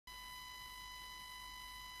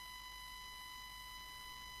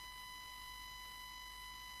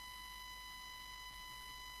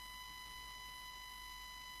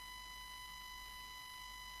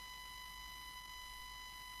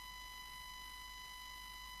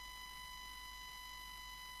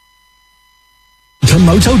to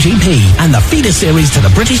MotoGP and the feeder series to the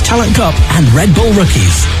British Talent Cup and RedBull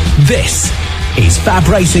Rookies. This is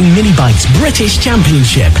FAB-Racing Minibike's British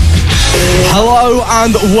Championship. Hello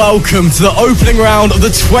and welcome to the opening round of the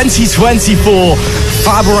 2024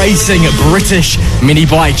 FAB-Racing British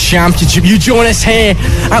Minibike Championship. You join us here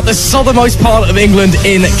at the southernmost part of England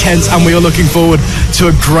in Kent, and we are looking forward to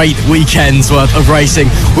a great weekend's worth of racing.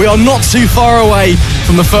 We are not too far away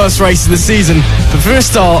from the first race of the season, but for a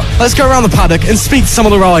start, let's go around the paddock and speak to some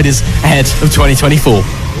of the riders ahead of 2024.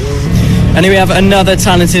 And here we have another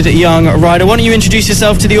talented young rider. Why don't you introduce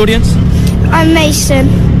yourself to the audience? I'm Mason.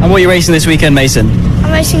 And what are you racing this weekend, Mason?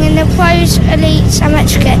 I'm racing in the Pros, Elites and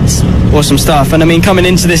Metro Kits. Awesome stuff. And I mean, coming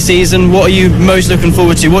into this season, what are you most looking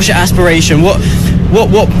forward to? What's your aspiration? What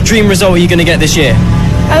dream result are you going to get this year?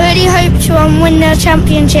 I really hope to win the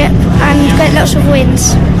championship and get lots of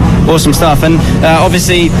wins. Awesome stuff. And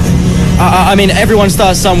obviously, I mean, everyone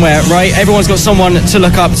starts somewhere, right? Everyone's got someone to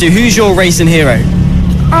look up to. Who's your racing hero?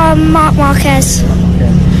 Marc Marquez.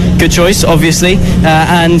 Good choice, obviously.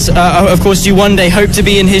 And of course, do you one day hope to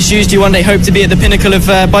be in his shoes? Do you one day hope to be at the pinnacle of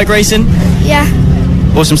bike racing? Yeah.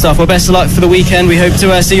 Awesome stuff. Well, best of luck for the weekend. We hope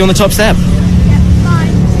to see you on the top step. Yeah,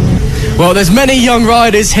 bye. Well, there's many young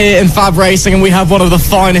riders here in FAB-Racing, and we have one of the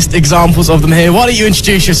finest examples of them here. Why don't you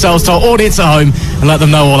introduce yourselves to our audience at home and let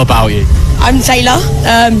them know all about you? I'm Taylor.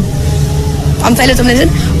 I'm Taylor Tomlinson.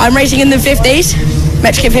 I'm racing in the 50s,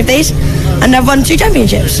 Metro Kit 50s. And I've won 2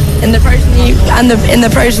 championships in the pros and the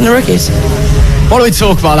pros and the rookies. Why don't we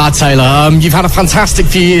talk about that, Taylor? You've had a fantastic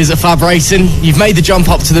few years at FAB-Racing. You've made the jump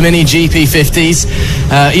up to the Mini GP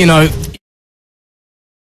 50s. You know.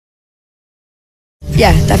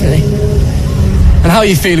 Yeah, definitely. And how are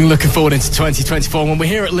you feeling looking forward into 2024 when we're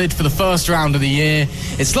here at Lydd for the first round of the year?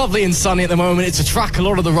 It's lovely and sunny at the moment. It's a track a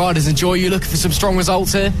lot of the riders enjoy. You looking for some strong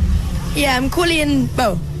results here? Yeah, I'm qualifying.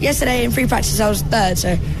 Well, yesterday in free practice I was 3rd, so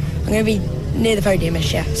I'm going to be near the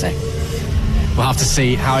podium-ish, yeah, so. We'll have to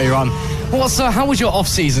see how you run. How was your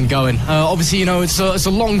off-season going? Obviously, you know, it's a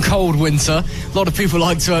long, cold winter. A lot of people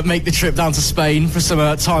like to make the trip down to Spain for some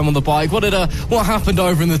time on the bike. What happened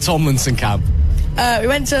over in the Tomlinson camp? We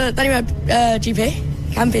went to Danny Webb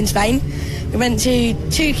GP camp in Spain. We went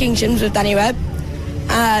to 2 Kingdoms with Danny Webb,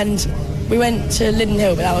 and we went to Lydd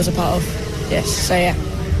Hill, but that was a part of, yes, so yeah.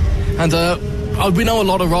 And we know a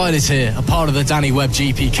lot of riders here are part of the Danny Webb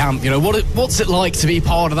GP camp. You know, what's it like to be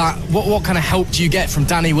part of that? What kind of help do you get from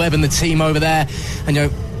Danny Webb and the team over there? And, you know,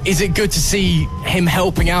 is it good to see him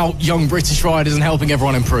helping out young British riders and helping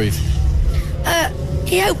everyone improve?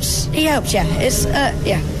 He helps, yeah. It's,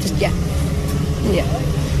 yeah.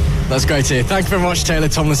 That's great to hear. Thank you very much, Taylor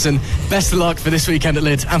Tomlinson. Best of luck for this weekend at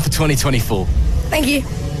Lydd and for 2024. Thank you.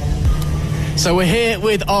 So we're here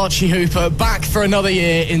with Archie Hooper, back for another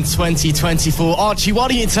year in 2024. Archie, why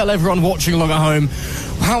don't you tell everyone watching along at home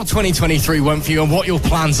how 2023 went for you and what your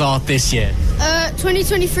plans are this year?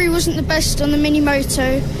 2023 wasn't the best on the Mini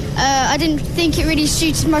Moto. I didn't think it really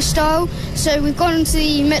suited my style, so we've gone to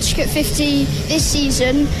the Metro Kit 50 this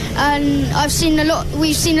season, and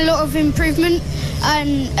we've seen a lot of improvement,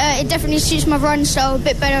 and it definitely suits my riding style a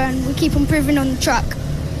bit better, and we keep improving on the track.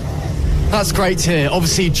 That's great to hear.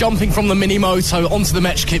 Obviously, jumping from the Mini Moto onto the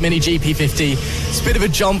Metro Kit Mini GP50, it's a bit of a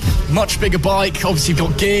jump, much bigger bike. Obviously, you've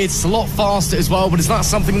got gears, it's a lot faster as well. But is that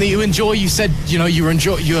something that you enjoy? You said, you know, you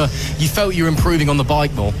felt you were improving on the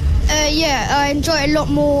bike more. Yeah, I enjoy it a lot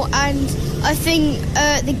more, and I think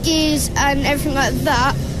the gears and everything like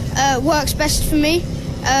that works best for me.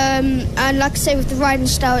 And like I say, with the riding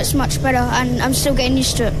style, it's much better, and I'm still getting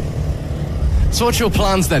used to it. So what's your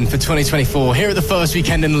plans then for 2024? Here at the first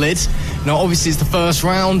weekend in Lydd, you know, obviously it's the first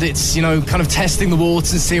round, it's, you know, kind of testing the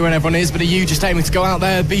waters and see where everyone is, but are you just aiming to go out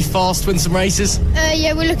there, be fast, win some races?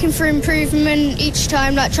 Yeah, we're looking for improvement each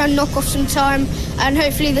time, like try and knock off some time, and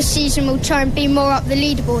hopefully this season we'll try and be more up the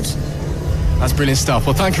leaderboards. That's brilliant stuff.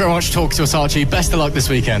 Well, thank you very much for talking to us, Archie. Best of luck this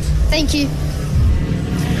weekend. Thank you.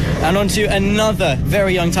 And on to another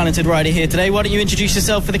very young, talented rider here today. Why don't you introduce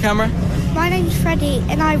yourself for the camera? My name's Freddie,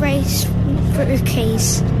 and I race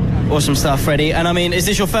Rookies. Awesome stuff, Freddie. And I mean, is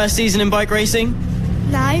this your first season in bike racing?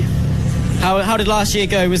 No. How did last year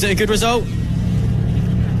go? Was it a good result?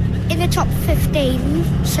 In the top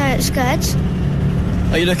 15, so it's good.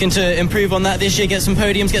 Are you looking to improve on that this year, get some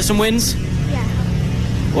podiums, get some wins? Yeah.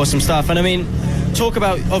 Awesome stuff. And I mean, talk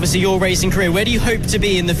about, obviously, your racing career. Where do you hope to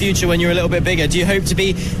be in the future when you're a little bit bigger? Do you hope to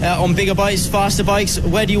be on bigger bikes, faster bikes?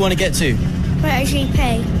 Where do you want to get to?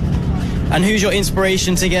 MotoGP. And who's your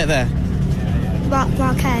inspiration to get there? Marc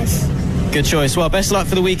Marquez. Good choice. Well, best of luck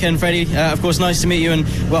for the weekend, Freddie. Of course, nice to meet you, and,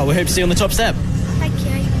 well, we hope to see you on the top step. Thank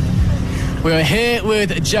you. We're here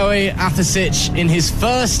with Joey Athasic in his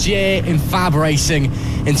first year in FAB-Racing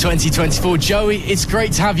in 2024. Joey, it's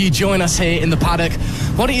great to have you join us here in the paddock.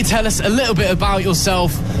 Why don't you tell us a little bit about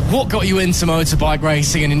yourself, what got you into motorbike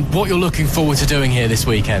racing and what you're looking forward to doing here this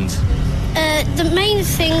weekend? The main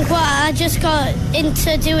thing what I just got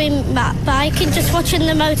into doing biking, just watching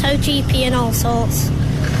the MotoGP and all sorts.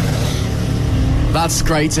 That's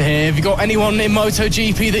great to hear. Have you got anyone in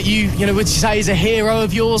MotoGP that you would say is a hero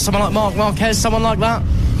of yours? Someone like Marc Marquez, someone like that?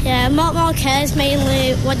 Yeah, Marc Marquez,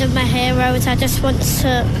 mainly one of my heroes. I just want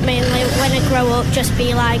to, mainly, when I grow up, just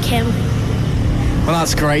be like him. Well,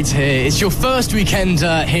 that's great to hear. It's your first weekend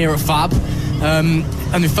here at FAB, and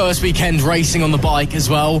the first weekend racing on the bike as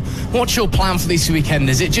well. What's your plan for this weekend?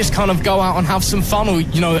 Is it just kind of go out and have some fun, or,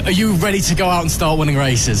 are you ready to go out and start winning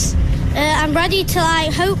races? I'm ready to,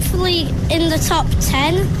 hopefully in the top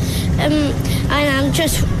 10, and I'm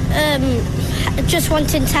just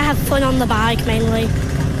wanting to have fun on the bike, mainly.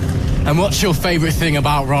 And what's your favourite thing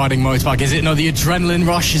about riding motorbike? Is it the adrenaline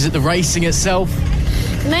rush? Is it the racing itself?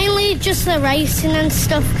 Mainly just the racing and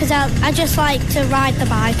stuff, because I just like to ride the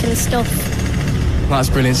bike and stuff. That's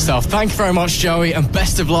brilliant stuff. Thank you very much, Joey, and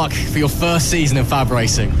best of luck for your first season in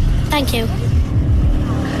FAB-Racing. Thank you.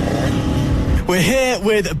 We're here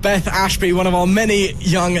with Beth Ashby, one of our many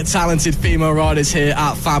young, talented female riders here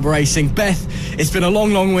at FAB-Racing. Beth, it's been a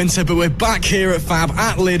long, long winter, but we're back here at FAB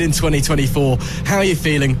at Lydd in 2024. How are you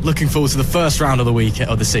feeling? Looking forward to the first round of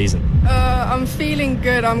the season. I'm feeling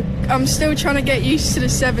good. I'm still trying to get used to the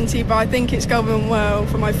 70, but I think it's going well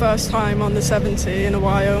for my first time on the 70 in a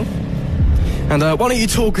while. And why don't you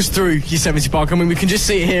talk us through your 70 bike? I mean, we can just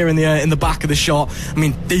see it here in the back of the shot. I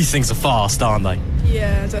mean, these things are fast, aren't they?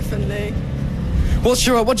 Yeah, definitely. What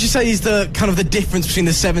do you say is the difference between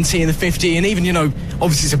the 70 and the 50? And even,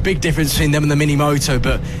 obviously it's a big difference between them and the mini moto,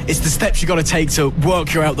 but it's the steps you've got to take to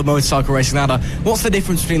work your way up the motorcycle racing ladder. What's the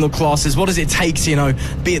difference between the classes? What does it take to,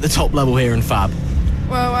 be at the top level here in FAB?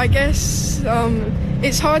 Well, I guess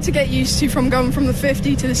it's hard to get used to from going from the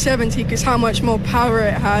 50 to the 70 because how much more power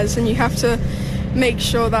it has, and you have to make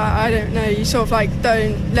sure that, you sort of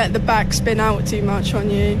don't let the back spin out too much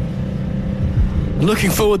on you.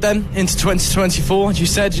 Looking forward then into 2024, as you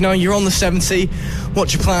said, you're on the 70.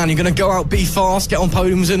 What's your plan? You're going to go out, be fast, get on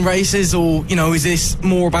podiums and races, or, is this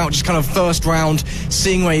more about just first round,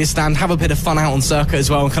 seeing where you stand, have a bit of fun out on circuit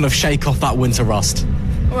as well, and shake off that winter rust?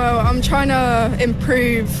 Well, I'm trying to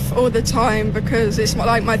improve all the time because it's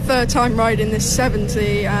my third time riding this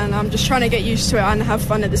 70, and I'm just trying to get used to it and have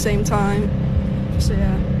fun at the same time. So,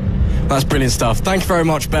 yeah. That's brilliant stuff. Thank you very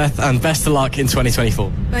much, Beth, and best of luck in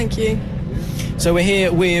 2024. Thank you. So we're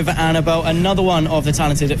here with Annabelle, another one of the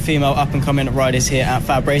talented female up-and-coming riders here at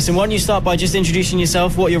FAB-Racing. Why don't you start by just introducing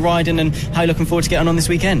yourself, what you're riding and how you're looking forward to getting on this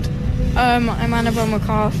weekend? I'm Annabelle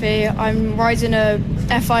McCarthy. I'm riding a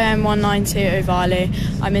FIM 190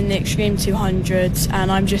 Ovale. I'm in the Extreme 200s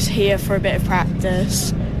and I'm just here for a bit of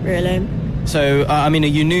practice, really. So, are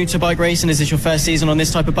you new to bike racing? Is this your first season on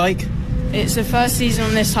this type of bike? It's the first season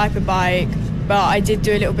on this type of bike, but I did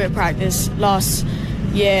do a little bit of practice last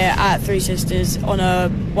year at Three Sisters on a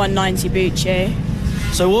 190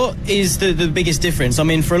 Bucci. So what is the biggest difference?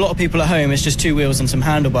 For a lot of people at home, it's just two wheels and some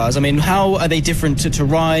handlebars. How are they different to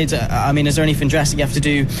ride? Is there anything drastic you have to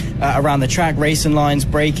do around the track, racing lines,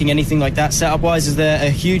 braking, anything like that setup-wise? Is there a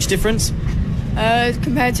huge difference?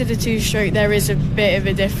 Compared to the two-stroke, there is a bit of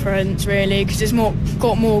a difference, really, because it's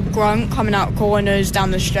got more grunt coming out corners,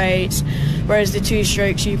 down the straights, whereas the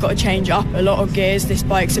two-strokes, you've got to change up a lot of gears. This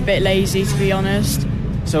bike's a bit lazy, to be honest.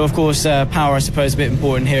 So, of course, power, I suppose, is a bit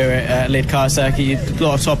important here at Lydd Car Circuit. A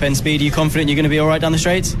lot of top-end speed. Are you confident you're going to be all right down the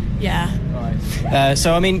straights? Yeah.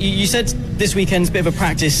 You said this weekend's a bit of a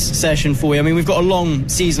practice session for you. We've got a long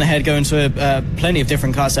season ahead going to plenty of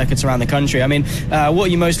different car circuits around the country. What are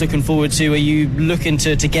you most looking forward to? Are you looking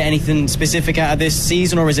to get anything specific out of this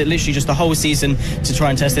season, or is it literally just the whole season to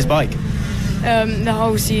try and test this bike? The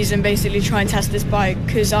whole season, basically try and test this bike,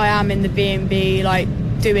 because I am in the B&B,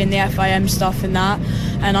 doing the FIM stuff and that,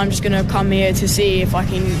 and I'm just going to come here to see if I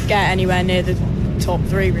can get anywhere near the top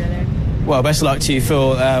three, really. Well, best of luck to you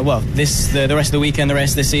for the rest of the weekend, the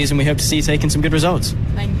rest of the season. We hope to see you taking some good results.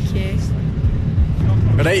 Thank you.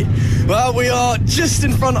 Ready? Well, we are just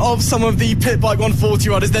in front of some of the Pit Bike 140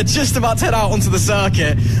 riders. They're just about to head out onto the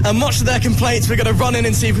circuit, and much of their complaints, we're going to run in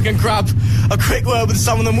and see if we can grab a quick word with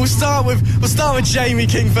some of them. We'll start with Jamie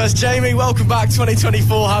King first. Jamie, welcome back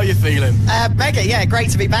 2024. How are you feeling? Mega, yeah, great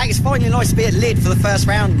to be back. It's finally nice to be at Lydd for the first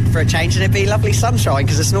round for a change, and it'd be lovely sunshine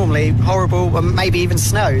because it's normally horrible and maybe even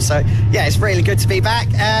snow. So yeah, it's really good to be back.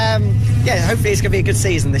 Hopefully it's going to be a good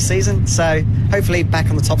season this season. So hopefully back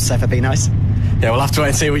on the top step would be nice. Yeah, we'll have to wait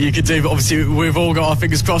and see what you could do, but obviously we've all got our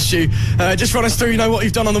fingers crossed. You just run us through, what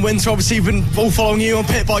you've done on the winter. Obviously we've been all following you on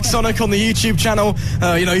Pit Bike Sonic on the YouTube channel.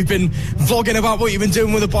 You've been vlogging about what you've been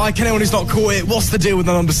doing with the bike. Anyone who's not caught it, what's the deal with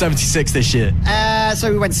the number 76 this year?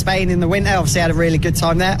 So we went to Spain in the winter. Obviously had a really good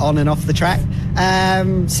time there, on and off the track.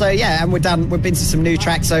 And we've been to some new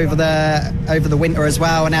tracks over the winter as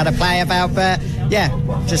well, and had a play about. But yeah,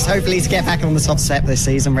 just hopefully to get back on the top step this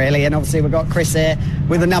season, really. And obviously we've got Chris here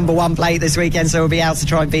with the number 1 plate this weekend, so we'll be out to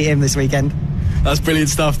try and beat him this weekend. That's brilliant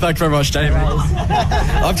stuff. Thank you very much, David.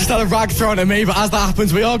 I've just had a rag thrown at me, but as that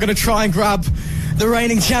happens, we are going to try and grab the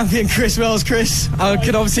reigning champion, Chris Wells. Chris,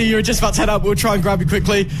 obviously you were just about to head up. We'll try and grab you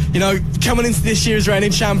quickly. Coming into this year's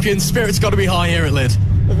reigning champion, spirit's got to be high here at Lydd.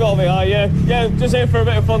 We've got to be high, yeah. Yeah, just here for a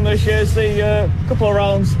bit of fun this year. See a couple of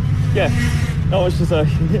rounds. Yeah, not much to say.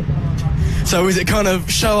 So is it kind of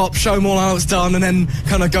show up, show them all how it's done, and then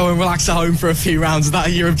kind of go and relax at home for a few rounds? Is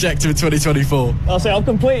that your objective in 2024? I'll say I've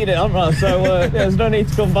completed it, haven't I? So there's no need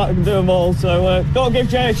to come back and do them all. So got to give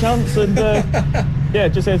Jay a chance, and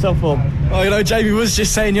just here to have fun. Well, Jamie was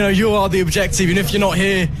just saying, you are the objective, and if you're not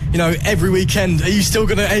here, every weekend, are you still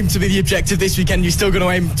going to aim to be the objective this weekend? You're still going to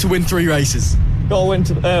aim to win 3 races? Got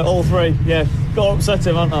to win all 3, yeah. Got to upset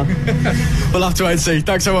him, haven't I? We'll have to wait and see.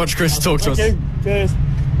 Thanks so much, Chris, to talk to us. Thank you. Cheers.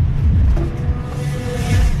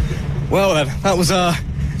 Well then, that was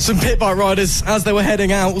some pit bike riders as they were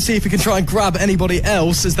heading out. We'll see if we can try and grab anybody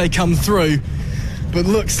else as they come through. But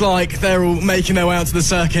looks like they're all making their way out to the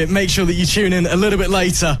circuit. Make sure that you tune in a little bit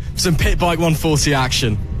later for some Pit Bike 140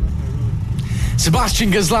 action.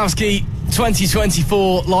 Sebastian Gosławski,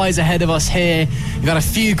 2024 lies ahead of us here. You've had a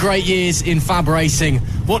few great years in FAB Racing.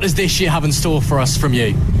 What does this year have in store for us from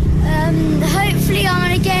you? Hopefully I'm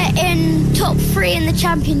going to get in top 3 in the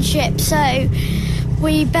championship, so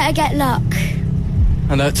we better get luck.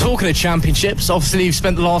 And talking of championships, obviously you've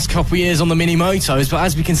spent the last couple of years on the mini motos, but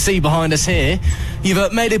as we can see behind us here,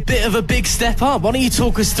 you've made a bit of a big step up. Why don't you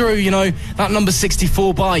talk us through, that number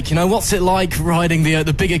 64 bike? What's it like riding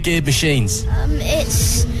the bigger geared machines?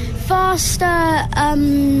 It's faster,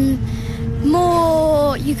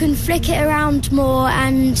 more, you can flick it around more,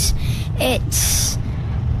 and it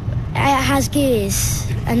has gears,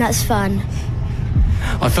 and that's fun.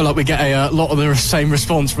 I feel like we get a lot of the same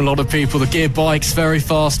response from a lot of people. The gear bike's very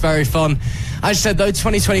fast, very fun. As you said, though,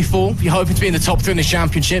 2024, you're hoping to be in the top 3 in the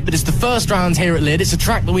championship, but it's the first round here at Lydd. It's a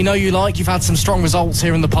track that we know you like. You've had some strong results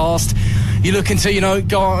here in the past. You're looking to,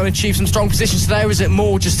 go out and achieve some strong positions today, or is it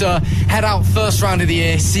more just head out first round of the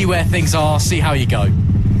year, see where things are, see how you go?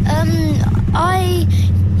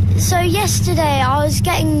 So yesterday I was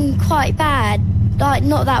getting quite bad, like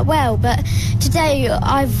not that well, but today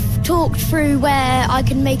I've talked through where I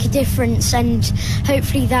can make a difference, and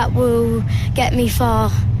hopefully that will get me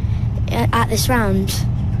far at this round.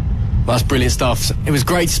 Well, that's brilliant stuff. It was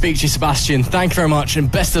great to speak to you, Sebastian. Thank you very much,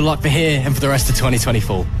 and best of luck for here and for the rest of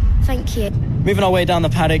 2024. Thank you. Moving our way down the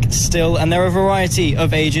paddock still, and there are a variety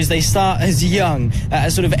of ages. They start as young,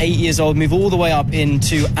 as sort of 8 years old, move all the way up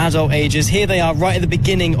into adult ages. Here they are right at the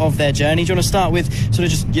beginning of their journey. Do you want to start with sort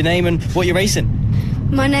of just your name and what you're racing?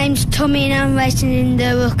 My name's Tommy and I'm racing in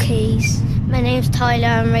the Rookies. My name's Tyler,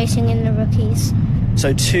 I'm racing in the Rookies.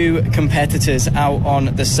 So 2 competitors out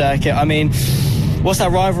on the circuit. I mean, what's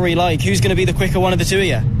that rivalry like? Who's going to be the quicker one of the 2 of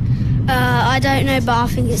you? I don't know, but I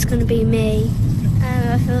think it's going to be me.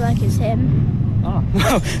 I feel like it's him. Oh,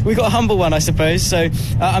 well, we got a humble one, I suppose. So,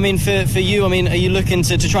 I mean, for you, I mean, are you looking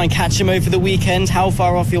to try and catch him over the weekend? How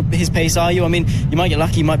far off his pace are you? I mean, you might get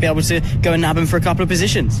lucky, you might be able to go and nab him for a couple of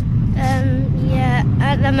positions. Yeah,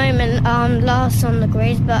 at the moment I'm last on the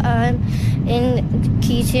grid, but in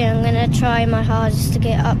Q2 I'm going to try my hardest to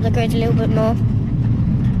get up the grid a little bit more.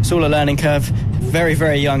 It's all a learning curve. Very,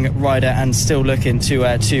 very young rider and still looking to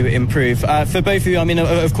improve. For both of you, I mean,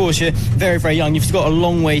 of course, you're very, very young. You've got a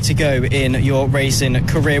long way to go in your racing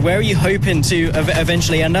career. Where are you hoping to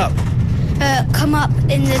eventually end up? Come up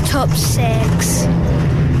in the top 6,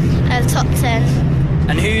 top 10.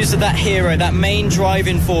 And who's that hero, that main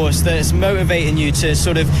driving force that's motivating you to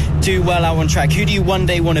sort of do well out on track? Who do you one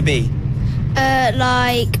day want to be?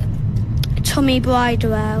 Like Tommy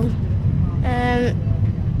Bridewell,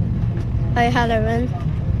 O'Halloran.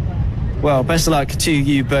 Well, best of luck to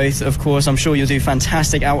you both, of course. I'm sure you'll do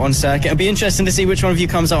fantastic out on circuit. It'll be interesting to see which one of you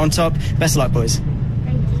comes out on top. Best of luck, boys.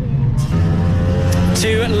 Thank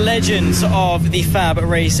you. 2 legends of the FAB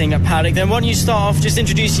Racing paddock. Then why don't you start off just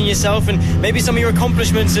introducing yourself and maybe some of your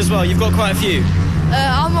accomplishments as well. You've got quite a few.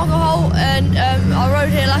 I'm Michael Holt, and I rode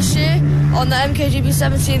here last year on the MKGP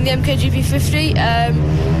 70 and the MKGP 50.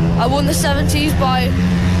 I won the 70s by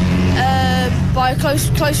a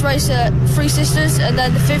close race at Three Sisters, and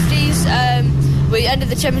then the 50s we ended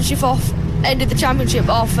the championship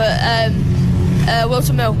off at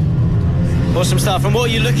Wilton Mill. Awesome stuff. And what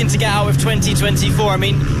are you looking to get out of 2024? I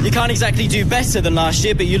mean, you can't exactly do better than last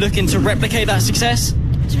year, but you're looking to replicate that success?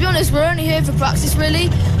 To be honest, we're only here for practice really,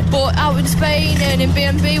 but out in Spain and in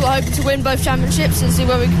BMB we're hoping to win both championships and see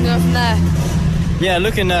where we can go from there. Yeah,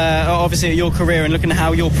 looking obviously at your career and looking at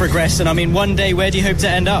how you'll progress, and I mean, one day where do you hope to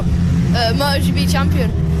end up? MotoGP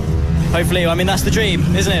champion. Hopefully, I mean, that's the dream,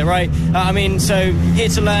 isn't it, right? I mean, so here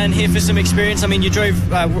to learn, here for some experience. I mean, you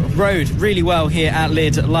rode really well here at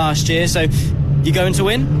Lydd last year, so you going to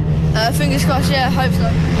win? Fingers crossed, yeah, hope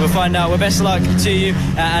so. We'll find out. Well, best of luck to you,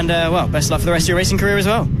 and well, best of luck for the rest of your racing career as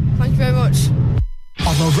well. Thank you very much.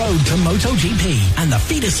 On the road to MotoGP and the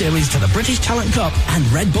feeder series to the British Talent Cup and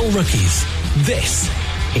RedBull Rookies, this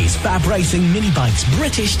is FAB-Racing Mini Bikes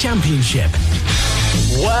British Championship.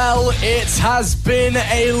 Well, it has been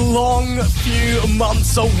a long few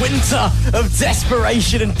months, a winter of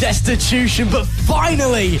desperation and destitution, but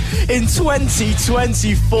finally, in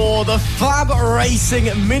 2024, the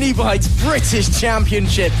FAB-Racing Mini Bikes British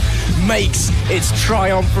Championship makes its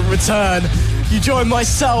triumphant return. You join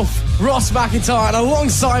myself, Ross McIntyre, and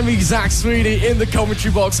alongside me, Zach Sweeney, in the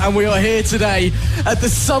commentary box, and we are here today at the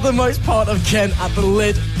southernmost part of Kent at the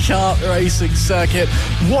Lydd kart racing circuit.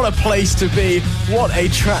 What a place to be, what a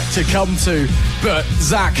track to come to. But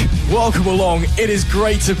Zach, welcome along. It is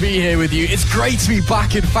great to be here with you. It's great to be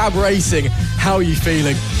back in Fab Racing. How are you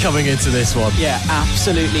feeling coming into this one? Yeah,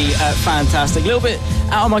 absolutely fantastic. A little bit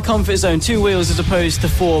out of my comfort zone, 2 wheels as opposed to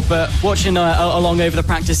 4, but watching along over the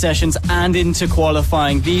practice sessions and into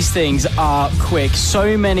qualifying, these things are quick.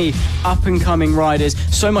 So many up-and-coming riders,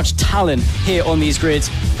 so much talent here on these grids.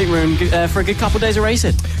 I think we're in for a good couple of days of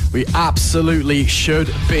racing. We absolutely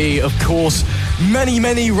should be. Of course,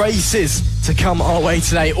 many races to come our way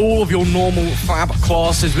today. All of your normal Fab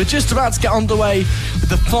classes. We're just about to get underway with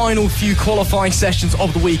the final few qualifying sessions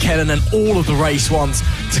of the weekend, and then all of the race ones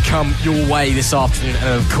to come your way this afternoon.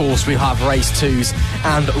 And of course, we have race 2s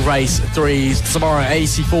and race 3s. Tomorrow,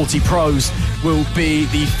 AC40 Pros will be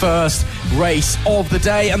the first race of the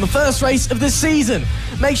day and the first race of the season.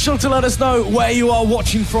 Make sure to let us know where you are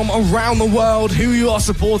watching from around the world, who you are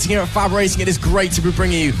supporting here at Fab Racing. It is great to be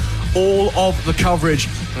bringing you all of the coverage,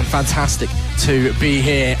 and fantastic to be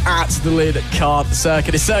here at the Lydd kart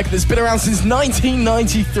circuit. A circuit that's been around since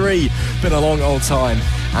 1993. Been a long old time,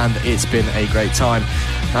 and it's been a great time.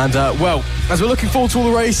 And well, as we're looking forward to all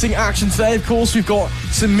the racing action today, of course, we've got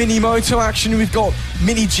some mini moto action, we've got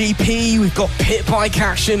mini GP, we've got pit bike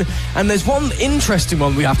action, and there's one interesting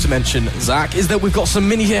one we have to mention, Zach, is that we've got some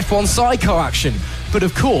mini F1 sidecar action. But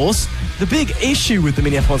of course, the big issue with the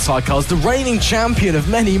mini F1 sidecars, the reigning champion of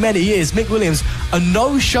many years, Mick Williams, a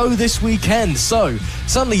no-show this weekend. So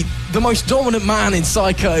suddenly the most dominant man in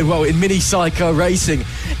sidecar, well, in mini sidecar racing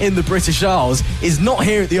in the British Isles, is not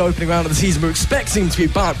here at the opening round of the season. We're expecting him to be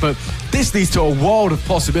back, but this leads to a world of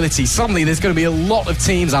possibilities. Suddenly there's going to be a lot of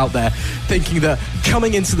teams out there thinking that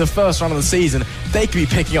coming into the first round of the season, they could be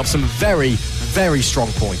picking up some very strong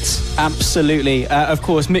points. Absolutely. Of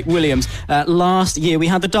course, Mick Williams, last year we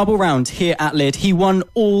had the double round here at Lydd. He won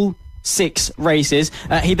all 6 races.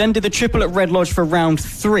 He then did the triple at Red Lodge for round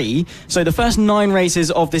 3. So the first 9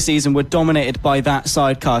 races of the season were dominated by that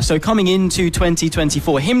sidecar. So coming into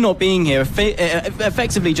 2024, him not being here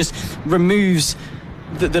effectively just removes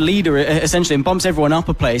the leader essentially and bumps everyone up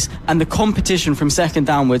a place, and the competition from second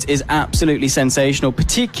downwards is absolutely sensational,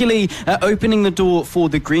 particularly opening the door for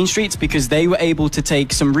the Green Streets, because they were able to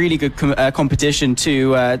take some really good competition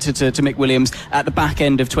to Mick Williams at the back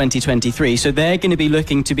end of 2023. So they're going to be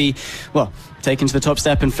looking to be, well, taken to the top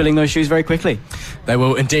step and filling those shoes very quickly. They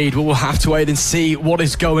will indeed. We will have to wait and see what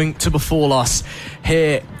is going to befall us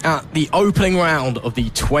here at the opening round of the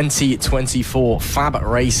 2024 Fab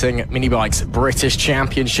Racing Mini Bikes British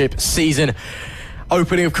Championship season.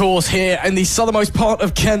 Opening, of course, here in the southernmost part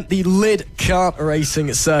of Kent, the Lydd kart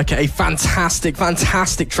racing circuit. A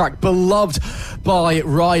fantastic track, beloved by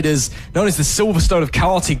riders, known as the Silverstone of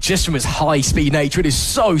karting, just from its high-speed nature. It is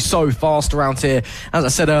so fast around here. As I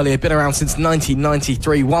said earlier, been around since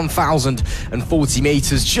 1993, 1,040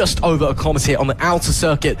 metres, just over a kilometre here on the outer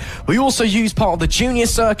circuit. We also use part of the junior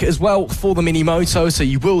circuit as well for the mini moto, so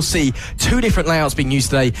you will see 2 different layouts being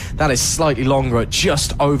used today. That is slightly longer at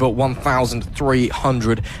just over 1,300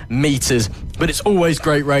 800 metres. But it's always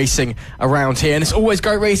great racing around here, and it's always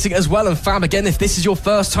great racing as well in Fab. Again, if this is your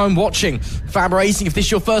first time watching Fab Racing, if this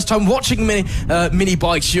is your first time watching mini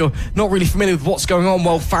bikes, you're not really familiar with what's going on,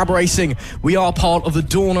 well, Fab Racing, we are part of the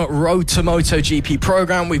Dorna Road to MotoGP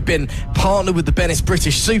programme. We've been partnered with the British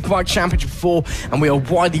Superbike Championship before, and we are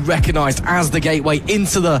widely recognised as the gateway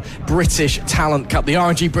into the British Talent Cup, the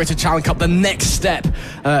RNG British Talent Cup. The next step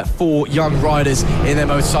for young riders in their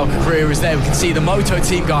motorcycle career is there. We can see the Moto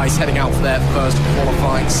team guys heading out for their first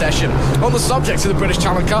qualifying session. On the subject of the British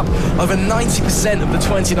Talent Cup, over 90% of the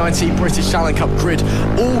 2019 British Talent Cup grid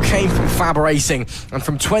all came from Fab Racing, and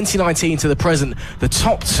from 2019 to the present, the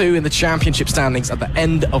top 2 in the championship standings at the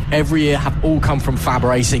end of every year have all come from Fab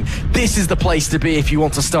Racing. This is the place to be if you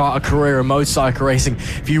want to start a career in motorcycle racing,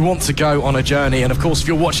 if you want to go on a journey. And of course, if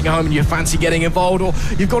you're watching at home and you fancy getting involved, or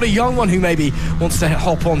you've got a young one who maybe wants to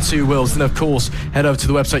hop on 2 wheels, then of course head over to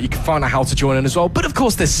the website. You can find out how to join in as well. But of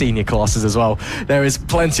course, there's senior classes as well. There is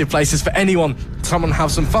plenty of places for anyone to come and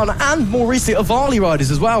have some fun, and more recently Avali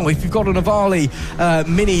riders as well. If you've got an Avali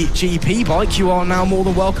mini GP bike, you are now more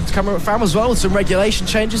than welcome to come over at Fab as well. With some regulation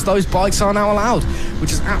changes, those bikes are now allowed,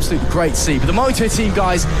 which is absolutely great to see. But the Moto team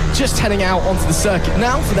guys just heading out onto the circuit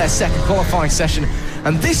now for their second qualifying session.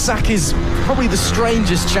 And this, Zach, is probably the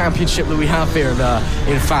strangest championship that we have here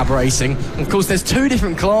in Fab Racing. Of course, there's 2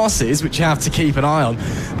 different classes which you have to keep an eye on.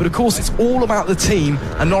 But of course, it's all about the team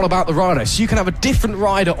and not about the rider. So you can have a different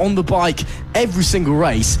rider on the bike every single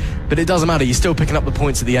race, but it doesn't matter. You're still picking up the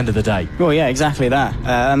points at the end of the day. Well, yeah, exactly that.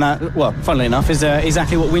 And that, well, funnily enough, is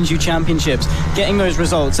exactly what wins you championships. Getting those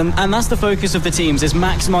results. And that's the focus of the teams, is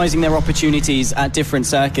maximising their opportunities at different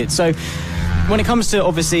circuits. So when it comes to,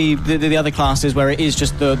 obviously, the other classes where it is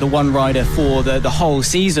just the one rider for the whole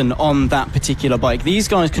season on that particular bike, these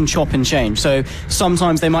guys can chop and change. So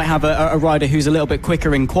sometimes they might have a rider who's a little bit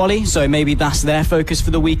quicker in quali, so maybe that's their focus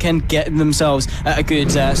for the weekend, getting themselves a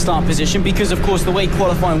good start position. Because, of course, the way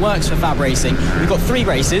qualifying works for Fab Racing, we've got 3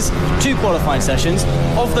 races, 2 qualifying sessions.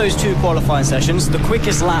 Of those 2 qualifying sessions, the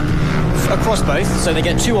quickest lap across both, so they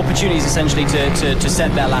get 2 opportunities essentially to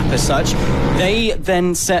set their lap as such. They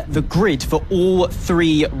then set the grid for all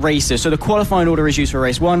 3 races. So the qualifying order is used for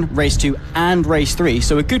race 1, race 2 and race 3.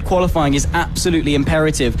 So a good qualifying is absolutely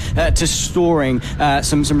imperative to storing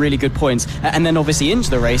some really good points. And then obviously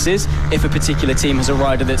into the races, if a particular team has a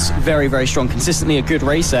rider that's very, very strong, consistently a good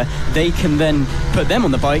racer, they can then put them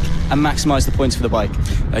on the bike and maximise the points for the bike.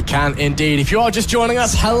 They can indeed. If you are just joining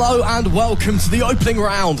us, hello and welcome to the opening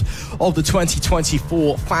round of the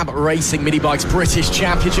 2024 Fab Racing Mini Bikes British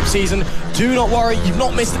Championship season. Do not worry, you've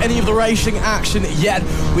not missed any of the racing action yet.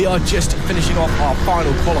 We are just finishing off our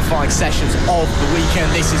final qualifying sessions of the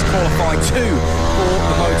weekend. This is qualifying 2 for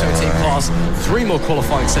the Moto team class. 3 more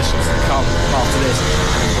qualifying sessions to come after this.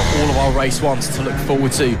 And we've got all of our race 1s to look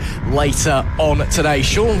forward to later on today.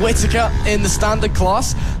 Sean Whittaker in the standard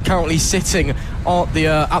class, currently sitting at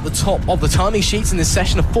the top of the timing sheets in this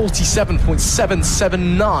session of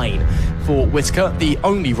 47.779 for Whittaker, the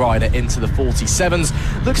only rider into the 47s.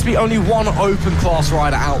 Looks to be only one open class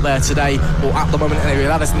rider out there today, or at the moment anyway.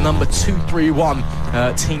 That is the number 231,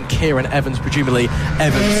 Team Kieran Evans, presumably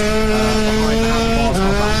Evans behind the handlebars of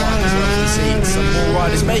that bike as well. As you see some more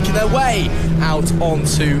riders making their way out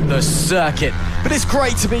onto the circuit. But it's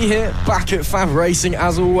great to be here back at Fab Racing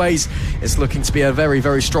as always. It's looking to be a very,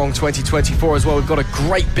 very strong 2024 as well. We've got a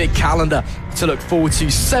great big calendar to look forward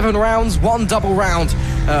to. 7 rounds, 1 double round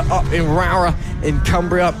up in Rowrah in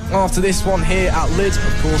Cumbria. After this one here at Lydd,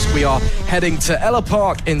 of course, we are heading to Ella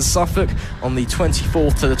Park in Suffolk on the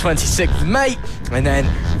 24th to the 26th of May. And then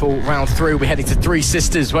for round 3, we'll be heading to Three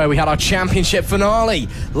Sisters, where we had our championship finale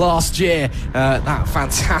last year. That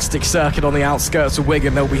fantastic circuit on the outskirts of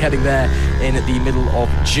Wigan. They'll be heading there in the middle of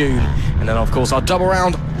June. And then, of course, our double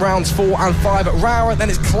rounds 4 and 5 at Rowrah. Then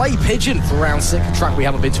it's Clay Pigeon for round 6, a track we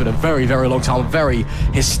haven't been to in a very, very long time. A very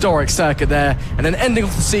historic circuit there. And then ending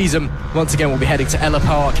off the season, once again, we'll be heading to Ella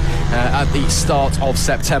Park at the start of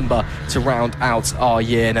September to round out our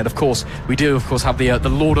year. And then, of course, we do, of course, have the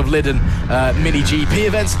Lord of Lyddon mini GP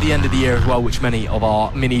events at the end of the year as well, which many of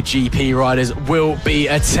our mini GP riders will be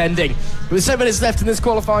attending. With 7 minutes left in this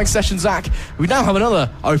qualifying session, Zach, we now have another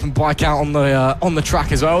open bike out on the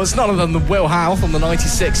track as well. It's none other than Will Howe on the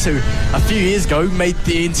 96, who a few years ago made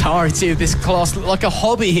the entirety of this class look like a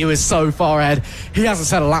hobby. He was so far ahead. He hasn't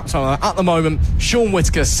set a lap time at the moment. Sean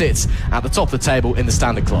Whittaker sits at the top of the table in the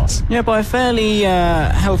standard class. Yeah, by a fairly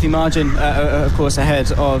healthy margin, of course, ahead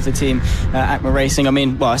of the team ACMA Racing. I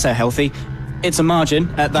mean, well, I say healthy. it's a margin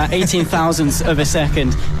at that 18 thousandths of a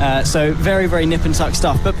second. So very, very nip and tuck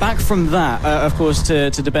stuff. But back from that, of course,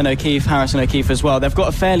 to Ben O'Keefe, Harrison O'Keefe as well. They've got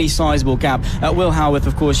a fairly sizable gap. Will Howarth,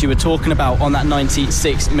 of course, you were talking about on that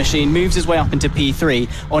 96 machine, moves his way up into P3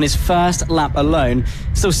 on his first lap alone.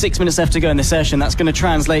 Still 6 minutes left to go in the session. That's going to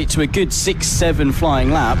translate to a good 6-7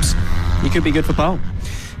 flying laps. He could be good for pole.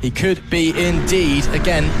 He could be indeed.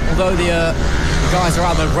 Again, although the guys are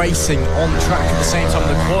out there racing on track at the same time,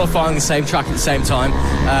 they're qualifying the same track at the same time,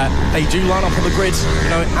 they do line up on the grid,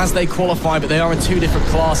 as they qualify, but they are in two different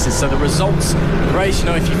classes. So the results of the race,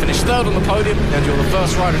 if you finish third on the podium and you're the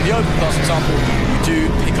first rider in the open class, for example, you do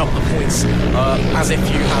pick up the points as if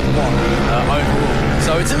you had won overall.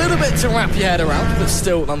 So it's a little bit to wrap your head around, but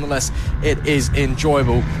still, nonetheless, it is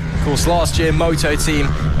enjoyable. Of course, last year, Moto Team,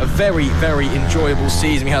 a very, very enjoyable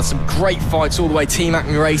season. We had some great fights all the way. Team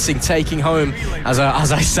Acme Racing taking home, as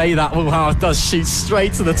I say that, Will Howarth does shoot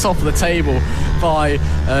straight to the top of the table by,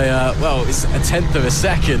 it's a tenth of a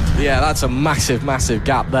second. Yeah, that's a massive, massive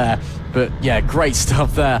gap there. But yeah, great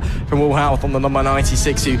stuff there from Will Howarth on the number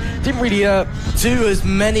 96, who didn't really do as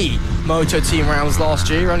many Moto Team rounds last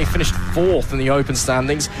year. Only finished 4th in the open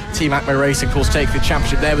standings. Team Acme Racing, of course, taking the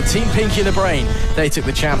championship there with Team Pinky in the Brain. They took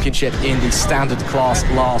the championship in the standard class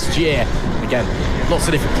last year. Again, lots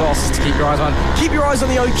of different classes to keep your eyes on. Keep your eyes on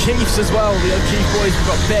the O'Keefes as well. The O'Keefe boys, we've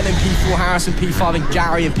got Ben in P4, Harrison P5 and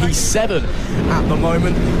Gary in P7 at the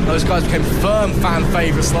moment. Those guys became firm fan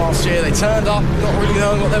favourites last year. They turned up not really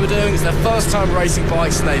knowing what they were doing. It's their first time racing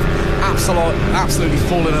bikes and they've absolutely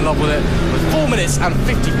fallen in love with it. With 4 minutes and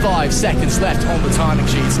 55 seconds left on the timing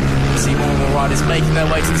sheets. You see more and more riders making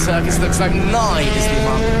their way to the circuits. Looks like 9 is the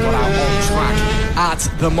amount we've got out on track at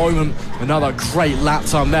the moment. Another great lap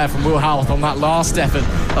time there from Will Howarth on that last effort.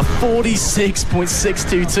 A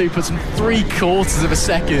 46.622 puts him 3/4 of a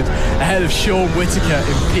second ahead of Sean Whittaker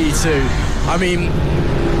in P2. I mean,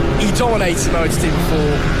 he dominated the Moto Team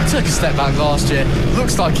before, took a step back last year.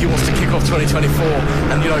 Looks like he wants to kick off 2024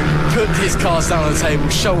 and, put his cards down on the table,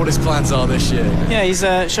 show what his plans are this year. Yeah, he's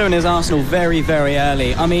showing his arsenal very, very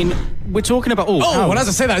early. I mean, we're talking about... and as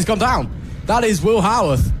I say that, he's gone down. That is Will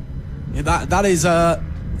Howarth. That is...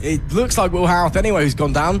 it looks like Will Howarth anyway who's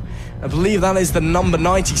gone down. I believe that is the number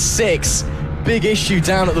 96. Big issue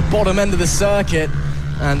down at the bottom end of the circuit.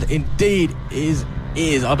 And indeed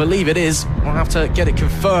I believe it is. I'll have to get it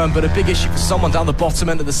confirmed, but a big issue for someone down the bottom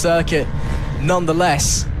end of the circuit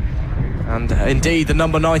nonetheless. And indeed, the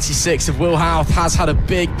number 96 of Will Howarth has had a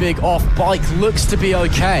big off. Bike looks to be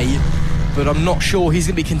okay, but I'm not sure he's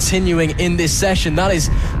going to be continuing in this session. That is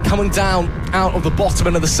coming down out of the bottom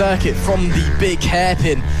end of the circuit from the big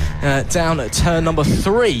hairpin down at turn number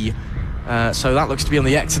 3. So that looks to be on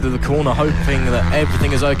the exit of the corner, hoping that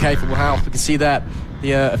everything is okay for Will Howarth. We can see that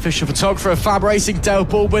the official photographer of FAB-Racing, Dale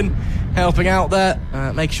Baldwin, helping out there,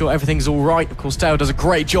 make sure everything's all right. Of course, Dale does a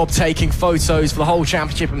great job taking photos for the whole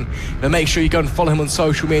championship, and make sure you go and follow him on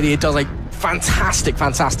social media. He does a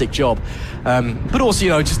fantastic job. But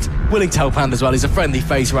also, just willing to help hand as well. He's a friendly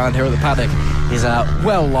face around here at the paddock. He's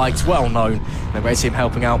well-liked, well-known. Great to see him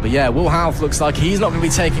helping out. But yeah, Will Howarth looks like he's not going to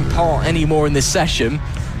be taking part anymore in this session.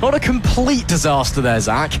 Not a complete disaster there,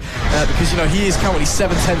 Zach, because, he is currently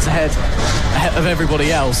 7/10 ahead of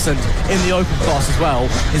everybody else, and in the open class as well.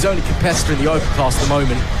 His only competitor in the open class at the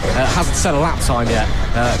moment hasn't set a lap time yet,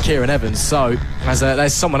 Kieran Evans. So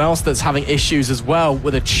there's someone else that's having issues as well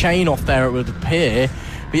with a chain off there, it would appear.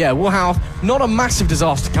 But yeah, Will Howarth, not a massive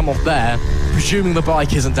disaster come off there, presuming the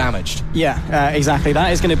bike isn't damaged. Yeah, exactly.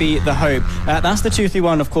 That is going to be the hope. That's the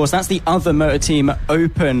 231, of course. That's the other Motor Team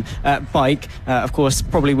Open bike. Of course,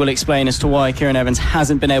 probably will explain as to why Kieran Evans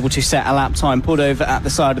hasn't been able to set a lap time, pulled over at the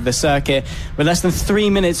side of the circuit. With less than 3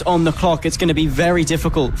 minutes on the clock, it's going to be very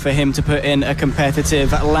difficult for him to put in a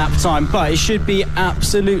competitive lap time. But it should be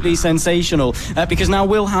absolutely sensational because now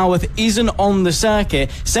Will Howarth isn't on the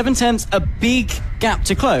circuit. 7/10, a big gap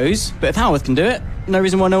to close, but if Howarth can do it, no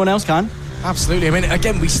reason why no one else can. Absolutely. I mean,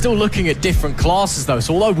 again, we're still looking at different classes, though.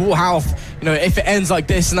 So although Will Howarth, if it ends like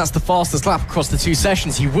this and that's the fastest lap across the 2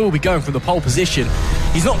 sessions, he will be going from the pole position.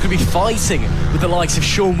 He's not going to be fighting with the likes of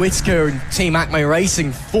Sean Whittaker and Team Acme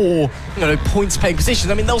Racing for, points-paying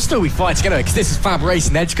positions. I mean, they'll still be fighting anyway, because this is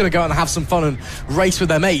FAB-Racing. They're just going to go out and have some fun and race with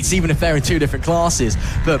their mates, even if they're in 2 different classes.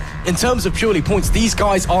 But in terms of purely points, these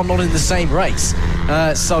guys are not in the same race.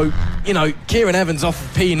 So Kieran Evans off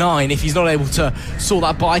of P9, if he's not able to sort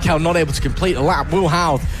that bike out, not able to complete a lap. Will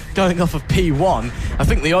Howarth going off of P1. I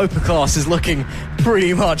think the open class is looking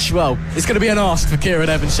pretty much, it's going to be an ask for Kieran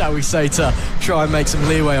Evans, shall we say, to try and make some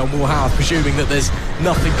leeway on Will Howarth, presuming that there's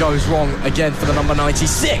nothing goes wrong again for the number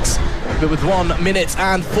 96 But with 1 minute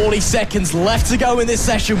and 40 seconds left to go in this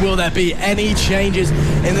session, will there be any changes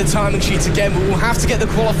in the timing sheets? Again, we will have to get the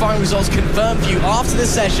qualifying results confirmed for you after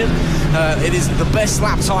this session. It is the best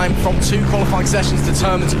lap time from 2 qualifying sessions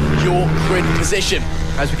determines your grid position.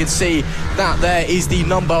 As we can see, that there is the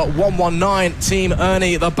number 119 Team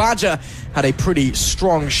Ernie. The Badger had a pretty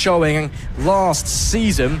strong showing last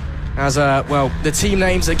season. As the team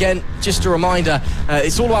names, again, just a reminder,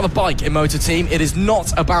 it's all about the bike in Motor Team. It is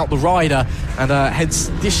not about the rider, and hence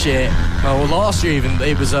this year, or last year even,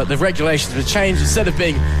 it was the regulations were changed. Instead of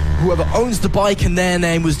being whoever owns the bike and their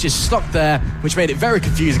name was just stuck there, which made it very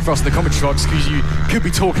confusing for us in the commentary box, because you could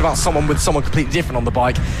be talking about someone with someone completely different on the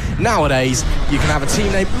bike. Nowadays, you can have a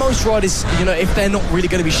team name. Most riders, if they're not really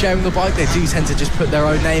going to be sharing the bike, they do tend to just put their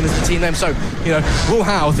own name as the team name. So, Will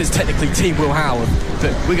Howarth is technically Team Will Howarth,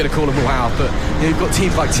 but we're going to call him Will Howarth. But you've got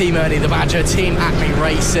teams like Team Ernie, the Badger, Team Acme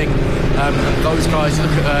Racing, and those guys. You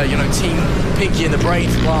look at Team Pinky and the Brain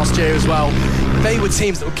from last year as well. They were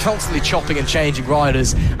teams that were constantly chopping and changing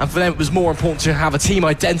riders, and for them it was more important to have a team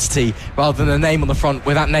identity rather than a name on the front,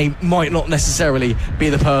 where that name might not necessarily be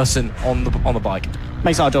the person on the bike.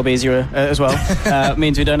 Makes our job easier as well.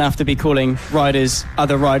 Means we don't have to be calling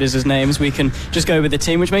other riders as names. We can just go with the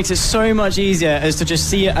team, which makes it so much easier as to just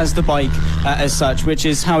see it as the bike as such, which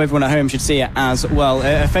is how everyone at home should see it as well.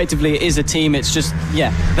 Effectively, it is a team. It's just,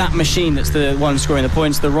 that machine that's the one scoring the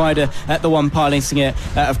points, the rider the one piloting it,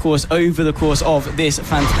 of course, over the course of this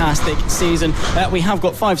fantastic season. We have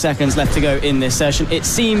got 5 seconds left to go in this session. It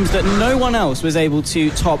seems that no one else was able to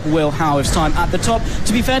top Will Howarth's time at the top.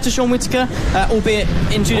 To be fair to Sean Whittaker, albeit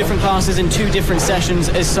in 2 different classes, in 2 different sessions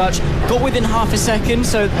as such, got within half a second,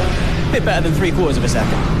 so a bit better than 3/4 of a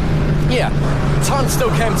second. Yeah, time still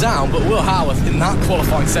came down, but Will Howarth in that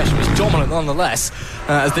qualifying session was dominant nonetheless.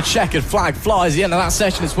 As the checkered flag flies at the end of that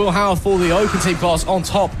session, it's Will Howarth for the Open Team class on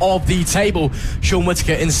top of the table. Sean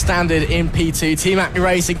Whittaker in standard in P2, Team Acme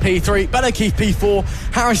Racing P3, Ben O'Keefe P4,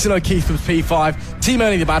 Harrison O'Keefe with P5, Team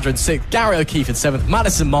Ernie the Badger in 6th, Gary O'Keefe in 7th,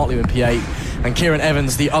 Madison Martley in P8, and Kieran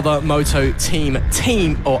Evans, the other Moto team,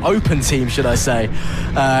 or Open Team should I say,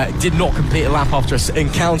 did not complete a lap after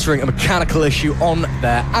encountering a mechanical issue on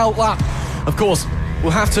their outlap. Of course,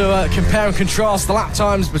 we'll have to compare and contrast the lap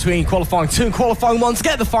times between qualifying 2 and qualifying 1 to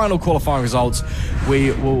get the final qualifying results.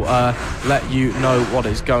 We will let you know what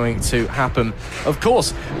is going to happen. Of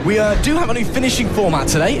course, we do have a new finishing format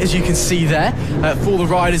today, as you can see there, for the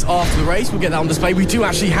riders after the race. We'll get that on display. We do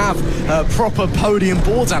actually have proper podium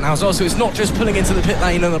boards out now as well, so it's not just pulling into the pit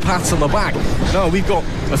lane and the pats on the back. No, we've got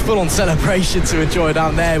a full-on celebration to enjoy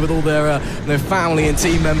down there with all their family and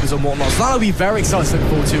team members and whatnot. So that'll be very exciting to look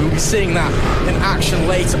forward to. We'll be seeing that in action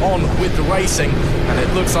later on with the racing, and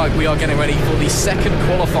it looks like we are getting ready for the second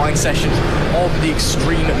qualifying session of the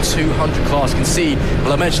Extreme 200 class. You can see,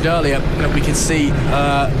 well, I mentioned earlier, we can see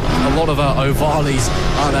a lot of Ovalis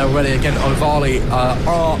are there already. Again, Ovali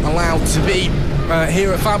are allowed to be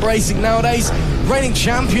here at FAB-Racing nowadays. Reigning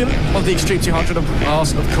champion of the Extreme 200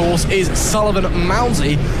 class, of course, is Sullivan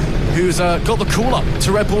Mounsey, who's got the call-up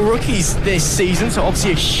to RedBull Rookies this season. So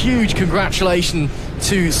obviously a huge congratulations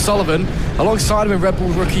to Sullivan. Alongside him in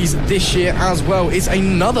RedBull Rookies this year as well is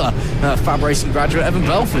another FAB-Racing graduate, Evan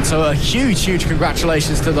Belford. So a huge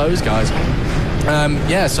congratulations to those guys.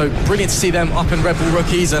 So brilliant to see them up in RedBull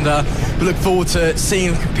Rookies, and we look forward to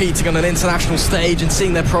seeing them competing on an international stage and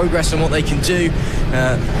seeing their progress and what they can do.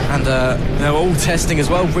 They're all testing as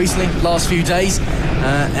well recently, last few days.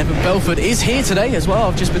 Evan Belford is here today as well.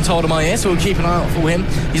 I've just been told in my ear, so we'll keep an eye out for him.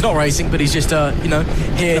 He's not racing, but he's just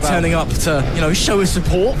here turning up to show his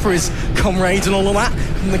support for his comrades and all of that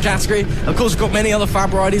from the category. Of course, we've got many other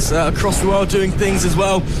FAB riders across the world doing things as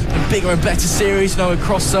well in bigger and better series.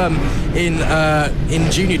 Across in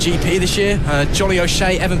JuniorGP this year, Johnny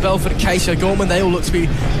O'Shea, Evan Belford, and Casey O'Gorman, they all look to be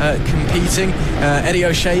competing. Eddie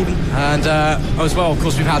O'Shea, and as well, of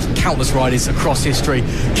course, we've had countless riders across history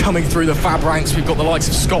coming through the FAB ranks. We've got the likes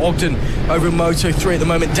of Scott Ogden over in Moto3 at the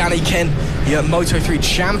moment, Danny Ken, the Moto3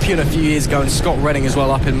 champion a few years ago, and Scott Redding as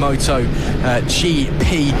well up in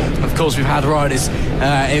MotoGP. Of course, we've had riders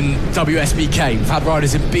in WSBK, we've had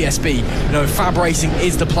riders in BSB. FAB-Racing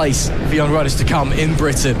is the place for young riders to come in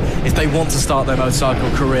Britain if they want to start their motorcycle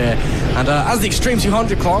career. And as the Extreme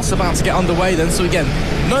 200 class is about to get underway then, so again,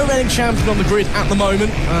 No reigning champion on the grid at the moment.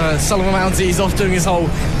 Sullivan Mounsey is off doing his whole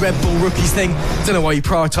RedBull Rookies thing. Don't know why you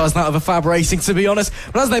prioritise that over FAB-Racing, to be honest.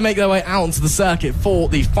 But as they make their way out onto the circuit for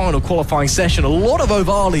the final qualifying session, a lot of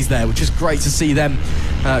Ovalis there, which is great to see them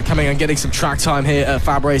coming and getting some track time here at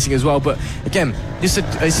FAB-Racing as well. But again, it's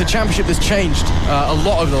a championship that's changed a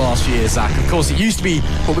lot over the last few years, Zach. Of course, it used to be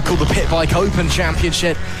what we call the Pit Bike Open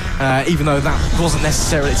Championship, even though that wasn't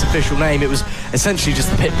necessarily its official name. It was essentially just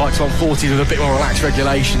the Pit Bikes 140 with a bit more relaxed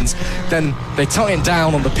regulations. Then they tightened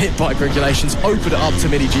down on the pit bike regulations, opened it up to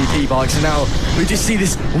mini GP bikes, and now we just see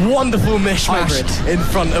this wonderful mishmash in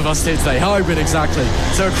front of us here today. Hybrid, exactly.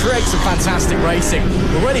 So it creates some fantastic racing.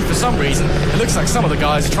 Already, for some reason, it looks like some of the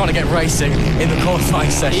guys are trying to get racing in the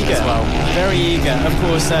qualifying session as well. Very eager. Of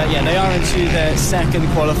course, they are into their second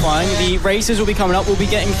qualifying. The races will be coming up. We'll be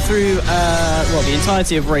getting through, the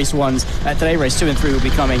entirety of race 1's. Today, race 2 and 3 will be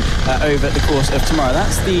coming over the course of tomorrow.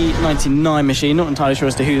 That's the 99 machine. Not entirely sure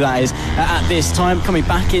as to who that is at this time. Coming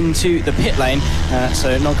back into the pit lane,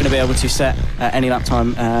 so not going to be able to set any lap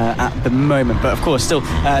time at the moment. But of course, still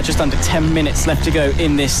just under 10 minutes left to go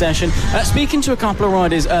in this session. Speaking to a couple of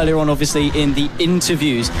riders earlier on, obviously, in the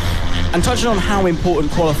interviews, and touching on how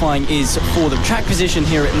important qualifying is for the track position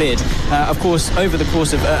here at Lydd. Of course, over the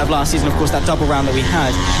course of last season, of course, that double round that we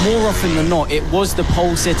had, more often than not, it was the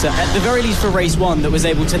pole sitter, at the very least for race 1, that was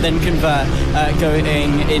able to then convert going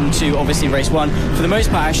into, obviously, race 1, for the most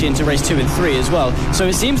part, actually into race 2 and 3 as well. So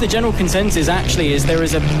it seems the general consensus actually is there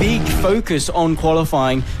is a big focus on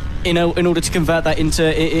qualifying in order to convert that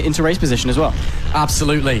into race position as well.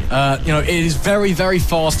 Absolutely. It is very, very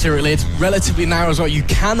fast here at Lydd. Relatively narrow as well. You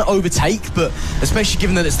can overtake, but especially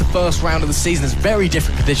given that it's the first round of the season, it's very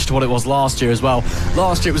different condition to what it was last year as well.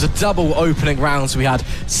 Last year it was a double opening round, so we had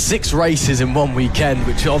 6 races in one weekend,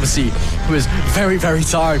 which obviously was very, very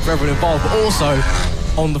tiring for everyone involved, but also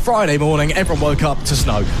on the Friday morning, everyone woke up to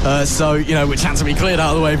snow. Which had to be cleared out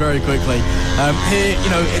of the way very quickly. Here,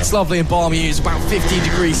 it's lovely and balmy. It's about 15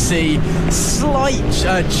 degrees C. Slight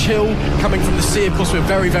chill coming from the sea. Of course, we're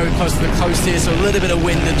very, very close to the coast here, so a little bit of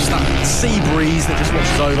wind and just that sea breeze that just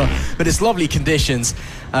washes over. But it's lovely conditions.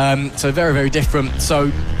 So very, very different.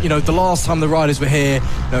 So, the last time the riders were here,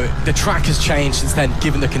 the track has changed since then,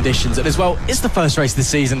 given the conditions. And as well, it's the first race of the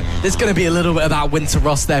season. There's going to be a little bit of that winter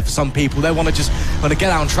rust there for some people. They want to get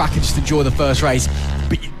out on track and just enjoy the first race.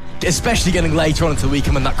 But especially getting later on into the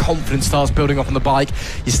weekend when that confidence starts building up on the bike,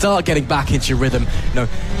 you start getting back into your rhythm.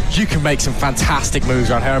 You can make some fantastic moves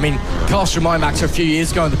around here. I mean, cast your mind back to a few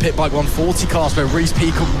years ago in the Pit Bike 140 class where Reece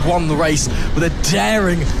Peacock won the race with a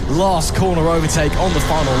daring last corner overtake on the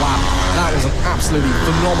final lap. That was an absolutely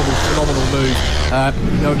phenomenal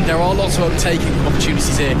move. There are lots of overtaking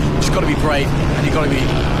opportunities here. You've just got to be brave and you've got to be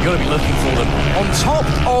looking for them. On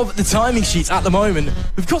top of the timing sheets at the moment,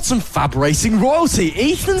 we've got some FAB-Racing royalty.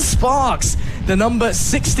 Ethan Sparks, the number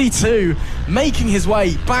 62, making his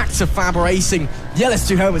way back to FAB-Racing. The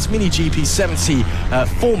LS2 Helmets Mini GP 70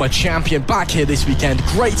 former champion back here this weekend.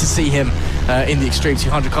 Great to see him in the Extreme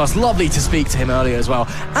 200 class. Lovely to speak to him earlier as well.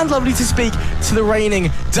 And lovely to speak to the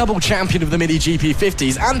reigning double champion of the Mini GP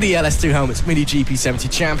 50s and the LS2 Helmets Mini GP 70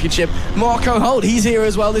 Championship, Marco Holt. He's here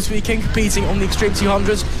as well this weekend, competing on the Extreme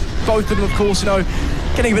 200s. Both of them, of course,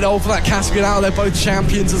 getting a bit old for that category now. They're both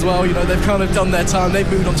champions as well. They've kind of done their time. They've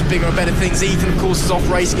moved on to bigger and better things. Ethan, of course, is off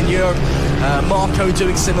racing in Europe. Marco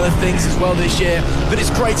doing similar things as well this year. But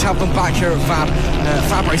it's great to have them back here at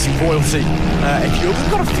FAB-Racing royalty.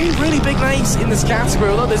 We've got a few really big names in this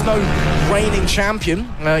category, although there's no reigning champion.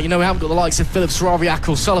 We haven't got the likes of Philip Saraviak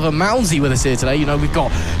or Sullivan Mounsey with us here today. We've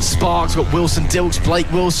got Sparks, we've got Wilson Dilks,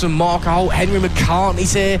 Blake Wilson, Marco Holt, Henry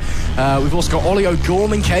McCartney's here. We've also got Ollie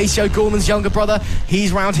O'Gorman, Casey O'Gorman's younger brother.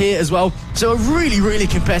 He's round here as well. So a really, really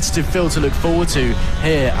competitive field to look forward to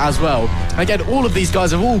here as well. Again, all of these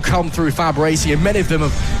guys have all come through FAB-Racing, and many of them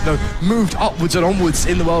have moved upwards and onwards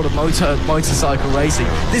in the world of motorcycle racing.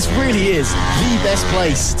 This really is the best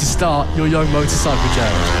place to start your young motorcycle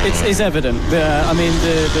journey. It's evident.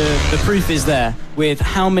 The proof is there with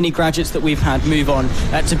how many graduates that we've had move on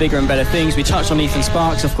to bigger and better things. We touched on Ethan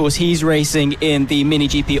Sparks. Of course, he's racing in the Mini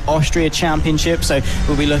GP Austria Championship, so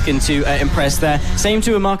we'll be looking to impress there. Same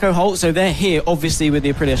to Marco Holt. So they're here, obviously, with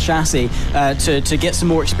the Aprilia chassis to get some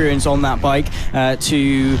more experience on that bike,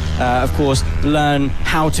 of course, learn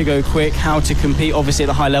how to go quick, how to compete, obviously, at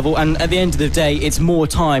the high level. And at the end of the day, it's more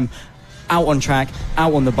time out on track,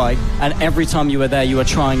 out on the bike, and every time you are there, you are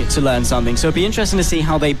trying to learn something. So it'll be interesting to see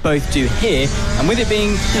how they both do here, and with it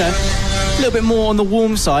being, a little bit more on the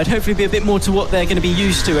warm side, hopefully be a bit more to what they're going to be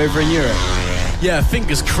used to over in Europe. Yeah,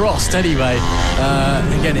 fingers crossed anyway.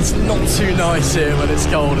 Again, it's not too nice here when it's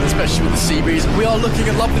cold, and especially with the sea breeze. We are looking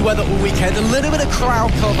at lovely weather all weekend. A little bit of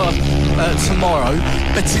cloud cover tomorrow.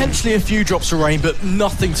 Potentially a few drops of rain, but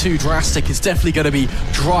nothing too drastic. It's definitely going to be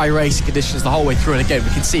dry racing conditions the whole way through. And again, we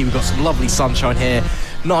can see we've got some lovely sunshine here.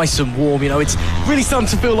 Nice and warm, you know, it's really starting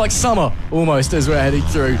to feel like summer almost as we're heading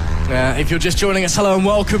through. If you're just joining us, hello and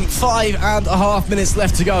welcome. 5.5 minutes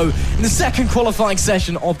left to go in the second qualifying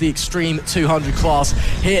session of the Extreme 200 class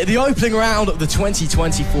here at the opening round of the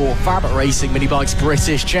 2024 FAB-Racing Mini Bikes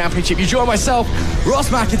British Championship. You join myself, Ross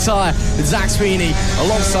McIntyre and Zach Sweeney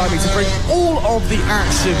alongside me to bring all of the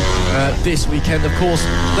action this weekend. Of course,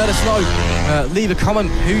 let us know, leave a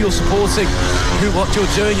comment who you're supporting, what you're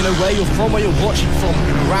doing, you know, where you're from, where you're watching from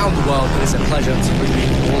around the world. But it's a pleasure to bring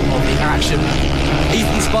you all of the action.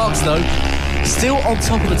 Ethan Sparks, though, still on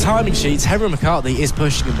top of the timing sheets. Henry McCartney is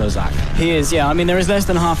pushing him, though, Zach. He is, yeah. I mean, there is less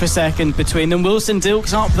than half a second between them. Wilson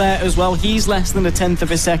Dilk's up there as well. He's less than a tenth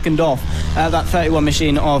of a second off that 31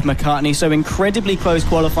 machine of McCartney. So incredibly close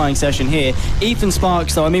qualifying session here. Ethan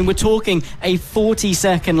Sparks, though, I mean, we're talking a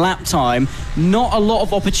 40-second lap time. Not a lot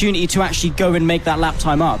of opportunity to actually go and make that lap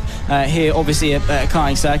time up here, obviously, at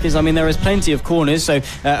karting circuits. I mean, there is plenty of corners. So,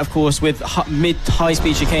 of course, with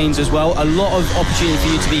mid-high-speed chicanes as well, a lot of opportunity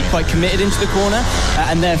for you to be quite committed into the corner,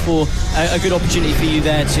 and therefore a good opportunity for you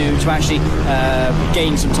there to actually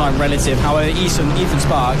gain some time relative. However, Ethan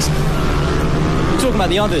Sparks, we're talking about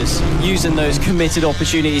the others using those committed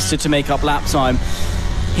opportunities to make up lap time.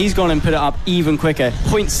 He's gone and put it up even quicker,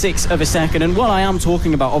 0.6 of a second. And while I am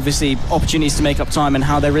talking about, obviously, opportunities to make up time and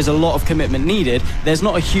how there is a lot of commitment needed, there's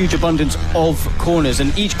not a huge abundance of corners.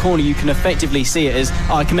 And each corner you can effectively see it as,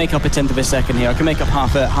 I can make up a tenth of a second here, I can make up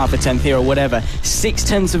half a tenth here or whatever.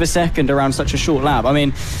 0.6 of a second around such a short lap. I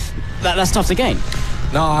mean, that's tough to gain.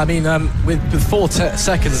 No, I mean, with 4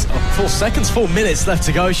 minutes left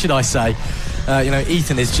to go, should I say. You know,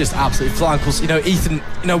 Ethan is just absolutely flying. Of course, you know, Ethan,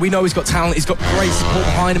 you know, we know he's got talent. He's got great support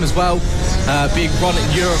behind him as well. Being run in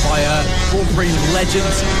Europe by Grand Prix legend,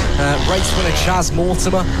 race winner Chaz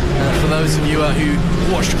Mortimer. For those of you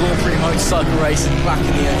who watched Grand Prix motorcycle racing back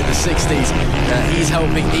in the 60s, he's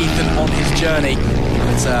helping Ethan on his journey.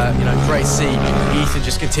 It's you know, great to see Ethan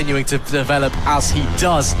just continuing to develop as he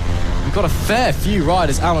does. We've got a fair few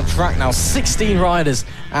riders out on track now. 16 riders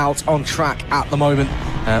out on track at the moment,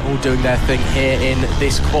 all doing their thing here in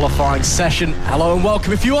this qualifying session. Hello and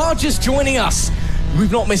welcome. If you are just joining us,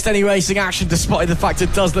 we've not missed any racing action, despite the fact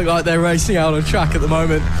it does look like they're racing out on track at the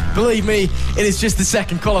moment. Believe me, it is just the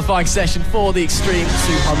second qualifying session for the Extreme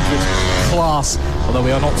 200 class. Although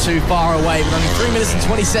we are not too far away, with only 3 minutes and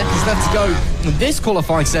 20 seconds left to go in this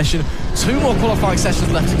qualifying session. 2 more qualifying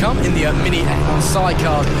sessions left to come in the Mini F1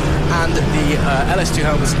 sidecar and the LS2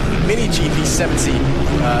 Helmets Mini GP70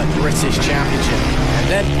 British Championship. And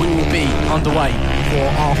then we will be underway for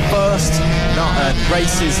our first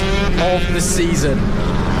races of the season.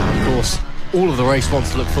 Of course, all of the race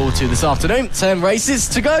ones to look forward to this afternoon. 10 races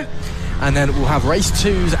to go. And then we'll have race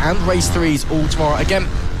 2s and race 3s all tomorrow. Again,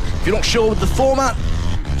 if you're not sure with the format,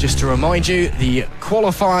 just to remind you, the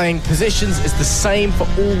qualifying positions is the same for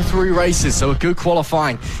all 3 races, so a good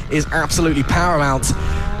qualifying is absolutely paramount.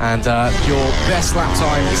 And your best lap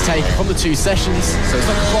time is taken from the 2 sessions, so it's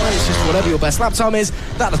not required, it's just whatever your best lap time is,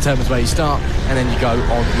 that determines where you start, and then you go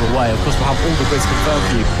on your way. Of course, we'll have all the grids confirmed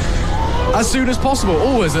for you as soon as possible.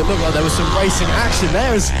 Always, it looked like there was some racing action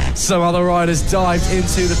there as some other riders dived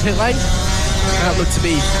into the pit lane. That looked to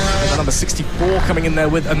be the number 64 coming in there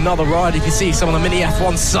with another ride. You can see some of the Mini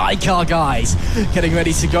F1 sidecar guys getting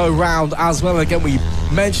ready to go round as well. And again, we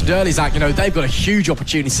mentioned earlier, Zach, you know, they've got a huge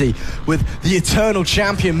opportunity with the eternal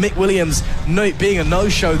champion Mick Williams being a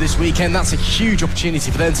no-show this weekend. That's a huge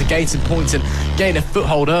opportunity for them to gain some points and gain a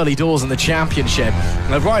foothold early doors in the championship.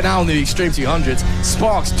 And right now in the Extreme 200s,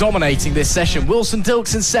 Sparks dominating this session. Wilson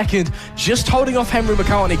Dilks in second, just holding off Henry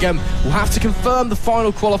McCartney again. We'll have to confirm the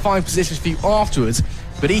final qualifying positions for you afterwards.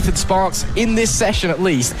 But Ethan Sparks, in this session at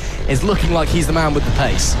least, is looking like he's the man with the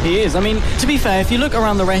pace. He is. I mean, to be fair, if you look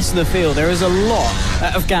around the rest of the field, there is a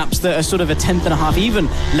lot of gaps that are sort of a tenth and a half, even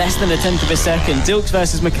less than a tenth of a second. Dilks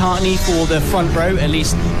versus McCartney for the front row, at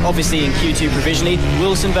least obviously in Q2 provisionally.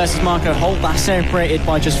 Wilson versus Marco Holt, that's separated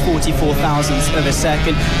by just 44 thousandths of a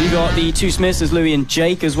second. You've got the 2 Smiths as Louis and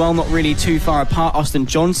Jake as well, not really too far apart. Austin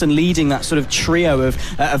Johnson leading that sort of trio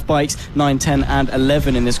of bikes, 9, 10 and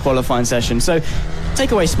 11 in this qualifying session. So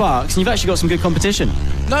take away Sparks and you've actually got some good competition.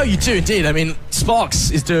 No, you do indeed. I mean, Sparks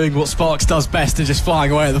is doing what Sparks does best and just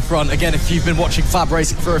flying away at the front. Again, if you've been watching FAB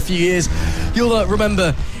Racing for a few years, you'll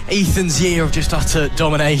remember Ethan's year of just utter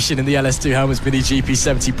domination in the LS2 Helmets Mini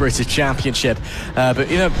GP70 British Championship. But,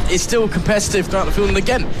 you know, it's still competitive throughout the field. And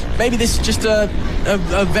again, maybe this is just a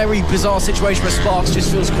very bizarre situation where Sparks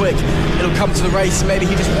just feels quick. It'll come to the race and maybe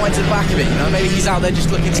he just winds at the back of it. You know, maybe he's out there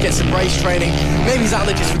just looking to get some race training. Maybe he's out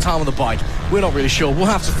there just for time on the bike. We're not really sure. We'll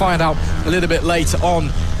have to find out a little bit later on.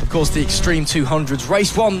 Of course, the Extreme 200s.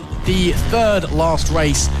 Race 1, the third last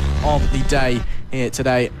race of the day here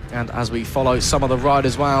today, and as we follow some of the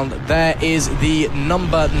riders round, there is the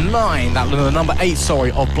number 8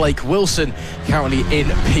 of Blake Wilson, currently in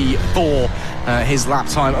P4. His lap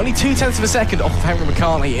time only 0.2 of a second off of Henry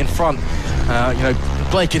McCartney in front. You know,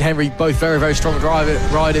 Blake and Henry both very, very strong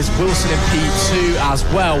riders. Wilson in P2 as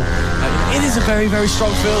well. It is a very, very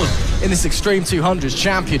strong field in this Extreme 200s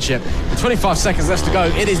Championship. With 25 seconds left to go,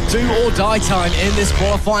 it is do or die time in this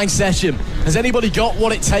qualifying session. Has anybody got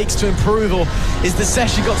what it takes to improve, or is the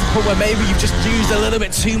session got to the point where maybe you've just used a little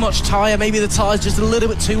bit too much tyre, maybe the tyre's just a little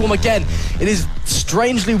bit too warm? Again, it is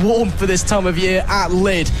strangely warm for this time of year at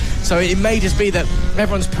Lydd, so it may just be that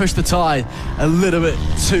everyone's pushed the tyre a little bit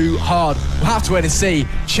too hard. We'll have to wait and see.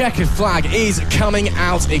 Checkered flag is coming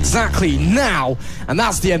out exactly now, and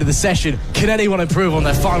that's the end of the session. Can anyone improve on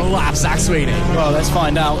their final lap, Zach Sweeney? Well, let's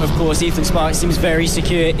find out. Of course, Ethan Sparks seems very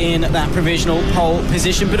secure in that provisional pole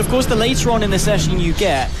position, but of course the later on in the session you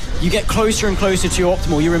get closer and closer to your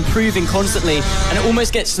optimal. You're improving constantly, and it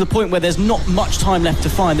almost gets to the point where there's not much time left to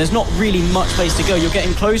find. There's not really much place to go. You're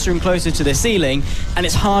getting closer and closer to the ceiling, and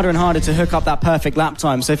it's harder and harder to hook up that perfect lap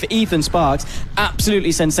time. So for Ethan Sparks,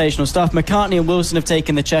 absolutely sensational stuff. McCartney and Wilson have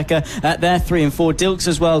taken the checker. They're 3 and 4. Dilks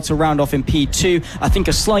as well to round off in P2. I think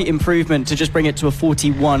a slight improvement to just bring it to a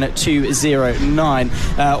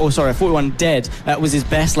 41.209. 41 dead was his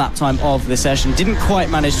best lap time of the session. Didn't quite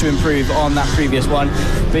manage to improve on that previous one,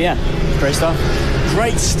 but yeah, great stuff.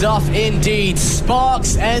 Great stuff indeed.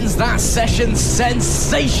 Sparks ends that session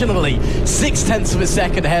sensationally. 0.6 of a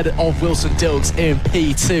second ahead of Wilson Dilks in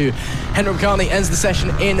P2. Henry McCartney ends the session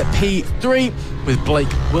in P3 with Blake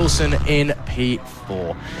Wilson in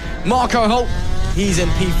P4. Marco Holt, he's in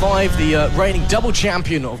P5, the reigning double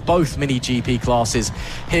champion of both Mini GP classes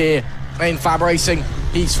here in FAB-Racing.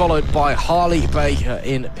 He's followed by Harley Baker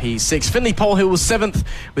in P6. Finley Polhill was 7th,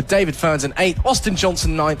 with David Ferns in 8th, Austin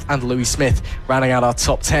Johnson 9th, and Louis Smith rounding out our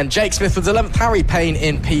top 10. Jake Smith was 11th, Harry Payne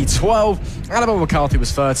in P12, Annabelle McCarthy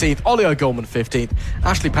was 13th, Ollie O'Gorman 15th,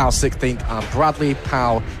 Ashley Powell 16th, and Bradley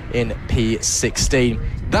Powell in P16.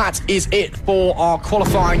 That is it for our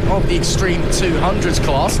qualifying of the Extreme 200s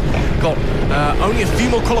class. Got only a few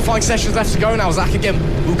more qualifying sessions left to go now. Zach, again,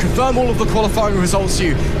 we'll confirm all of the qualifying results to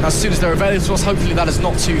you as soon as they're available to us. Hopefully that is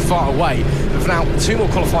not too far away. But for now, 2 more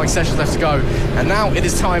qualifying sessions left to go. And now it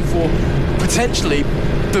is time for potentially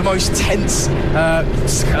the most tense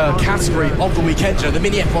category of the weekend, the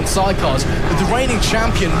Mini F1 sidecars, with the reigning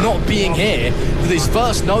champion not being here for his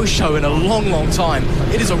first no-show in a long, long time.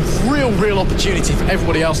 It is a real opportunity for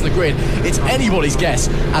everybody else on the grid. It's anybody's guess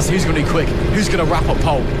as to who's going to be quick, who's going to wrap up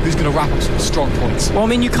pole, who's going to wrap up some strong points. Well, I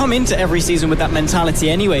mean, you come into every season with that mentality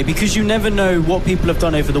anyway, because you never know what people have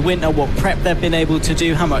done over the winter, what prep they've been able to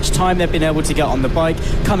do, how much time they've been able to get on the bike,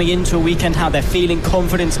 coming into a weekend, how they're feeling,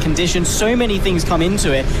 confidence, conditions, so many things come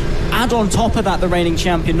into it. Add on top of that the reigning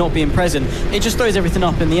champion not being present, it just throws everything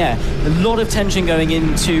up in the air. A lot of tension going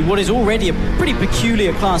into what is already a pretty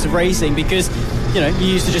peculiar class of racing, because you know, you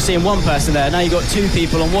used to just seeing one person there. Now you've got 2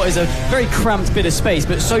 people on what is a very cramped bit of space,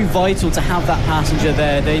 but so vital to have that passenger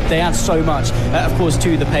there. They add so much, of course,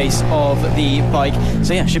 to the pace of the bike.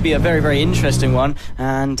 So yeah, should be a very interesting one.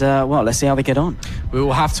 And well, let's see how they get on. We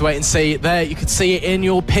will have to wait and see. There, you can see it in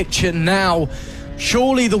your picture now.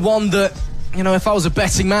 Surely the one that, you know, if I was a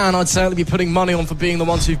betting man, I'd certainly be putting money on for being the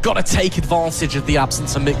ones who've got to take advantage of the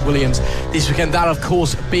absence of Mick Williams this weekend. That, of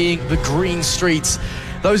course, being the Green Streets.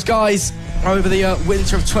 Those guys over the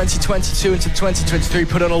winter of 2022 into 2023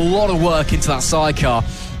 put in a lot of work into that sidecar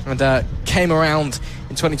and came around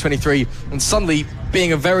in 2023 and suddenly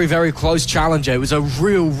being a very close challenger. It was a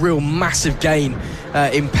real massive gain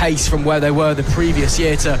in pace from where they were the previous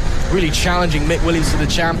year to really challenging Mick Williams for the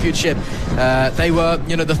championship. They were,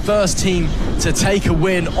 you know, the first team to take a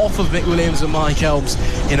win off of Mick Williams and Mike Elms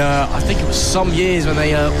in I think it was some years when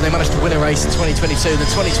they managed to win a race in 2022. In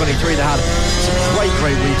 2023 they had some great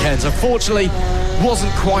weekends. Unfortunately,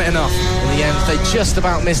 wasn't quite enough in the end. They just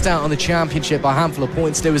about missed out on the championship by a handful of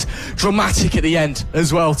points. It was dramatic at the end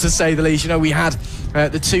as well, to say the least. You know, we had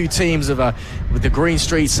the two teams of with the Green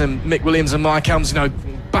Streets and Mick Williams and Mike Helms, you know,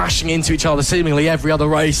 bashing into each other seemingly every other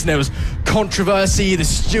race, and there was controversy. The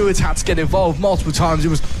stewards had to get involved multiple times. It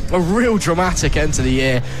was a real dramatic end to the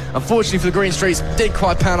year. Unfortunately for the Green Streets, didn't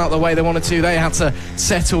quite pan out the way they wanted to. They had to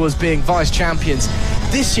settle as being vice champions.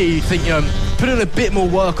 This year, you'd think, you know, put in a bit more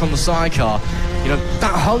work on the sidecar. You know,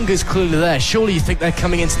 that hunger's clearly there. Surely you think they're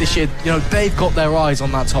coming into this year, you know, they've got their eyes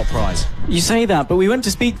on that top prize. You say that, but we went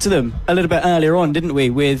to speak to them a little bit earlier on, didn't we,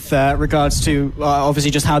 with regards to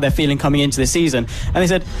obviously just how they're feeling coming into the season. And they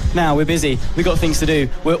said, "Now we're busy. We've got things to do.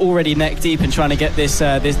 We're already neck deep in trying to get this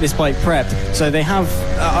bike prepped." So they have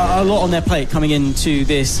a lot on their plate coming into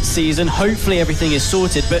this season. Hopefully everything is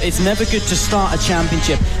sorted, but it's never good to start a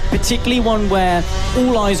championship, particularly one where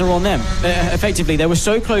all eyes are on them. Effectively, they were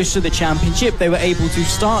so close to the championship, they were able to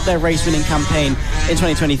start their race-winning campaign in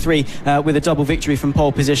 2023 with a double victory from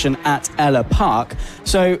pole position at Ella Park.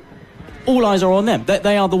 So all eyes are on them.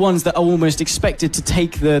 They are the ones that are almost expected to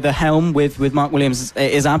take the helm with Mark Williams'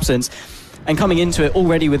 absence. And coming into it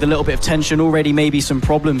already with a little bit of tension, already maybe some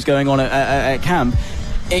problems going on at camp,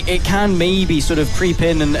 it can maybe sort of creep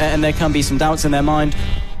in and there can be some doubts in their mind.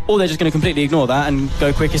 Or they're just going to completely ignore that and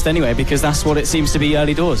go quickest anyway, because that's what it seems to be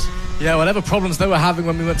early doors. Yeah, whatever problems they were having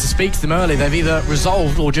when we went to speak to them early, they've either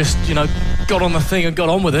resolved or just, you know, got on the thing and got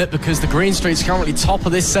on with it, because the Green Street's currently top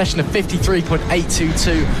of this session at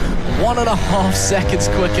 53.822, 1.5 seconds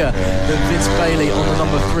quicker than Vince Bailey on the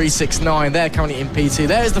number 369. They're currently in P2.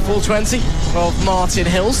 There's the 420 of Martin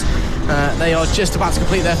Hills. They are just about to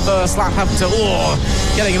complete their first lap, having to,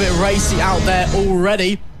 getting a bit racy out there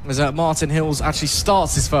already, as Martin Hills actually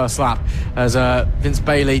starts his first lap, as Vince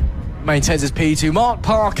Bailey maintains his P2. Mark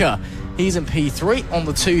Parker, he's in P3 on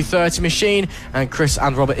the 230 machine, and Chris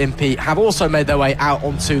and Robert Impey have also made their way out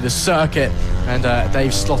onto the circuit, and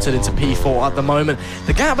they've slotted into P4 at the moment.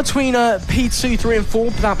 The gap between P2, 3 and 4,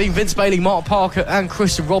 that being Vince Bailey, Mark Parker and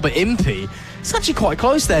Chris and Robert Impey, it's actually quite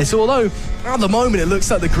close there. So although at the moment it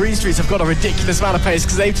looks like the Green Streets have got a ridiculous amount of pace,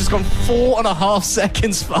 because they've just gone 4.5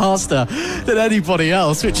 seconds faster than anybody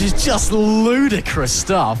else, which is just ludicrous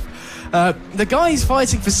stuff. The guys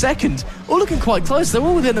fighting for second, all looking quite close. They're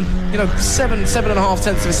all within, 7.5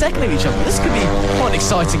 tenths of a second of each other. This could be quite an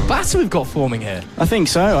exciting battle we've got forming here. I think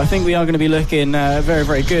so. I think we are going to be looking very,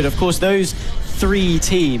 very good. Of course, those three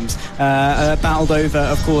teams battled over,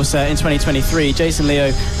 of course, in 2023. Jason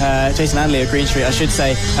and Leo Greenstreet, I should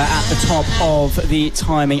say, at the top of the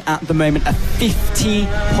timing at the moment, a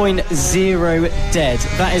 50.0 dead.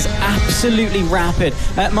 That is absolutely rapid.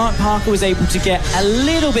 Mark Parker was able to get a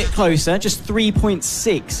little bit closer, just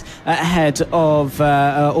 3.6 ahead of,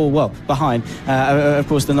 behind, of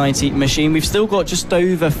course, the 90 machine. We've still got just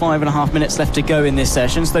over 5.5 minutes left to go in this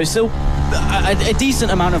session, so still a decent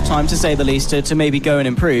amount of time, to say the least, to maybe go and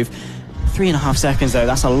improve. 3.5 seconds though,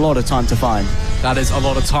 that's a lot of time to find. That is a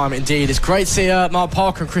lot of time indeed. It's great to see Mark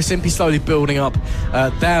Parker and Chris Impey slowly building up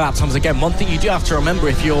their lap times. Again, one thing you do have to remember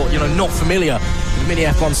if you're not familiar with mini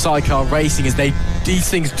F1 sidecar racing is these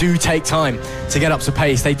things do take time to get up to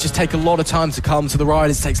pace. They just take a lot of time to come to the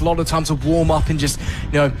riders. It takes a lot of time to warm up and just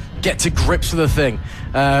get to grips with the thing.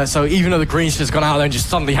 So even though the Green Street's gone out there and just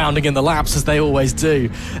suddenly hounding in the laps as they always do,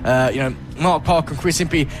 Mark Parker and Chris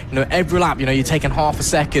Impey, every lap, you're taking half a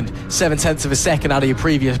second, 0.7 of a second out of your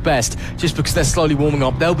previous best, just because they're slowly warming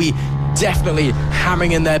up. They'll be definitely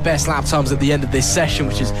hammering in their best lap times at the end of this session,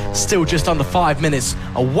 which is still just under 5 minutes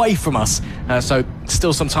away from us. So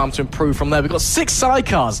still some time to improve from there. We've got 6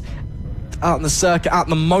 sidecars out in the circuit at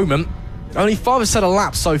the moment. Only 5 set of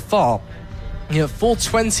laps so far.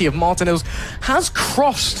 420 of Martin Hills has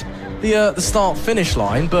crossed the start-finish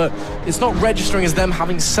line, but it's not registering as them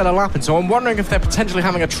having set a lap in. So I'm wondering if they're potentially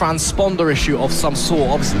having a transponder issue of some sort.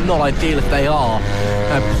 Obviously not ideal if they are.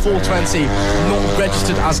 420 not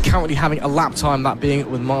registered as currently having a lap time, that being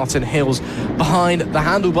with Martin Hills behind the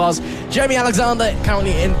handlebars. Jeremy Alexander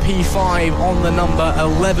currently in P5 on the number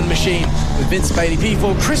 11 machine with Vince Bailey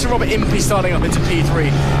P4. Chris and Robert Impey starting up into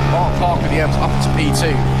P3. Mark Parker the M's up into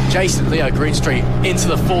P2. Jason Leo Greenstreet into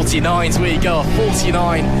the 49s. We go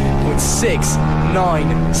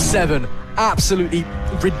 49.697. Absolutely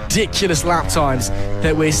ridiculous lap times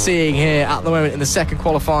that we're seeing here at the moment in the second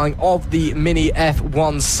qualifying of the Mini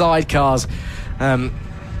F1 sidecars.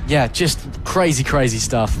 Just crazy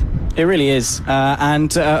stuff. It really is.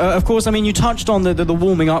 Of course, you touched on the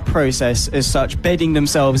warming up process as such, bedding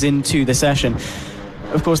themselves into the session.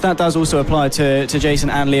 of course, that does also apply to Jason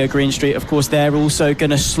and Leo Greenstreet. Of course, they're also going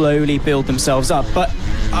to slowly build themselves up. But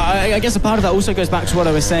I guess a part of that also goes back to what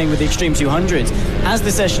I was saying with the Extreme 200s. As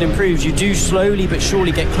the session improves, you do slowly but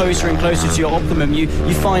surely get closer and closer to your optimum. You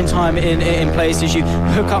find time in places, you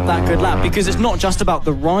hook up that good lap, because it's not just about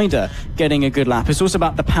the rider getting a good lap. It's also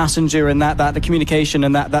about the passenger and that the communication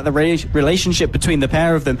and that the relationship between the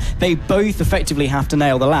pair of them. They both effectively have to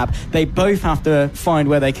nail the lap. They both have to find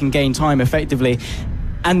where they can gain time effectively.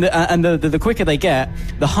 And the quicker they get,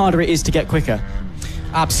 the harder it is to get quicker.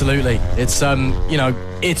 Absolutely. It's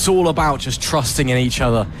it's all about just trusting in each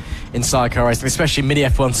other in sidecar racing, especially mini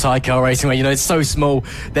F1 sidecar racing, where it's so small.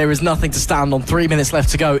 There is nothing to stand on. 3 minutes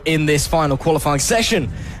left to go in this final qualifying session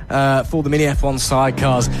for the mini F1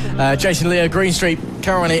 sidecars. Jason Leo Greenstreet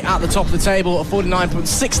currently at the top of the table at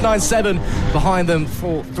 49.697. Behind them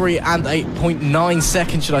for 3 and 8.9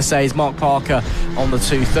 seconds, should I say, is Mark Parker on the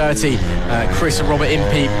 230. Chris and Robert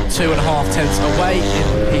Impey 2.5 tenths away in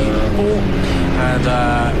P4.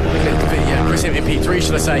 And Chris in P3,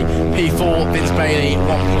 should I say. P4, Vince Bailey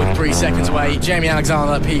 1.3 seconds away. Jamie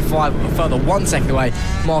Alexander P5, a further 1 second away.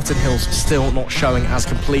 Martin Hill's still not showing as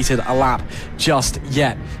completed a lap just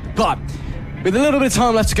yet. But with a little bit of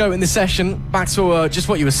time left to go in this session, back to just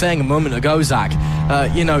what you were saying a moment ago, Zach.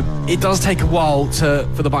 It does take a while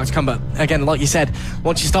for the bike to come, but again, like you said,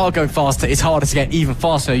 once you start going faster, it's harder to get even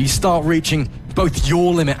faster. You start reaching both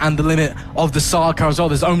your limit and the limit of the sidecar as well.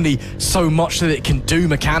 There's only so much that it can do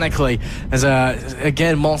mechanically. As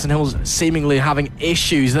again, Martin Hill's seemingly having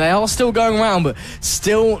issues. They are still going around, but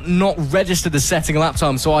still not registered as setting a lap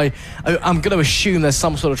time. So I'm going to assume there's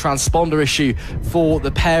some sort of transponder issue for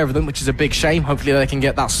the pair of them, which is a big shame. Hopefully they can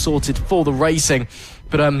get that sorted for the racing.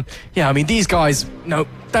 But these guys,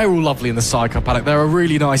 they're all lovely in the sidecar paddock. They're a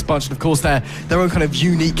really nice bunch, and of course they're their own kind of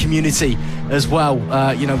unique community as well.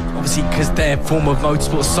 Obviously because their form of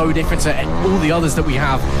motorsport is so different to all the others that we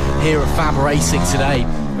have here at FAB-Racing today.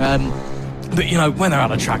 But when they're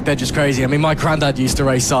on a track, they're just crazy. I mean, my granddad used to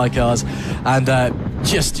race sidecars, and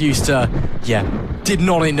just used to,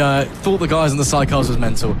 thought the guys on the sidecars was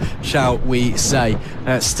mental, shall we say.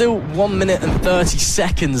 Still 1 minute and 30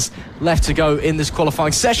 seconds left to go in this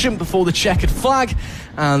qualifying session before the checkered flag.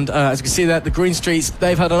 And as you can see there, the Greenstreets,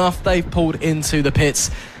 they've had enough. They've pulled into the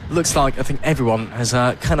pits. Looks like, I think everyone has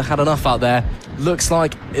kind of had enough out there. Looks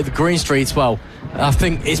like the Greenstreets, well, I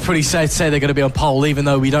think it's pretty safe to say they're going to be on pole, even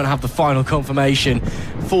though we don't have the final confirmation.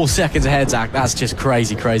 4 seconds ahead, Zach. That's just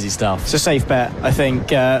crazy, crazy stuff. It's a safe bet, I think,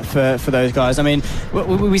 for those guys. I mean,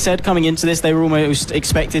 we said coming into this, they were almost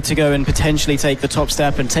expected to go and potentially take the top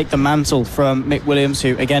step and take the mantle from Mick Williams,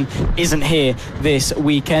 who, again, isn't here this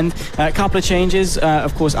weekend. A couple of changes,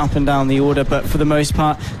 of course, up and down the order, but for the most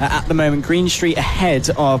part, at the moment, Greenstreet ahead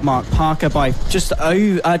of Mark Parker by just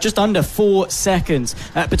under 4 seconds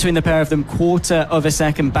between the pair of them, quarter of a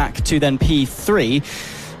second back to then P3.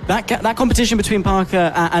 That competition between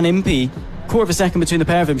Parker and Impey, quarter of a second between the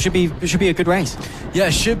pair of them, should be a good race. Yeah,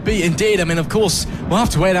 it should be indeed. I mean, of course, we'll have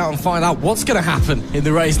to wait out and find out what's going to happen in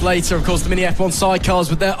the race later. Of course, the mini F1 sidecars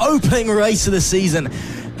with their opening race of the season,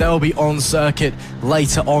 they'll be on circuit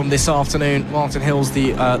later on this afternoon. Martin Hill's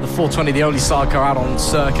the 420, the only sidecar out on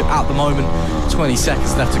circuit at the moment. 20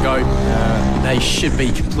 seconds left to go. They should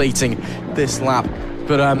be completing this lap.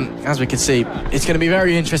 But as we can see, it's going to be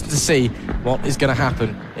very interesting to see what is going to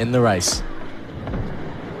happen in the race.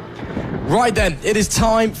 Right then, it is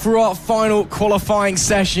time for our final qualifying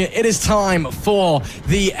session. It is time for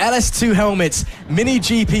the LS2 Helmets Mini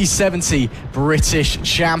GP70 British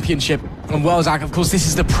Championship. And well, Zach, of course, this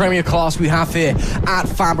is the premier class we have here at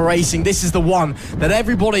FAB-Racing. This is the one that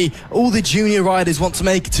everybody, all the junior riders want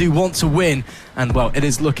to win. And well, it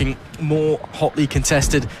is looking more hotly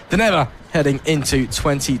contested than ever heading into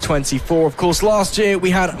 2024. Of course, last year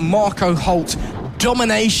we had Marco Holt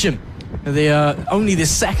domination. Only the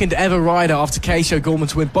second ever rider after Casey O'Gorman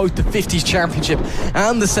to win both the 50s Championship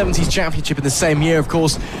and the 70s Championship in the same year. Of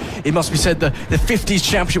course, it must be said that the 50s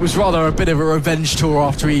Championship was rather a bit of a revenge tour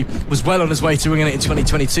after he was well on his way to winning it in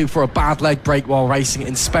 2022 for a bad leg break while racing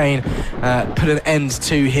in Spain. Put an end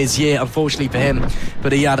to his year, unfortunately for him,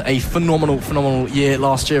 but he had a phenomenal year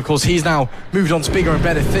last year. Of course, he's now moved on to bigger and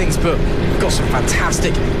better things, but we've got some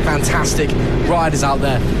fantastic riders out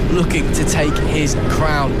there looking to take his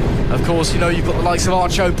crown. Of course, you've got the likes of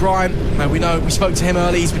Arch O'Brien. We spoke to him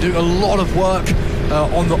early. He's been doing a lot of work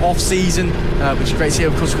on the off-season, which is great to hear.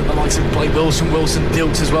 Of course, we've got the likes of Blake Wilson,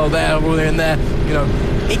 Dilks as well there, all in there.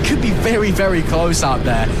 It could be very, very close out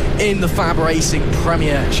there in the FAB-Racing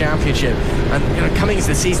Premier Championship. And coming into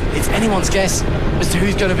the season, it's anyone's guess as to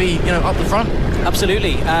who's going to be, up the front.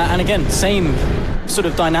 Absolutely. And again, same sort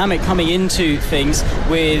of dynamic coming into things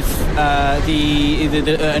with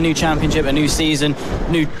a new championship, a new season,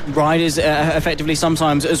 new riders effectively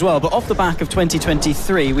sometimes as well. But off the back of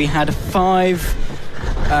 2023, we had 5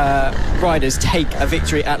 riders take a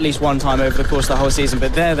victory at least one time over the course of the whole season.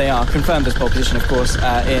 But there they are, confirmed as pole position, of course,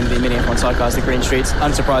 in the Mini F1 sidecars, the Green Streets,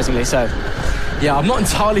 unsurprisingly so. Yeah, I'm not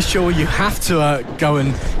entirely sure you have to go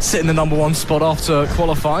and sit in the number 1 spot after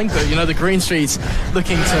qualifying, but you know, the Green Streets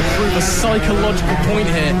looking to prove a psychological point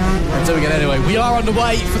here and doing it anyway. We are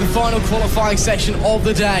underway for the final qualifying section of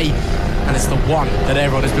the day, and it's the one that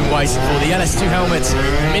everyone has been waiting for. The LS2 helmets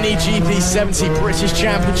Mini GP 70 British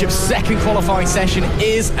Championship second qualifying session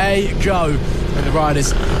is a go. And the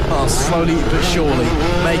riders are slowly but surely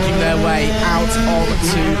making their way out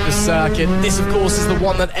onto the circuit. This, of course, is the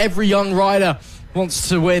one that every young rider wants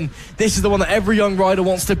to win. This is the one that every young rider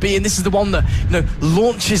wants to be in. This is the one that, you know,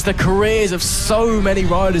 launches the careers of so many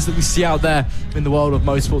riders that we see out there in the world of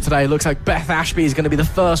motorsport today. It looks like Beth Ashby is going to be the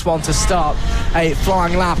first one to start a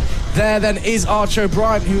flying lap. There then is Archie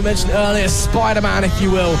O'Brien, who we mentioned earlier, Spider-Man, if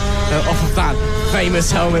you will, off of that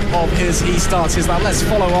famous helmet of his. He starts his lap. Let's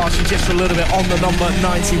follow Archie just for a little bit on the number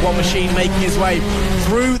 91 machine, making his way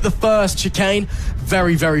through the first chicane.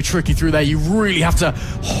 Very, very tricky through there. You really have to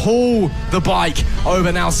haul the bike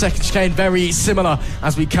over now. Second chicane, very similar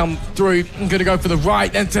as we come through. I'm going to go for the right,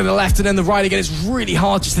 then to the left, and then the right again. It's really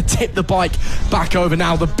hard just to tip the bike back over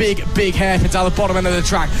now. The big hairpin down the bottom end of the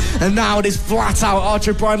track. And now it is flat out.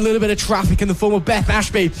 Archie O'Brien, a little bit of traffic in the form of Beth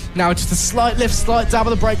Ashby. Now just a slight lift, slight dab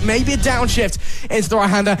of the brake, maybe a downshift into the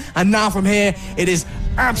right-hander. And now from here, it is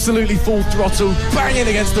absolutely full throttle, banging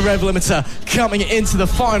against the rev limiter, coming into the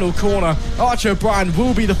final corner. Archie O'Brien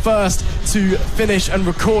will be the first to finish and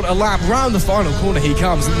record a lap. Round the final corner he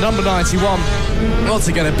comes. Number 91, what's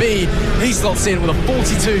it going to be? He slots in with a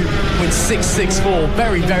 42.664.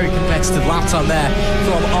 Very, very competitive lap time there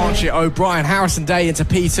from Archie O'Brien. Harrison Day into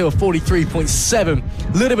P2 of 43.7.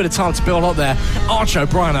 A little bit of time to build up there. Archie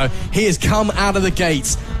O'Brien, though, he has come out of the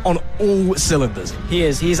gates on all cylinders. He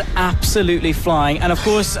is. He's absolutely flying. And of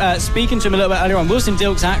course, speaking to him a little bit earlier on, Wilson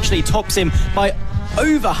Dilks actually tops him by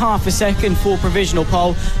over half a second for provisional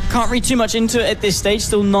pole. Can't read too much into it at this stage.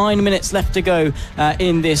 Still 9 minutes left to go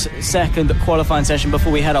in this second qualifying session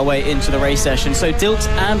before we head our way into the race session. So Dilks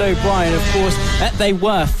and O'Brien, of course, they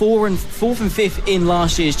were fourth and fifth in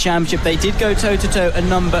last year's championship. They did go toe-to-toe a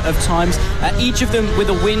number of times, each of them with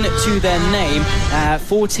a win to their name.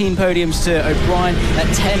 14 podiums to O'Brien,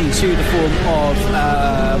 10 to the form of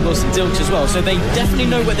Wilson Dilks as well. So they definitely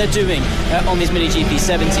know what they're doing on these Mini GP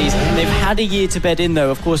 70s. They've had a year to bed in,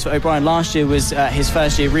 though. Of course, for O'Brien, last year was his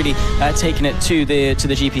first year really taking it to the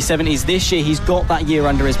GP 70s. This year he's got that year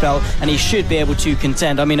under his belt and he should be able to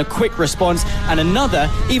contend. I mean, a quick response and another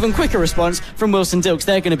even quicker response from Wilson Dilks.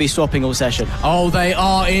 They're going to be swapping all session. Oh, they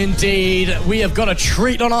are indeed. We have got a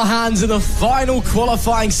treat on our hands in the final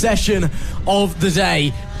qualifying session of the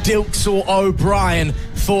day. Dilks or O'Brien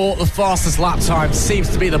for the fastest lap time seems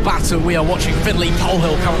to be the battle we are watching. Finley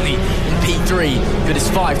Polehill currently in P3, good as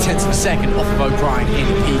 5/10 of a second off of O'Brien in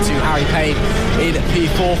P2. Harry Payne in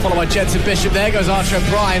P4, followed by Jensen Bishop. There goes Archie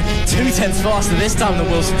O'Brien, 2/10 faster this time than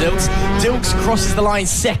Wilson Dilks. Dilks crosses the line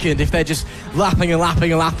second if they're just lapping and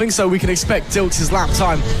lapping and lapping, so we can expect Dilks' lap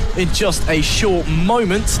time in just a short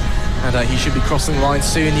moment. And he should be crossing the line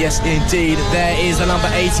soon. Yes, indeed. There is a number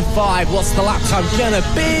 85. What's the lap time gonna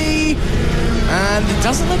be? And it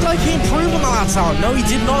doesn't look like he improved on the lap time. No, he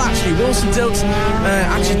did not actually. Wilson Dilks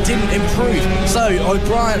actually didn't improve. So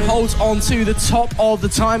O'Brien holds on to the top of the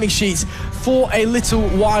timing sheets for a little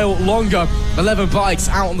while longer. 11 bikes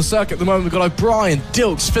out on the circuit at the moment. We've got O'Brien,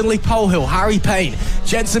 Dilks, Finley Polehill, Harry Payne,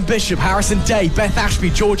 Jensen Bishop, Harrison Day, Beth Ashby,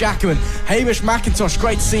 George Ackerman, Hamish McIntosh,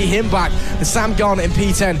 great to see him back, and Sam Garner in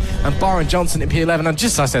P10 and Byron Johnson in P11. And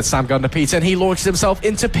just as I said, Sam Garner P10, he launched himself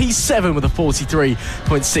into P7 with a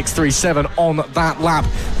 43.637 on that lap.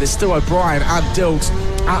 There's still O'Brien and Dilks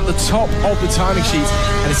at the top of the timing sheets,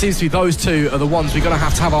 and it seems to be those two are the ones we're going to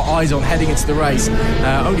have our eyes on heading into the race.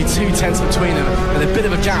 Only 2/10 between them, and a bit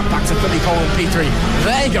of a gap back to Finley Polehill in P3.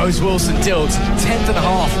 There goes Wilson Dilks, 10th and a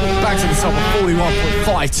half, back to the top of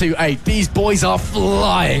 41.528. These boys are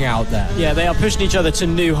flying out there. Yeah, they are pushing each other to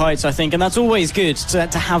new heights, I think, and that's always good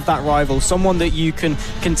to have that rival, someone that you can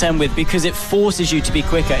contend with, because it forces you to be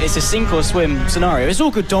quicker. It's a sink or swim scenario. It's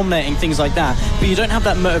all good dominating, things like that, but you don't have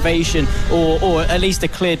that motivation, or at least a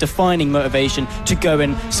clear defining motivation to go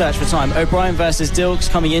and search for time. O'Brien versus Dilks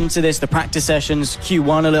coming into this, the practice sessions,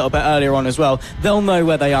 Q1 a little bit earlier on as well. They'll know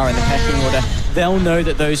where they are in the pecking order. they'll know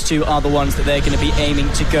that those two are the ones that they're going to be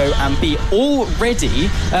aiming to go and beat. Already,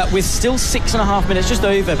 with still 6.5 minutes, just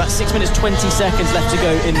over, about 6 minutes 20 seconds left to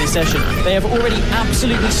go in this session, they have already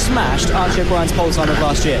absolutely smashed Archie O'Brien's pole time of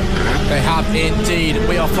last year. They have indeed.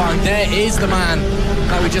 We are fine. There is the man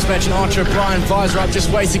that we just mentioned, Archie O'Brien, visor up,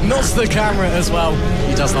 just waiting, nods to the camera as well.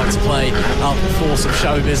 He does like to play up for some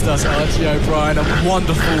showbiz, does Archie O'Brien. A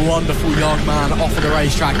wonderful, wonderful young man off of the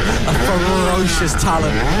racetrack. A ferocious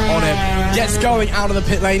talent on him. Gets going out of the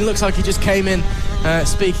pit lane. Looks like he just came in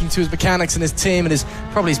speaking to his mechanics and his team and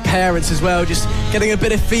probably his parents as well, just getting a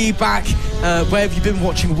bit of feedback. Where have you been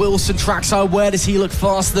watching Wilson trackside? Where does he look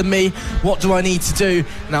faster than me? What do I need to do?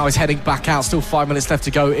 Now he's heading back out. Still 5 minutes left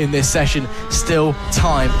to go in this session. Still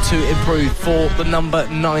time to improve for the number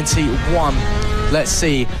 91. Let's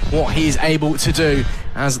see what he's able to do,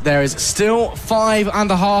 as there is still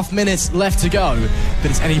 5.5 minutes left to go.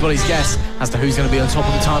 But it's anybody's guess as to who's going to be on top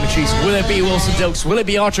of the timing sheets. Will it be Wilson Dilks? Will it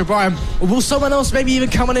be Archie O'Brien? Or will someone else maybe even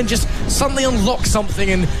come in and just suddenly unlock something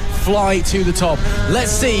and fly to the top?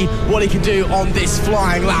 Let's see what he can do on this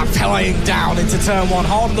flying lap, flying down into turn one.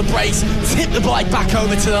 Hard on the brakes, tip the bike back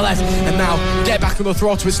over to the left, and now get back on the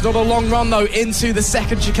throttle. It's not a long run though into the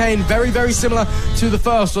second chicane. Very, very similar to the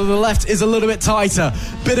first, although the left is a little bit tighter.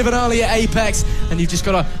 Bit of an earlier apex, and you've just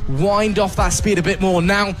got to wind off that speed a bit more.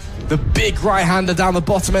 Now the big right-hander down the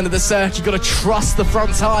bottom end of the circuit. You've got to trust the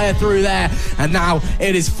front tyre through there, and now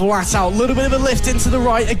it is flat out. A little bit of a lift into the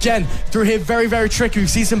right again through here. Very, very tricky. We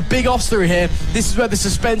see some big offs through here. This is where the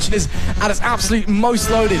suspension is at its absolute most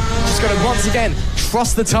loaded. Just got to once again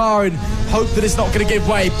trust the tyre and hope that it's not going to give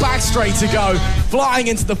way. Back straight to go, flying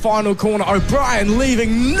into the final corner. O'Brien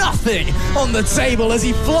leaving nothing on the table as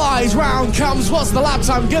he flies round comes. What's the lap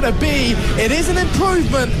time going to be? It is an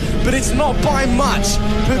improvement, but it's not by much.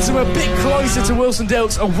 Puts him a bit closer to Wilson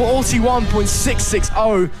Dilks, a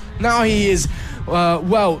 41.660. Now he is,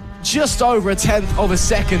 well, just over 1/10 of a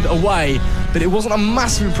second away, but it wasn't a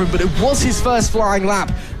massive improvement. But it was his first flying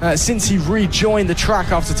lap since he rejoined the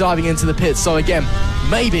track after diving into the pits. So again,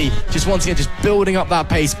 maybe just once again, just building up that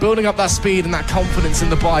pace, building up that speed and that confidence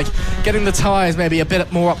in the bike, getting the tyres maybe a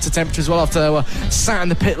bit more up to temperature as well after they were sat in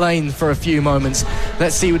the pit lane for a few moments.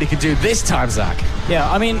 Let's see what he can do this time, Zach. Yeah,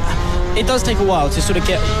 I mean, it does take a while to sort of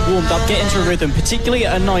get warmed up, get into a rhythm, particularly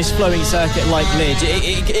at a nice flowing circuit like Lydd.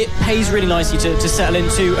 It pays really nicely to settle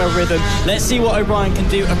into a rhythm. Let's see what O'Brien can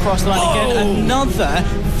do across the line again. Another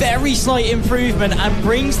very slight improvement, and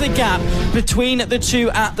brings the gap between the two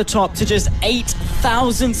at the top to just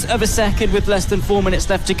 0.008 of a second with less than 4 minutes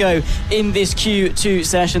left to go in this Q2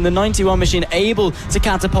 session. The 91 machine able to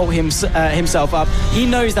catapult himself up. He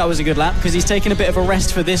knows that was a good lap because he's taken a bit of a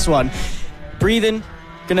rest for this one. Breathing,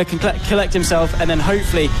 going to collect himself, and then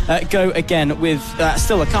hopefully go again with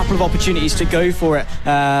still a couple of opportunities to go for it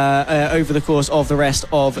over the course of the rest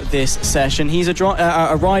of this session. He's a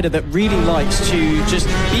rider that really likes to just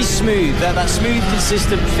be smooth, that smooth,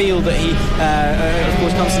 consistent feel that he, of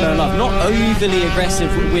course, comes to know and love. Not overly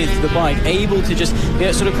aggressive with the bike, able to just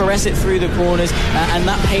sort of caress it through the corners, and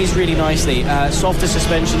that pays really nicely. Softer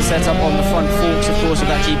suspension set up on the front forks, of course, of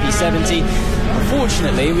that GP70.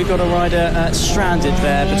 Unfortunately, we've got a rider stranded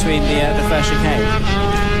there between the first chicane.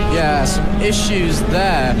 Yeah, some issues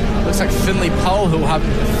there. Looks like Finley Pole who'll have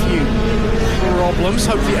a few problems.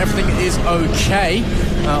 Hopefully everything is okay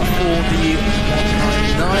for the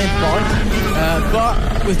 199 bike. But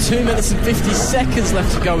with 2 minutes and 50 seconds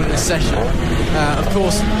left to go in this session, of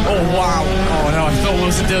course, oh wow, oh no, I thought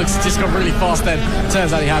Wilson Dilks just got really fast then.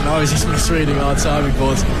 Turns out he hadn't. I was just misreading our timing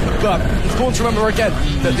boards. But it's important to remember again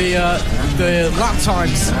that the lap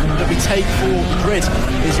times that we take for the grid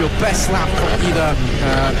is your best lap from either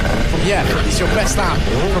it's your best lap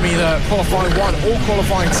from either qualifying 1 or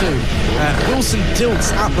qualifying 2. Wilson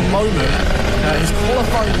Dilks at the moment, his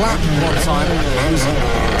qualifying lap one time was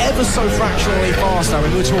ever so fractionally faster. I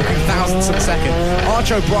mean, we're talking thousandths of a second.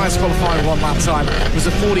 Archie O'Brien's qualifying 1 lap time was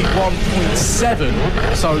a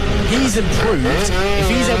 41.7, so he's improved. If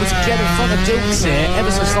he's able to get in front of Dilks here ever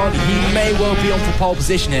so slightly, he may well be on for pole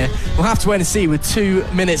position here. We'll have to wait and see with 2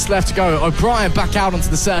 minutes left to go. O'Brien back out onto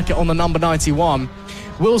the circuit on the number 91.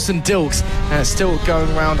 Wilson Dilks still going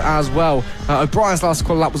around as well. O'Brien's last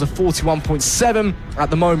quali lap was a 41.7. At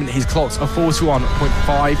the moment, his clock's a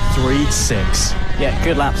 41.536. Yeah,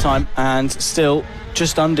 good lap time, and still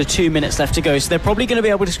just under 2 minutes left to go, so they're probably going to be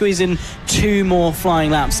able to squeeze in 2 more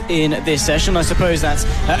flying laps in this session. I suppose that's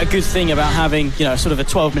a good thing about having, you know, sort of a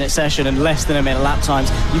 12-minute session and less than a minute lap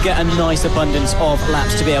times. You get a nice abundance of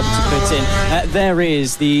laps to be able to put in. There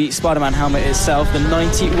is the Spider-Man helmet itself, the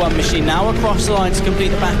 91 machine, now across the line to complete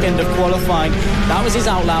the back end of qualifying. That was his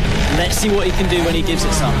out lap. Let's see what he can do when he gives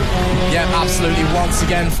it some. Yeah, absolutely. Once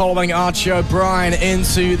again, following Archie O'Brien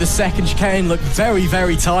into the second chicane, looked very,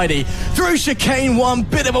 very tidy. Through chicane 1,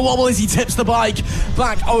 bit of a wobble as he tips the bike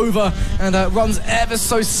back over and runs ever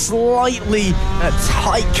so slightly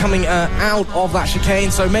tight coming out of that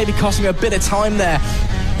chicane, so maybe costing a bit of time there.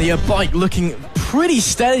 The bike looking pretty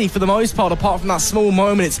steady for the most part, apart from that small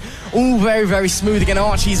moment. It's all very, very smooth. Again,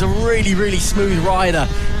 Archie's a really, really smooth rider.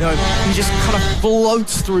 You know, he just kind of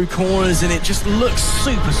floats through corners, and it just looks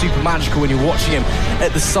super, super magical when you're watching him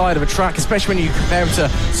at the side of a track, especially when you compare him to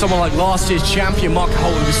someone like last year's champion, Mark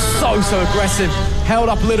Holt, who was so, so aggressive. Held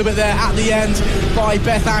up a little bit there at the end by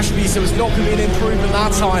Beth Ashby, so it's not going to be an improvement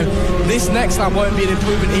that time. This next lap won't be an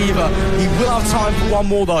improvement either. He will have time for one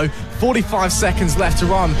more, though. 45 seconds left to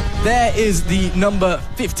run. There is the number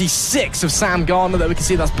 56 of Sam Garner that we can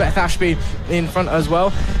see. That's Beth Ashby in front as well.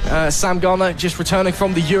 Sam Garner just returning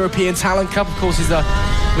from the European Talent Cup. Of course, he's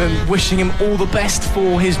wishing him all the best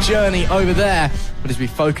for his journey over there. But as we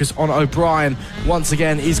focus on O'Brien, once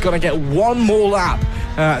again, he's going to get one more lap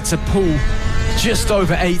to pull just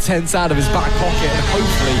over 8/10 out of his back pocket and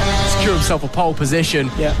hopefully secure himself a pole position.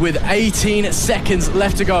 With 18 seconds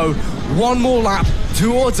left to go. One more lap,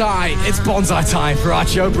 do or die. It's bonsai time for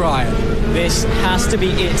Archie O'Brien. This has to be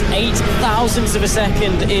it. 8 thousandths of a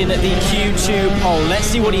second in the Q2 pole. Let's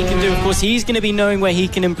see what he can do. Of course, he's going to be knowing where he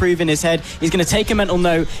can improve in his head. He's going to take a mental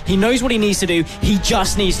note. He knows what he needs to do. He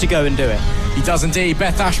just needs to go and do it. He does indeed.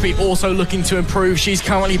 Beth Ashby also looking to improve. She's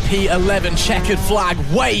currently P11. Checkered flag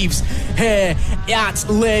waves here at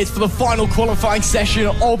Lydd for the final qualifying session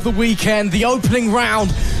of the weekend. The opening round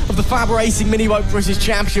of the FAB-Racing Mini Bike British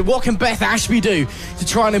Championship. What can Beth Ashby do to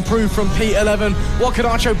try and improve from P11? What can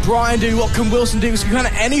Archie O'Brien do? What can Wilson do? Can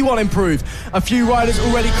anyone improve? A few riders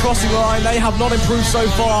already crossing the line. They have not improved so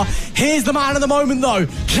far. Here's the man of the moment, though.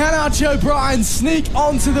 Can Archie O'Brien sneak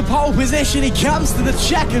onto the pole position? He comes to the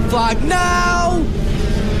checkered flag now.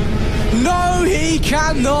 No, he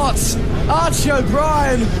cannot. Archie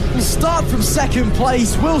O'Brien will start from second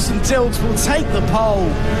place. Wilson Dilks will take the pole.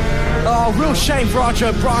 Oh, real shame for Archie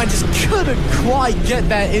O'Brien. Just couldn't quite get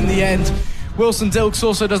there in the end. Wilson Dilks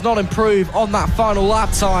also does not improve on that final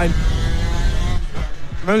lap time.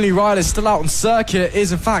 The only rider still out on circuit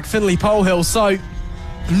is, in fact, Finlay Polehill. So,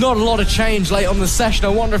 not a lot of change late on the session. I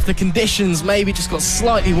wonder if the conditions maybe just got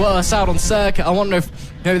slightly worse out on circuit. I wonder if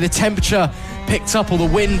maybe the temperature picked up or the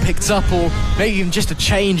wind picked up or maybe even just a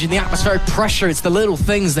change in the atmospheric pressure. It's the little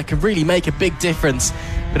things that can really make a big difference.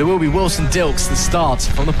 But it will be Wilson Dilks that starts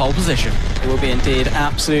from the pole position. It will be indeed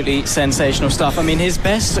absolutely sensational stuff. I mean, his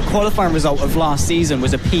best qualifying result of last season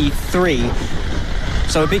was a P3.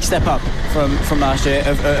 So a big step up from last year.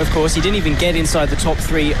 Of course, he didn't even get inside the top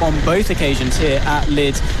 3 on both occasions here at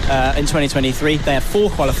Lydd in 2023. They had 4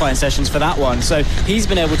 qualifying sessions for that one. So he's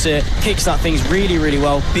been able to kickstart things really, really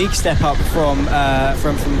well. Big step up from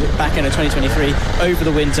the back end of 2023 over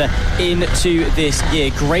the winter into this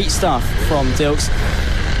year. Great stuff from Dilks.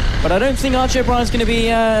 But I don't think Archie O'Brien's going to be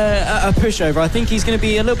a pushover. I think he's going to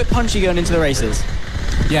be a little bit punchy going into the races.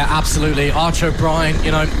 Yeah, absolutely. Archie O'Brien,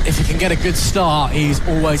 you know, if he can get a good start, he's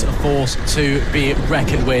always a force to be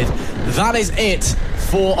reckoned with. That is it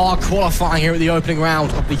for our qualifying here at the opening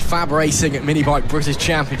round of the FAB-Racing Mini Bike British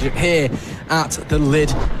Championship here at the Lydd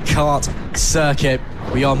Kart Circuit.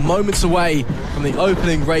 We are moments away from the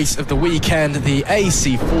opening race of the weekend, the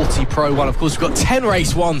AC40 Pro 1. Of course, we've got 10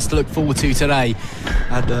 race ones to look forward to today.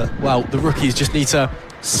 And, well, the rookies just need to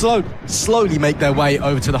slowly make their way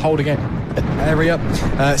over to the holding area.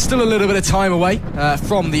 Still a little bit of time away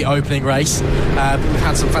from the opening race. But we've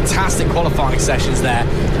had some fantastic qualifying sessions there.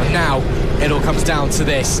 And now it all comes down to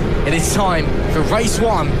this. It is time for race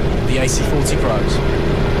 1, the AC40 Pros.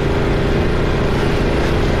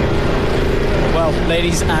 Well,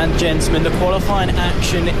 ladies and gentlemen, the qualifying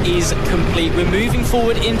action is complete. We're moving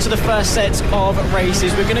forward into the first set of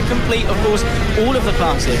races. We're going to complete, of course, all of the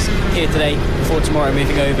classes here today before tomorrow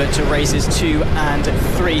moving over to races 2 and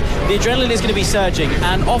 3. The adrenaline is going to be surging,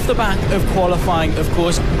 and off the back of qualifying, of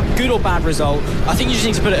course, good or bad result, I think you just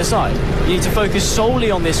need to put it aside. You need to focus solely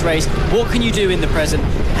on this race. What can you do in the present?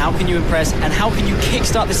 How can you impress? And how can you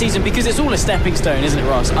kickstart the season? Because it's all a stepping stone, isn't it,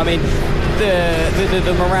 Ross? I mean,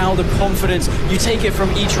 the morale, the confidence, you take it from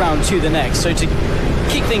each round to the next. So to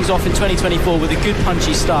kick things off in 2024 with a good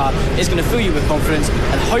punchy start is going to fill you with confidence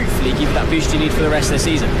and hopefully give you that boost you need for the rest of the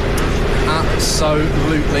season.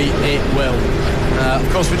 Absolutely it will.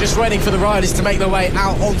 Of course, we're just waiting for the riders to make their way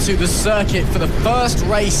out onto the circuit for the first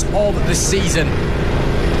race of the season.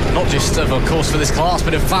 Not just, of course, for this class,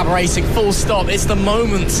 but in FAB-Racing, full stop. It's the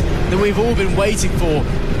moment that we've all been waiting for,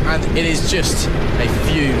 and it is just a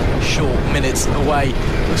few short minutes away.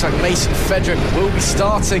 Looks like Mason Frederick will be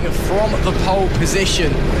starting from the pole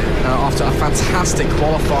position after a fantastic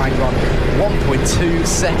qualifying run. 1.2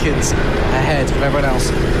 seconds ahead of everyone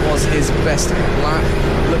else was his best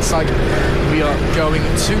lap. Looks like we are going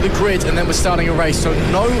to the grid, and then we're starting a race, so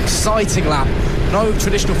no sighting lap. No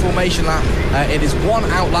traditional formation lap. It is one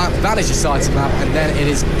out lap, that is your sighting lap, and then it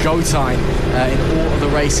is go time in all of the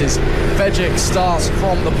races. Frederick starts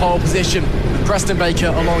from the pole position with Preston Baker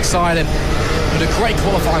alongside him. But a great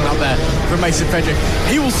qualifying lap there from Mason Frederick.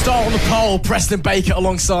 He will start on the pole, Preston Baker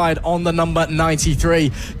alongside on the number 93.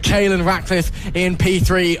 Caelan Ratcliffe in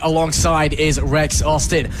P3 alongside is Rex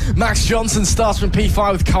Austin. Max Johnson starts from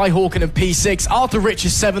P5 with Kai Hawken in P6. Arthur Rich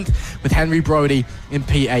is 7th with Henry Brody in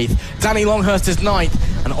P8. Danny Longhurst is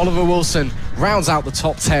 9th, and Oliver Wilson rounds out the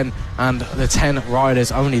top 10 and the 10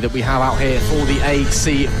 riders only that we have out here for the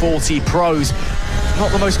AC40 Pros.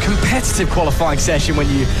 Not the most competitive qualifying session when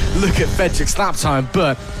you look at Frederick's lap time,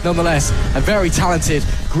 but nonetheless a very talented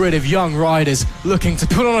grid of young riders looking to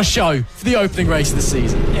put on a show for the opening race of the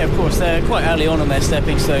season. Yeah, of course, they're quite early on their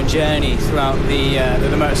stepping stone journey throughout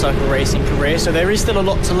the motorcycle racing career, so there is still a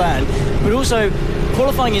lot to learn. But also,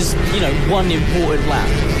 qualifying is, one important lap.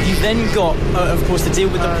 You've then got, of course, to deal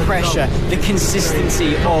with the pressure, the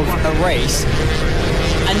consistency of a race.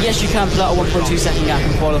 And yes, you can pull out a 1.2 second gap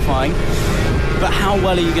in qualifying, but how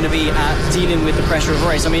well are you going to be at dealing with the pressure of a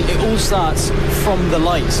race? I mean, it all starts from the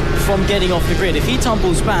lights, from getting off the grid. If he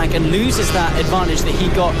tumbles back and loses that advantage that he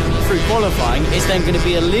got through qualifying, it's then going to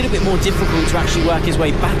be a little bit more difficult to actually work his way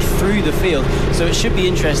back through the field. So it should be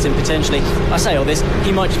interesting, potentially. I say all this,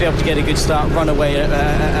 he might just be able to get a good start, run away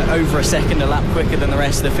over a second, a lap quicker than the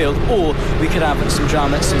rest of the field, or we could have some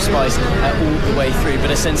drama, some spice all the way through. But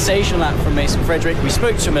a sensational lap from Mason Frederick. We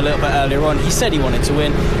spoke to him a little bit earlier on. He said he wanted to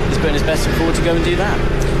win. He's putting his best foot forward to go and do that.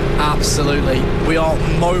 Absolutely. We are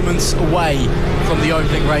moments away from the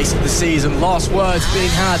opening race of the season. Last words being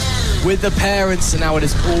had with the parents, and now it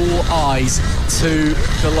is all eyes to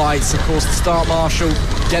the lights. Of course, the start marshal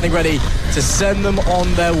getting ready to send them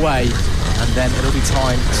on their way, and then it'll be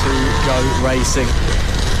time to go racing.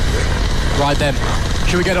 Right then,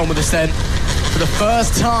 should we get on with this then? For the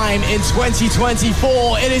first time in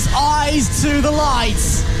 2024, it is eyes to the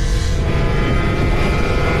lights.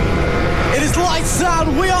 It is lights out.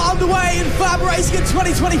 We are underway in FAB-Racing in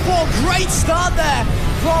 2024. Great start there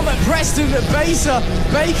from Preston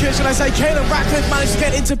Baker, should I say. Caelan Ratcliffe managed to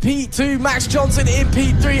get into P2. Max Johnson in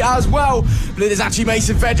P3 as well. But it is actually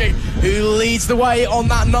Mason Frederick who leads the way on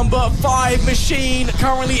that number 5 machine.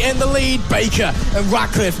 Currently in the lead. Baker and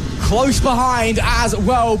Ratcliffe close behind as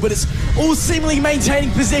well, but it's all seemingly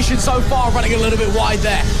maintaining position so far, running a little bit wide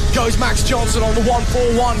there. Goes Max Johnson on the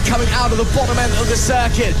 141, coming out of the bottom end of the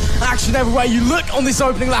circuit. Action everywhere you look on this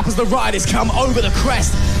opening lap as the riders come over the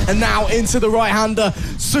crest and now into the right-hander.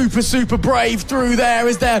 Super brave through there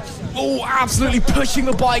as they're all absolutely pushing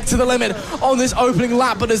the bike to the limit on this opening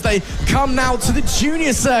lap. But as they come now to the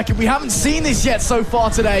junior circuit, we haven't seen this yet so far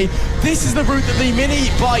today. This is the route that the mini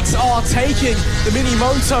bikes are taking. The mini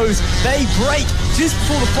motos, they break just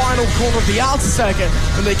before the final corner of the outer circuit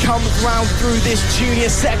when they come round through this junior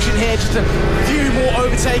section here. Just a few more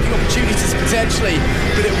overtaking opportunities potentially,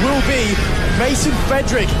 but it will be Mason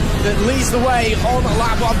Frederick that leads the way on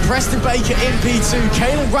lap 1. Preston Baker in P2.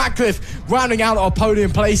 Caelan Ratcliffe rounding out our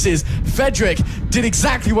podium places. Frederick did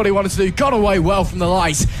exactly what he wanted to do, got away well from the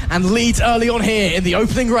lights, and leads early on here in the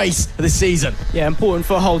opening race of the season. Yeah, important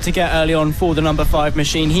for Holt to get early on for the number 5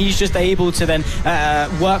 machine. He's just able to then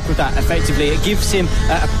work with that effectively. It gives him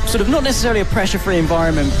sort of not necessarily a pressure-free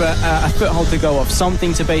environment, but a foothold to go off,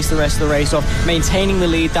 something to base the rest of the race off. Maintaining the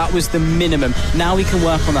lead, that was the minimum. Now he can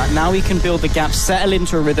work on that. Now he can build the gap, settle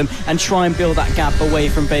into a rhythm, and try and build that gap away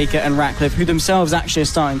from Baker and Ratcliffe, who themselves actually are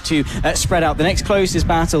starting to spread out. The next closest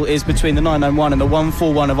battle is between the 991 and the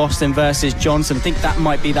 141 of Austin versus Johnson. I think that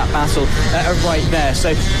might be that battle right there.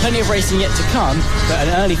 So plenty of racing yet to come, but an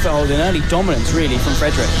early foothold, an early dominance really from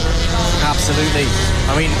Frederick. Absolutely.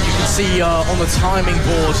 I mean, you can see on the timing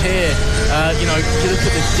board here, you look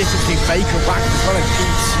at the difference between Baker and Ratcliffe running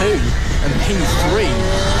P2 and P3.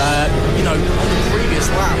 On the previous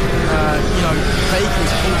lap, Baker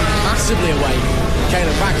was pulled massively away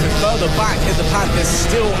Caleb Ratcliffe further back in the pack. There's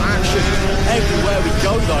still action everywhere we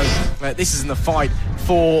go, though. This is in the fight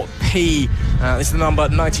for P. This is the number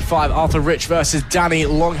 95, Arthur Rich versus Danny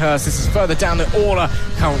Longhurst. This is further down the order,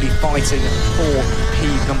 currently fighting for P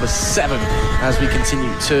number 7 as we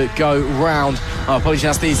continue to go round.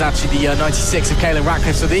 Apologies, that's actually the 96 of Caleb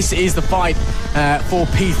Ratcliffe. So this is the fight for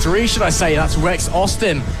P3, should I say. That's Rex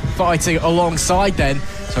Austin fighting alongside then.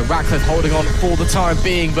 So Ratcliffe holding on for the time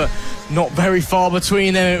being, but not very far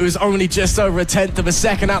between them. It was only just over a tenth of a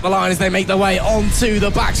second out the line as they make their way onto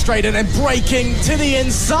the back straight, and then breaking to the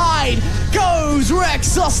inside goes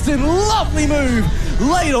Rex Austin. Lovely move,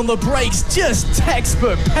 laid on the brakes, just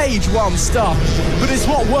textbook page 1 stuff, but it's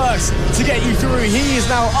what works to get you through. He is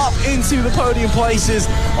now up into the podium places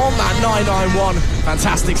on that 991.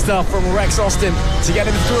 Fantastic stuff from Rex Austin to get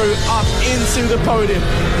him through up into the podium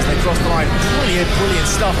as they cross the line. Brilliant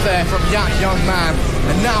stuff there from that young man,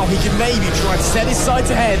 and now he can maybe try and set his sights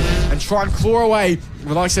ahead and try and claw away with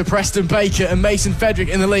the likes of Preston Baker and Mason Fedrick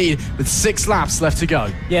in the lead with 6 laps left to go.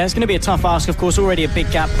 Yeah, it's going to be a tough ask, of course. Already a big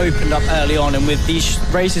gap opened up early on, and with these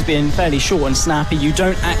races being fairly short and snappy, you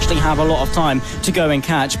don't actually have a lot of time to go and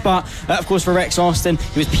catch. But of course, for Rex Austin,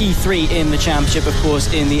 he was P3 in the championship, of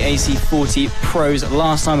course, in the AC40 Pros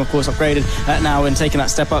last time, of course, upgraded now and taking that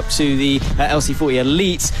step up to the LC40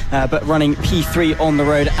 Elite, but running P3 on the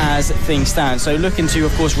road as things stand. So looking to,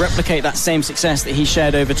 of course, replicate that same success that he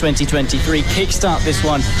shared over 2023, kickstart this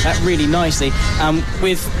one really nicely,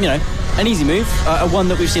 with, you know, an easy move, one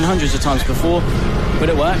that we've seen hundreds of times before, but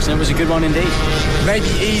it works, and it was a good one indeed. Maybe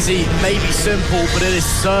easy, maybe simple, but it is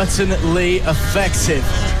certainly effective.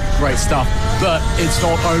 Great stuff, but it's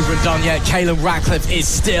not over and done yet. Caleb Ratcliffe is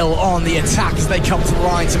still on the attack as they come to the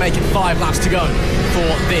line to make it 5 laps to go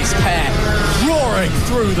for this pair. Roaring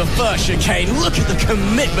through the first chicane. Look at the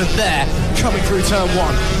commitment there coming through turn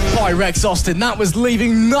 1 by Rex Austin. That was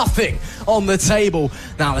leaving nothing on the table.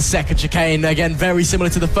 Now the second chicane, again very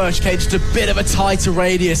similar to the first chicane, just a bit of a tighter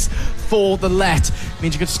radius for the left.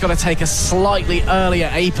 Means you've just got to take a slightly earlier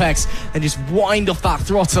apex and just wind off that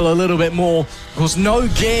throttle a little bit more. Of course, no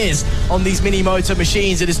gears on these mini moto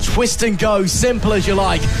machines. It is twist and go, simple as you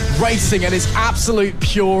like, racing at its absolute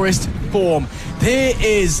purest form. Here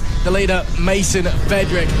is the leader, Mason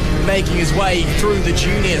Fedrick, making his way through the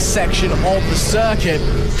junior section of the circuit.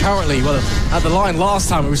 Currently, well, at the line last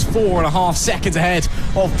time, it was 4.5 seconds ahead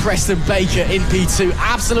of Preston Baker in P2.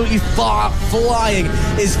 Absolutely flying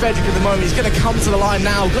is Fedrick at the moment. He's going to come to the line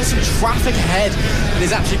now. Got some traffic ahead and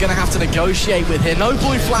is actually going to have to negotiate with here. No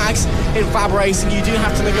blue flags in FAB-Racing. You do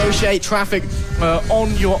have to negotiate traffic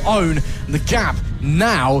on your own. The gap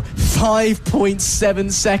now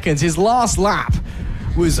 5.7 seconds. His last lap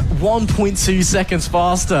was 1.2 seconds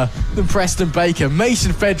faster than Preston Baker.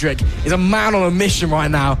 Mason Fedrick is a man on a mission right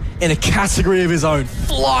now in a category of his own,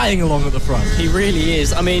 flying along at the front. He really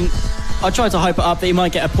is. I mean, I tried to hype it up that he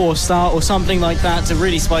might get a poor start or something like that to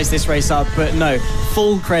really spice this race up, but no,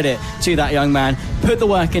 full credit to that young man. Put the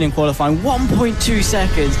work in qualifying, 1.2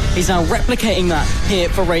 seconds. He's now replicating that here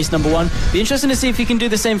for race number 1. Be interesting to see if he can do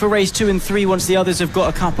the same for race 2 and 3 once the others have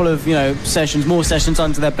got a couple of, you know, more sessions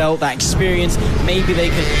under their belt, that experience. Maybe they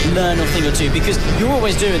can learn a thing or two, because you're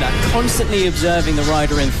always doing that, constantly observing the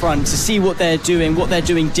rider in front to see what they're doing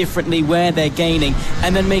differently, where they're gaining,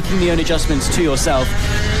 and then making the own adjustments to yourself.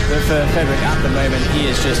 But for Fedrick at the moment, he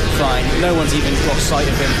is just flying. No one's even got sight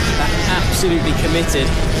of him. Absolutely committed,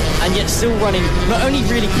 and yet still running not only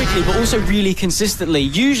really quickly, but also really consistently.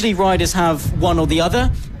 Usually riders have one or the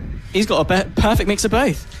other. He's got a perfect mix of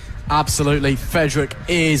both. Absolutely. Fedrick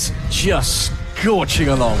is just scorching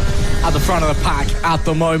along at the front of the pack at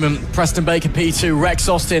the moment. Preston Baker P2, Rex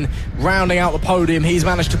Austin rounding out the podium. He's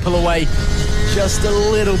managed to pull away just a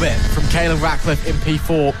little bit from Caleb Ratcliffe in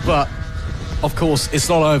P4, but of course, it's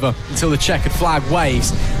not over until the checkered flag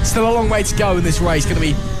waves. Still a long way to go in this race. Going to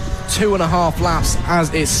be 2.5 laps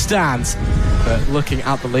as it stands. But looking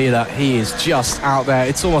at the leader, he is just out there.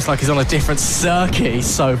 It's almost like he's on a different circuit. He's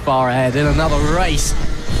so far ahead in another race,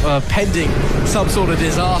 pending some sort of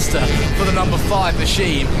disaster for the number 5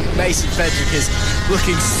 machine. Mason Fedrick is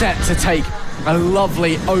looking set to take a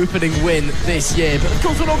lovely opening win this year, but of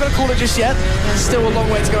course we're not going to call it just yet. There's still a long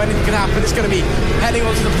way to go, anything can happen. It's going to be heading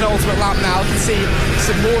on to the penultimate lap now. You can see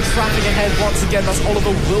some more traffic ahead once again. That's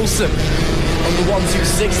Oliver Wilson on the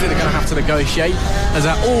 126 that are going to have to negotiate. As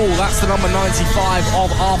that's the number 95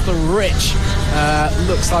 of Arthur Rich.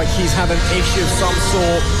 Looks like he's had an issue of some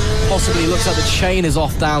sort. Possibly looks like the chain is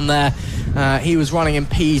off down there. He was running in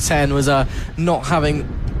P10, was not having.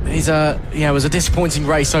 It was a disappointing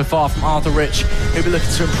race so far from Arthur Rich. He'll be looking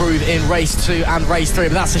to improve in race 2 and race 3,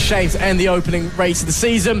 but that's a shame to end the opening race of the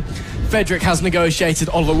season. Fedric has negotiated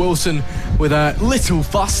Oliver Wilson with a little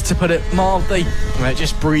fuss, to put it mildly. It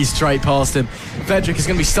just breezed straight past him. Fedric is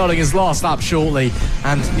going to be starting his last lap shortly,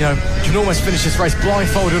 and can almost finish this race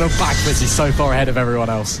blindfolded on backwards. He's so far ahead of everyone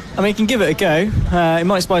else. I mean, he can give it a go. It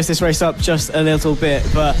might spice this race up just a little bit,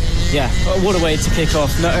 but yeah, what a way to kick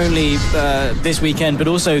off not only this weekend but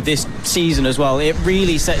also this season as well. It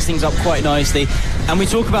really sets things up quite nicely, and we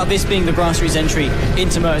talk about this being the grassroots entry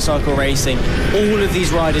into motorcycle racing. All of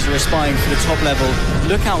these riders are aspiring for the top level.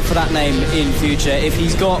 Look out for that name in future. If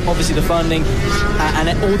he's got obviously the funding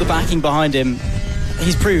and all the backing behind him,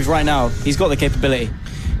 he's proved right now he's got the capability.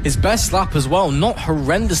 His best lap as well, not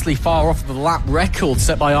horrendously far off the lap record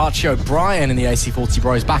set by Archie O'Brien in the AC40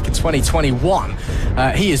 Bros back in 2021.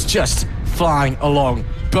 He is just flying along.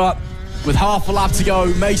 But with half a lap to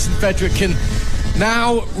go, Mason Fedric can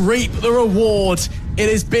now reap the reward. It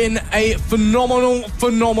has been a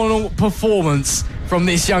phenomenal performance from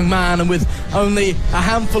this young man, and with only a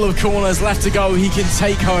handful of corners left to go, he can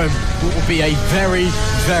take home what will be a very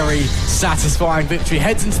satisfying victory.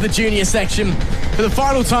 Heads into the junior section for the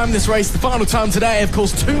final time in this race, the final time today. Of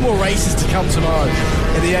course, 2 more races to come tomorrow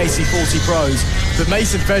in the AC40 Pros. But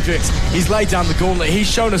Mason Fedric, he's laid down the gauntlet. He's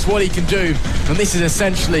shown us what he can do, and this is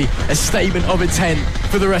essentially a statement of intent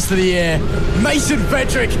for the rest of the year. Mason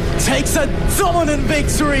Fedric takes a dominant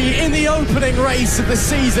victory in the opening race of the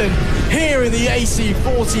season here in the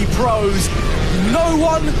AC40 Pros. No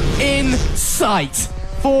one in sight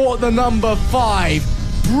for the number 5.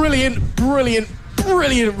 Brilliant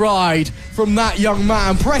ride from that young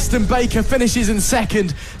man. Preston Baker finishes in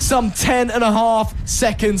second, some 10.5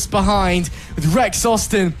 seconds behind, with Rex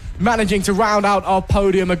Austin managing to round out our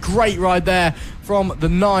podium. A great ride there from the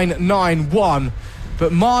 991.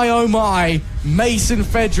 But my oh my, Mason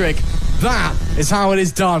Fedric, that is how it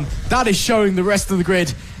is done. That is showing the rest of the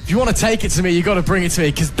grid. If you want to take it to me, you've got to bring it to me,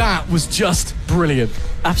 because that was just brilliant.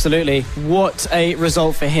 Absolutely. What a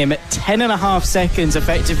result for him. 10.5 seconds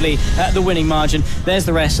effectively at the winning margin. There's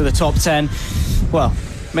the rest of the top 10. Well,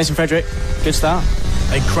 Mason Fedric, good start.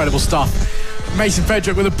 Incredible stuff. Mason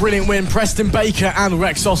Fedric with a brilliant win. Preston Baker and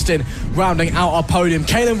Rex Austin rounding out our podium.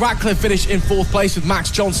 Caelan Ratcliffe finished in 4th place with Max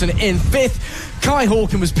Johnson in 5th. Kai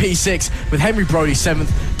Hawken was P6 with Henry Brody 7th.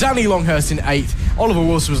 Danny Longhurst in 8th. Oliver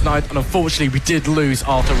Wilson was 9th, and unfortunately we did lose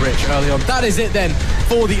Arthur Rich early on. That is it then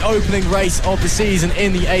for the opening race of the season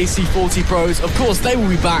in the AC40 Pros. Of course, they will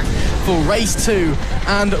be back for race 2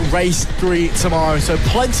 and race 3 tomorrow, so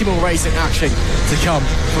plenty more racing action to come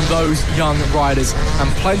from those young riders, and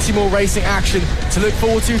plenty more racing action to look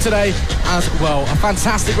forward to today as well. A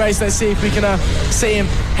fantastic race. Let's see if we can see him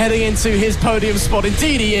heading into his podium spot.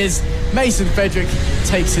 Indeed he is. Mason Fedric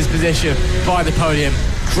takes his position by the podium.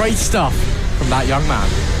 Great stuff from that young man.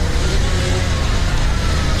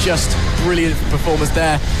 Just brilliant performance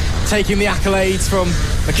there, taking the accolades from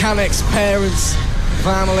mechanics, parents,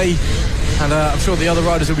 family, and I'm sure the other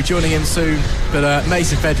riders will be joining him soon. But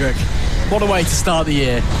Mason Fedric, what a way to start the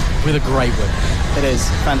year with a great win. It is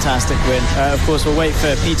fantastic win. Of course, we'll wait for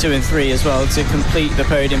P2 and 3 as well to complete the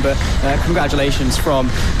podium, but congratulations from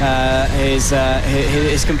his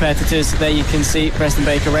competitors. There you can see Preston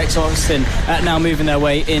Baker, Rex Austin now moving their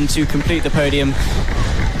way in to complete the podium.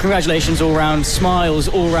 Congratulations all round, smiles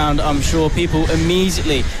all round, I'm sure. People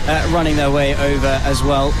immediately running their way over as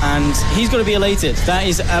well, and he's got to be elated. That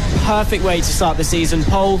is a perfect way to start the season.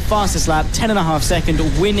 Pole, fastest lap, 10.5 second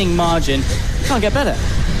winning margin. Can't get better.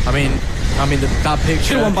 I mean that picture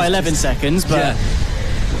should have won by 11 seconds, but yeah,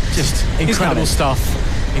 just incredible stuff.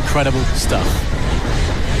 Incredible stuff.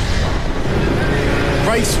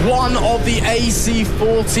 Race 1 of the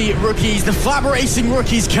AC40 Rookies. The FAB-Racing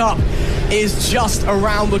Rookies Cup is just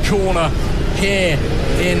around the corner here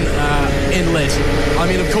in Lydd. I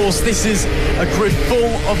mean, of course, this is a grid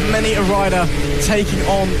full of many a rider taking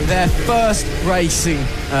on their first racing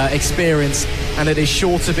experience, and it is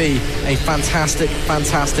sure to be a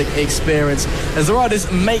fantastic experience as the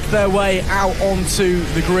riders make their way out onto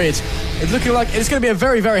the grid. It's looking like it's going to be a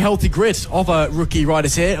very healthy grid of rookie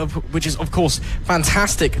riders here, which is, of course,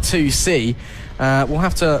 fantastic to see. We'll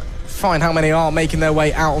have to find how many are making their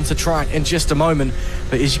way out onto track in just a moment,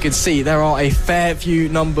 but as you can see, there are a fair few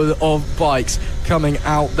number of bikes coming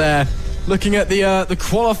out there. Looking at the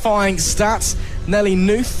qualifying stats, Nelly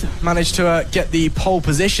Nuth managed to get the pole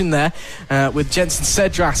position there with Jensen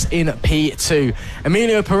Cedras in P2.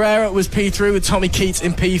 Emilio Pereira was P3 with Tommy Keats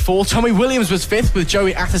in P4. Tommy Williams was 5th with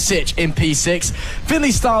Joey Atasic in P6.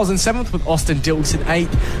 Finley Stiles in 7th with Austin Dilks in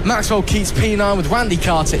 8th. Maxwell Keats P9 with Randy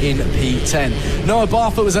Carter in P10. Noah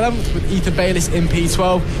Barfoot was 11th with Ethan Bayliss in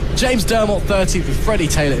P12. James Dermott 13th with Freddie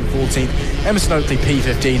Taylor in 14th. Emerson Oakley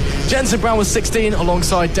P15, Jensen Brown was 16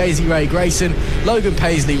 alongside Daisy Ray Grayson, Logan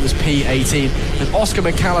Paisley was P18, and Oscar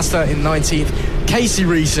McAllister in 19th. Casey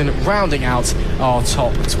Reeson rounding out our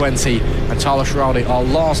top 20, and Tyler Schiraldi, our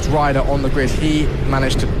last rider on the grid, he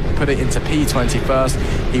managed to put it into P20 first.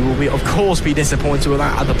 He will of course be disappointed with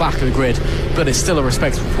that at the back of the grid, but it's still a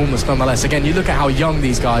respectable performance nonetheless. Again, you look at how young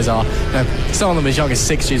these guys are. Some of them as young as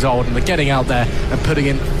 6 years old, and they're getting out there and putting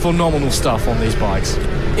in phenomenal stuff on these bikes.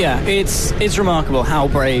 Yeah, it's remarkable how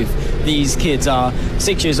brave these kids are.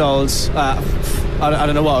 6 years old. I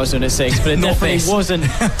don't know what I was doing at 6, but it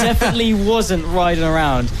definitely wasn't riding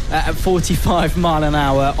around at 45 mile an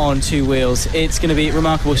hour on two wheels. It's going to be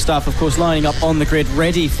remarkable stuff. Of course, lining up on the grid,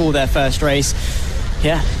 ready for their first race.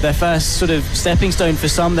 Yeah, their first sort of stepping stone for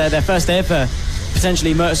some. Their first ever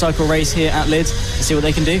potentially motorcycle race here at Lydd. Let's see what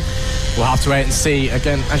they can do. We'll have to wait and see.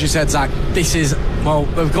 Again, as you said, Zach, this is, well,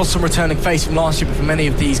 we've got some returning face from last year, but for many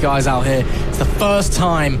of these guys out here, it's the first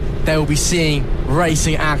time they will be seeing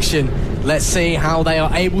racing action. Let's see how they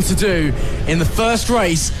are able to do in the first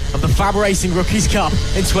race of the FAB-Racing Rookies Cup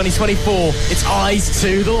in 2024. It's eyes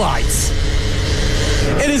to the lights.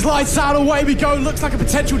 It is lights out, away we go. Looks like a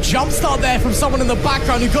potential jump start there from someone in the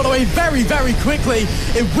background who got away very, very quickly.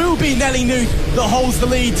 It will be Nelly Knuth that holds the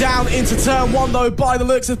lead down into turn one, though, by the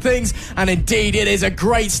looks of things. And indeed, it is a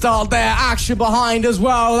great start there. Action behind as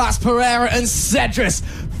well. That's Pereira and Cedrus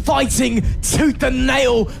fighting tooth and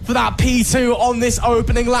nail for that P2 on this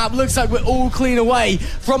opening lap. Looks like we're all clean away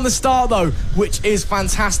from the start, though, which is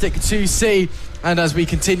fantastic to see. And as we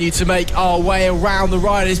continue to make our way around, the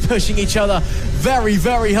riders pushing each other very,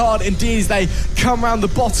 very hard indeed as they come around the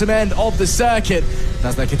bottom end of the circuit. And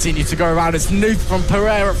as they continue to go around, it's Knuth from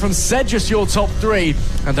Pereira from Cedrus, your top three.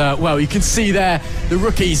 And, well, you can see there the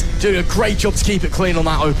rookies doing a great job to keep it clean on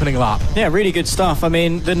that opening lap. Yeah, really good stuff. I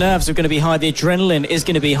mean, the nerves are going to be high, the adrenaline is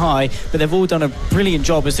going to be high, but they've all done a brilliant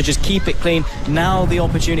job as to just keep it clean. Now the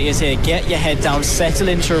opportunity is here. Get your head down, settle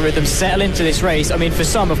into a rhythm, settle into this race. I mean, for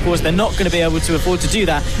some, of course, they're not going to be able to afford to do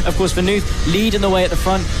that. Of course, for Knuth, leading the way at the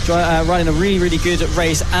front, riding a really, really good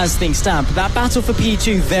race as things stand. But that battle for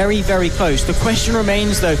P2, very, very close. The question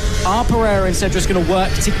remains, though, are Pereira and Cedrus going to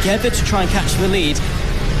work together to try and catch the lead,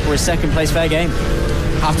 or is second place fair game?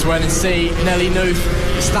 Have to wait and see. Nelly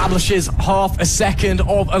Knuth establishes half a second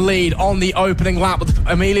of a lead on the opening lap with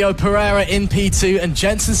Emilio Pereira in P2 and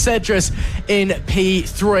Jensen Cedrus in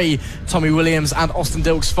P3. Tommy Williams and Austin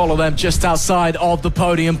Dilks follow them just outside of the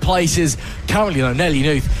podium places. Currently, though, Nelly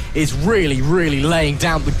Knuth is really, really laying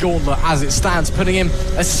down the gauntlet as it stands, putting in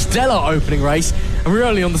a stellar opening race. And we're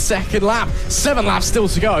only on the second lap. 7 laps still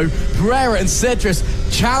to go. Pereira and Cedrus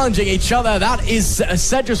challenging each other. That is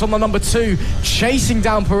Cedrus on the number 2, chasing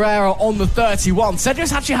down Pereira on the 31.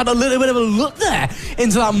 Cedrus actually had a little bit of a look there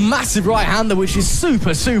into that massive right-hander, which is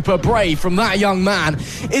super, super brave from that young man.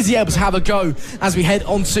 Is he able to have a go as we head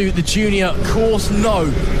onto the junior course? No,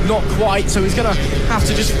 not quite. So he's going to have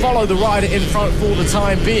to just follow the rider in front for the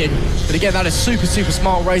time being. But again, that is super, super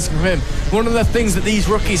smart racing from him. One of the things that these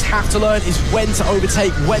rookies have to learn is when to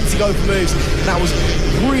overtake, when to go for moves. And that was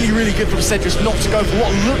really, really good from Cedrus not to go for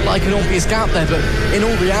what looked like an obvious gap there, but in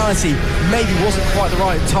all reality, maybe wasn't quite the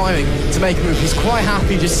right timing to make a move. He's quite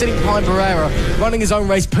happy just sitting behind Pereira, running his own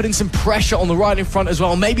race, putting some pressure on the rider in front as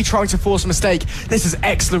well, maybe trying to force a mistake. This is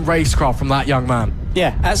excellent racecraft from that young man.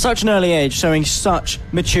 Yeah, at such an early age, showing such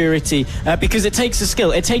maturity, because it takes a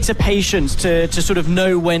skill, it takes a patience to sort of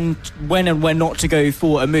know when and when not to go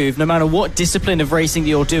for a move. No matter what discipline of racing that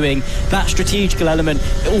you're doing, that strategical element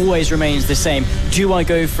always remains the same. Do I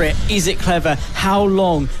go for it? Is it clever? How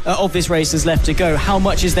long of this race is left to go? How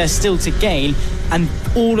much is there still to gain? And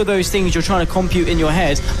all of those things you're trying to compute in your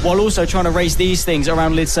head while also trying to race these things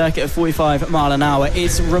around Lydd circuit at 45 mile an hour.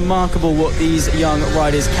 It's remarkable what these young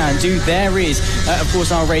riders can do. There is, of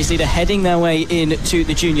course, our race leader heading their way into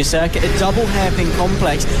the junior circuit, a double hairpin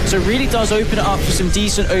complex. So it really does open it up for some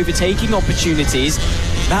decent overtaking opportunities.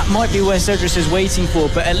 That might be where Cedrus is waiting for,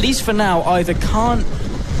 but at least for now, either can't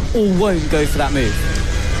or won't go for that move.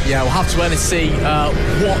 Yeah, we'll have to wait and see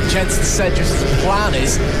what Jensen Cedrus' plan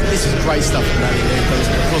is. This is great stuff from Nelly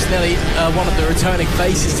Knuth. Of course, Nelly, one of the returning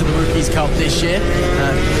faces to the Rookies Cup this year.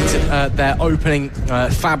 Into their opening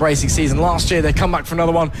FAB-Racing season last year. They come back for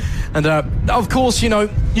another one. And, of course, you know,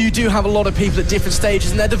 you do have a lot of people at different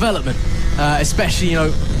stages in their development. Especially, you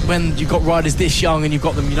know, when you've got riders this young and you've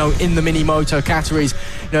got them, you know, in the mini moto categories,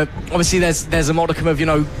 you know, obviously there's a modicum of, you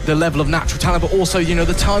know, the level of natural talent, but also, you know,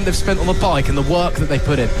 the time they've spent on the bike and the work that they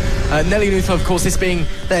put in. Nelly Nuth, of course, this being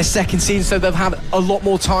their second season, so they've had a lot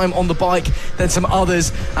more time on the bike than some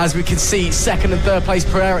others, as we can see. Second and third place,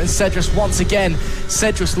 Pereira and Cedrus once again.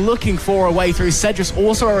 Cedrus looking for a way through. Cedrus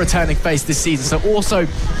also a returning face this season, so also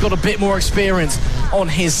got a bit more experience on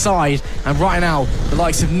his side. And right now, the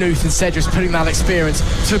likes of Nuth and Cedrus putting that experience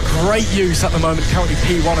to great use at the moment, currently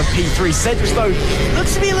P1 and P3. Cedrus, though,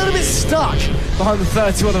 looks to be a little bit stuck behind the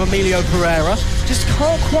 31 of Emilio Pereira. Just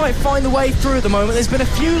can't quite find the way through at the moment. There's been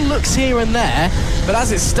a few looks here and there, but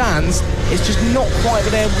as it stands, it's just not quite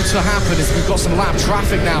been able to happen, as we've got some lap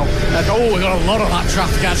traffic now. We've got a lot of lap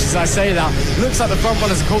traffic, actually, as I say that. Looks like the front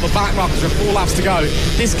runners have caught the back markers with 4 laps to go.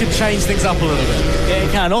 This could change things up a little bit. Yeah,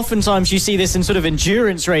 it can. Oftentimes you see this in sort of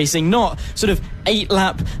endurance racing, not sort of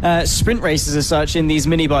 8-lap sprint races as such in these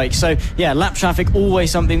mini bikes. So yeah, lap traffic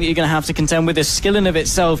always something that you're going to have to contend with. The skill in of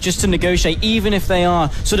itself, just to negotiate, even if they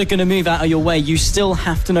are sort of going to move out of your way, you still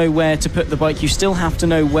have to know where to put the bike. You still have to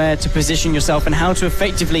know where to position yourself and how to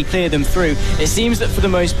effectively clear them through. It seems that for the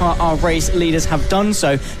most part our race leaders have done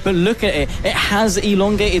so, but look at it, it has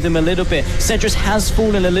elongated them a little bit. Cedrus has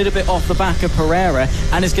fallen a little bit off the back of Pereira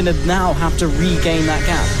and is going to now have to regain that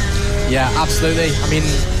gap. Yeah, absolutely. I mean,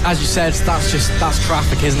 as you said, that's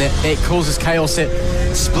traffic, isn't it? It causes chaos, it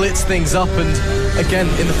splits things up, and again,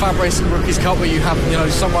 in the FAB-Racing Rookies Cup, where you have, you know,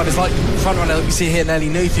 some riders like front runner that we see here, Nelly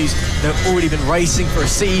Nuth, who's, you know, already been racing for a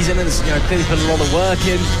season and has, you know, clearly put a lot of work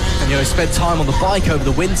in, and, you know, spent time on the bike over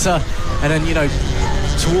the winter, and then, you know,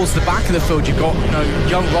 towards the back of the field, you've got, you know,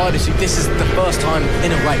 young riders who this is the first time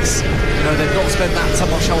in a race. You know, they've not spent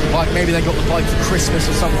that much on the bike. Maybe they got the bike for Christmas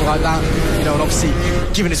or something like that. You know, and obviously,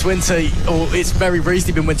 given it's winter, or it's very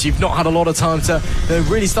recently been winter, you've not had a lot of time to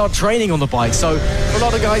really start training on the bike. So, for a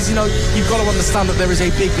lot of guys, you know, you've got to understand that there is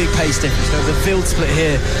a big pace difference. You know, the field split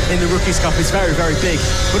here in the Rookies Cup is very, very big.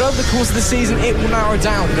 But over the course of the season, it will narrow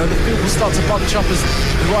down. You know, the field will start to bunch up as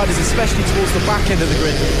the riders, especially towards the back end of the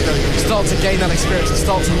grid, you know, start to gain that experience and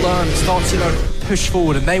start to learn, start to, you know, push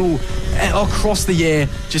forward, and they will across the year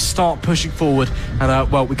just start pushing forward.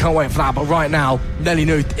 And well, we can't wait for that. But right now, Nelly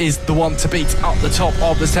Nuth is the one to beat up the top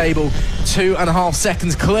of the table, 2.5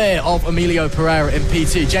 seconds clear of Emilio Pereira in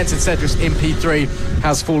P2. Jensen Cedrus in P3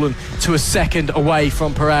 has fallen to a second away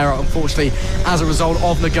from Pereira, unfortunately, as a result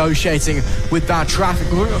of negotiating with that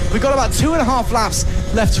traffic. We've got about 2.5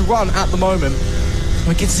 laps left to run at the moment.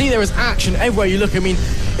 We can see there is action everywhere you look. I mean,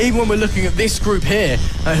 even when we're looking at this group here,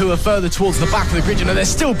 who are further towards the back of the grid, you know, they're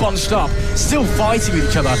still bunched up, still fighting with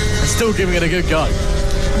each other, and still giving it a good go.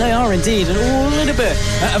 They are indeed, and a little bit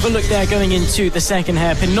of a look there going into the second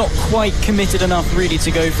hairpin, not quite committed enough really to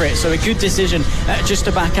go for it, so a good decision just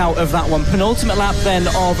to back out of that one. Penultimate lap then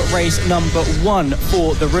of race number 1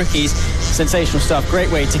 for the rookies. Sensational stuff, great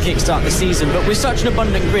way to kickstart the season, but with such an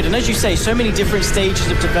abundant grid, and as you say, so many different stages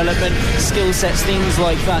of development, skill sets, things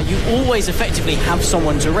like that, you always effectively have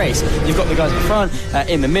someone to race. You've got the guys at the front,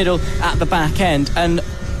 in the middle, at the back end, and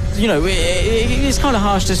you know, it's kind of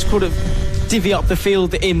harsh to sort of divvy up the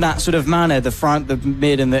field in that sort of manner, the front, the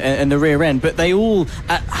mid and the rear end, but they all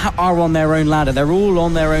are on their own ladder. They're all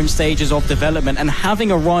on their own stages of development, and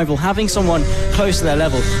having a rival, having someone close to their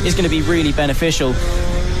level is going to be really beneficial.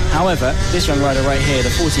 However, this young rider right here, the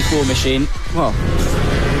 44 machine, well,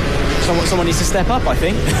 someone needs to step up, I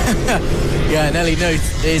think. Yeah, Nelly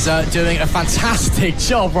Nuth is doing a fantastic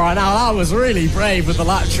job right now. That was really brave with the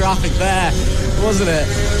lap traffic there, wasn't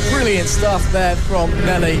it? Brilliant stuff there from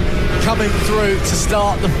Nelly, coming through to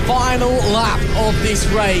start the final lap of this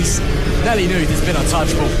race. Nelly Nuth has been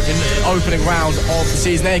untouchable in the opening round of the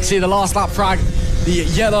season. There you can see the last lap flag, the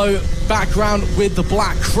yellow background with the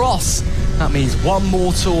black cross. That means one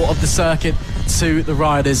more tour of the circuit to the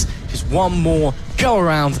riders. Just one more go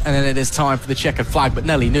around, and then it is time for the checkered flag. But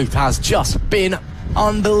Nelly Nuth has just been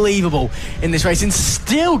unbelievable in this race, and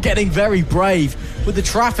still getting very brave with the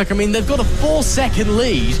traffic. I mean, they've got a 4-second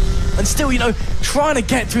lead, and still, you know, trying to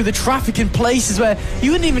get through the traffic in places where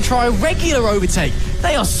you wouldn't even try a regular overtake.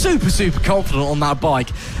 They are super confident on that bike,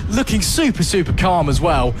 looking super calm as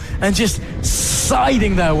well, and just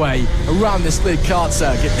siding their way around this Lydd kart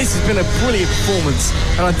circuit. This has been a brilliant performance,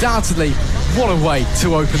 and undoubtedly, what a way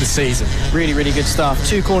to open the season. Really good stuff.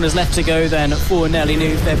 2 corners left to go then for Nelly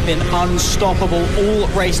Nuth. They've been unstoppable all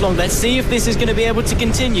race long. Let's see if this is going to be able to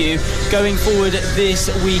continue going forward this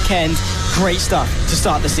weekend. Great stuff to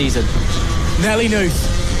start the season. Nelly Nuth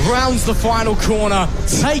rounds the final corner,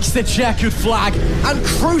 takes the checkered flag, and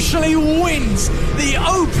crucially wins the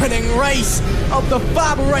opening race of the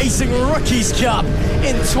FAB-Racing Rookies Cup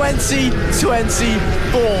in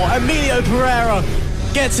 2024. Emilio Pereira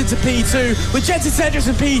gets into P2 with Jensen Cedric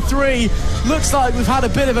in P3. Looks like we've had a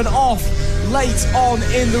bit of an off late on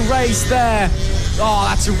in the race there. Oh,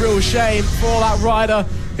 that's a real shame for that rider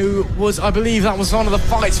who was, I believe that was one of the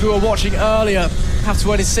fights we were watching earlier. Have to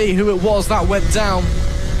wait and see who it was that went down.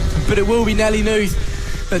 But it will be Nelly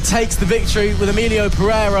Nuth that takes the victory with Emilio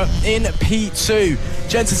Pereira in P2.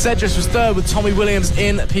 Jensen Cedric was third with Tommy Williams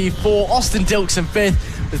in P4. Austin Dilks in fifth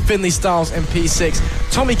with Finley Stiles in P6.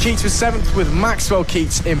 Tommy Keats was seventh with Maxwell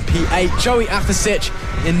Keats in P8. Joey Athasic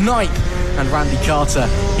in ninth. And Randy Carter,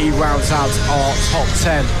 he rounds out our top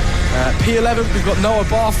 10. P11, we've got Noah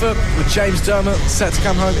Barfoot with James Dermott set to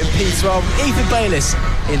come home in P12. Ethan Bayliss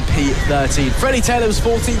in P13. Freddie Taylor was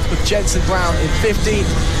 14th with Jensen Brown in 15th.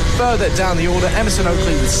 Further down the order, Emerson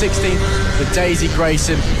Oakley was 16th with Daisy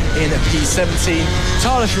Grayson in P17.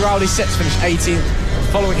 Tyler Shiraldi set to finish 18th.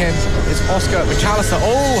 Following him is Oscar McAllister.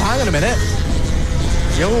 Oh, hang on a minute.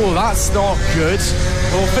 Oh, that's not good.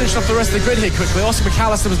 We'll finish off the rest of the grid here quickly. Oscar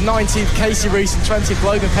McAllister was 19th, Casey Reese in 20th,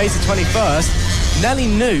 Logan Pacey 21st. Nelly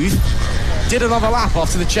Nuth did another lap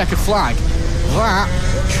after the checkered flag. That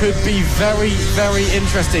could be very, very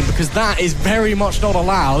interesting because that is very much not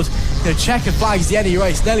allowed. You know, checkered flag is the end of your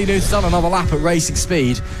race. Nelly Nuth's done another lap at racing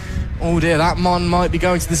speed. Oh dear, that man might be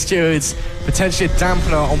going to the stewards, potentially a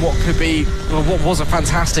dampener on what could be, well, what was a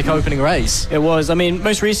fantastic opening race. It was. I mean,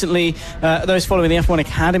 most recently, those following the F1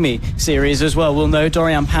 Academy series as well will know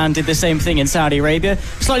Dorian Pan did the same thing in Saudi Arabia.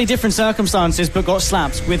 Slightly different circumstances, but got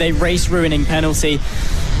slapped with a race-ruining penalty.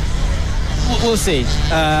 We'll see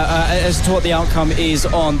as to what the outcome is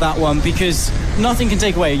on that one, because nothing can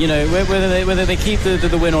take away, you know, whether they keep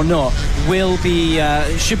the win or not,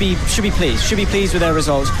 should be pleased with their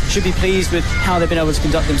results, should be pleased with how they've been able to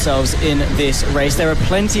conduct themselves in this race. There are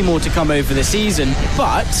plenty more to come over the season,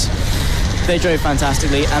 but they drove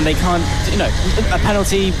fantastically, and they can't, you know, a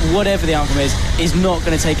penalty, whatever the outcome is not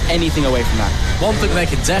going to take anything away from that. One thing they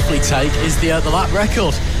can definitely take is the lap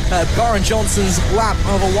record. Byron Johnson's lap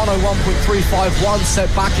of a 101.351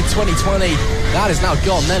 set back in 2020. That is now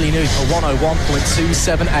gone. Nelly Nuth a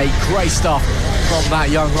 101.278. Great stuff from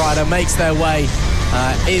that young rider. Makes their way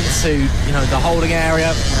into, you know, the holding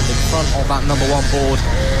area and in front of that number one board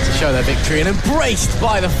to show their victory, and embraced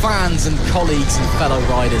by the fans and colleagues and fellow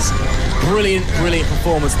riders. Brilliant, brilliant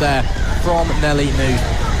performance there from Nelly Nuth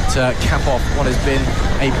to cap off what has been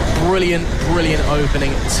a brilliant, brilliant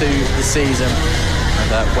opening to the season.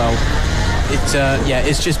 And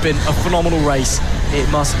it's just been a phenomenal race, it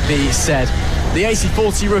must be said. The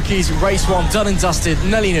AC40 Rookies, race one, done and dusted.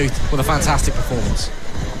 Nelly Nuth with a fantastic performance.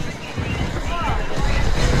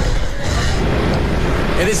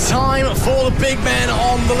 It is time for the big men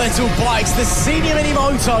on the little bikes. The senior mini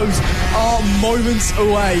motos are moments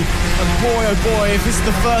away. And boy, oh boy, if this is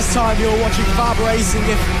the first time you're watching FAB-Racing,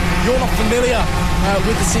 if you're not familiar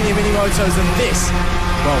with the senior mini motos, then this,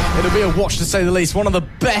 well, it'll be a watch to say the least. One of the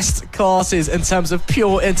best classes in terms of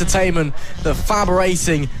pure entertainment that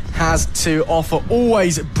FAB-Racing has to offer.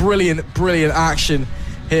 Always brilliant, brilliant action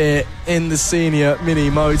here in the senior mini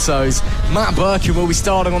motos. Matt Birkin will be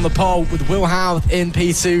starting on the pole with Will Howth in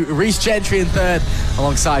P2, Reece Gentry in third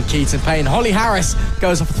alongside Keaton Payne. Holly Harris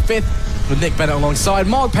goes off the fifth with Nick Bennett alongside.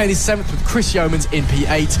 Mark Payne is seventh with Chris Yeomans in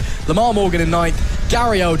P8. Lamar Morgan in ninth.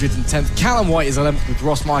 Gary Eldred in 10th. Callum White is 11th with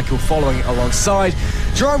Ross Michael following alongside.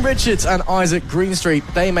 Jerome Richards and Isaac Greenstreet,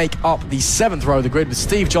 they make up the 7th row of the grid with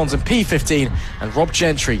Steve Johns in P15 and Rob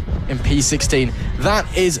Gentry in P16.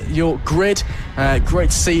 That is your grid.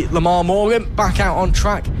 Great to see Lamar Morgan back out on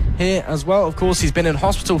track here as well. Of course, he's been in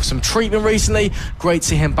hospital for some treatment recently. Great to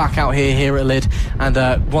see him back out here at Lydd,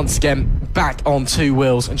 and once again back on two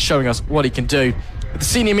wheels and showing us what he can do. The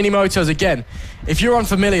senior mini motos, again, if you're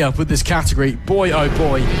unfamiliar with this category, boy oh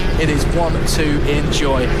boy, it is one to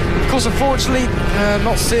enjoy. Of course, unfortunately,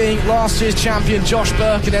 not seeing last year's champion Josh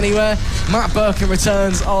Birkin anywhere. Matt Birkin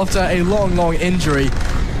returns after a long injury.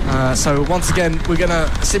 So once again, we're going to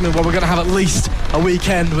have at least a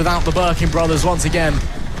weekend without the Birkin brothers once again.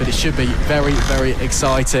 But it should be very, very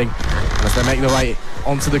exciting as they make their way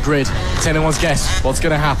onto the grid. It's anyone's guess what's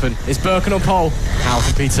going to happen. Is Birkin on pole?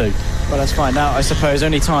 Howth in P2. Well, let's find out, I suppose.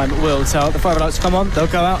 Only time will tell. The fire lights come on, they'll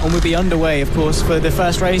go out, and we'll be underway, of course, for the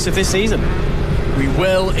first race of this season. We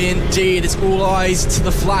will indeed. It's all eyes to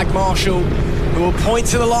the flag marshal, who will point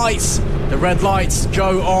to the lights. The red lights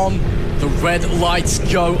go on, the red lights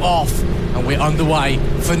go off, and we're underway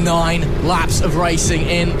for 9 laps of racing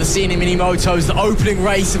in the senior mini motos, the opening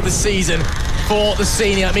race of the season. for the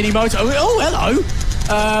senior mini moto. Oh, hello.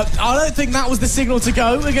 I don't think that was the signal to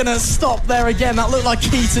go. We're going to stop there again. That looked like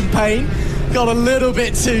Keaton Payne. Got a little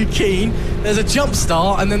bit too keen. There's a jump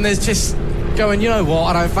start, and then there's just going, you know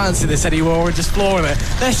what, I don't fancy this anymore, and just flooring it.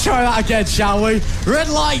 Let's try that again, shall we? Red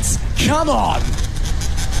lights, come on.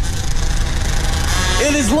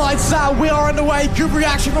 It is lights out, we are underway. Good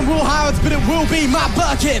reaction from Will Howard, but it will be Matt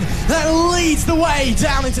Birkin that leads the way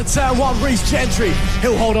down into turn 1. Reece Gentry,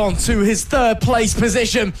 he'll hold on to his 3rd place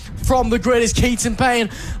position. From the grid is Keaton Payne.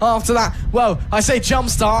 After that, well, I say jump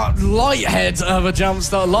start, light year of a jump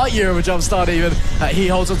start even. He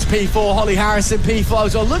holds on to P4, Holly Harrison P4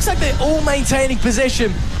 as well. Looks like they're all maintaining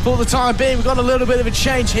position for the time being. We've got a little bit of a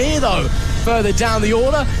change here though, further down the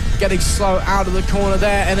order. Getting slow out of the corner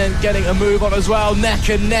there, and then getting a move on as well, neck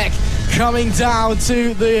and neck. Coming down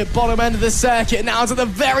to the bottom end of the circuit, now to the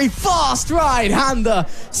very fast right-hander.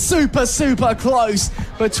 Super close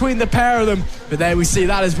between the pair of them. But there we see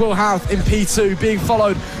that is Will Howard in P2, being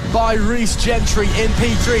followed by Reece Gentry in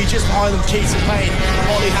P3. Just behind them, Keaton Payne,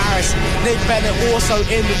 Holly Harris, Nick Bennett also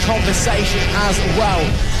in the conversation as well.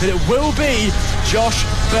 But it will be Josh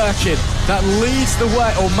Birkin that leads the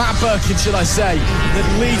way, or Matt Birkin should I say, that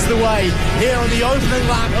leads the way here on the opening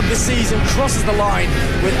lap of the season, crosses the line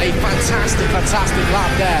with a fantastic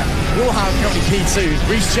lap there. Will Howard currently P2,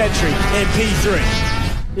 Reece Gentry in P3.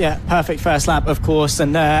 Yeah, perfect first lap, of course,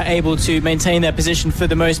 and able to maintain their position for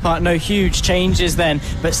the most part. No huge changes then,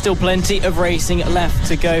 but still plenty of racing left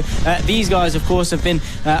to go. These guys, of course, have been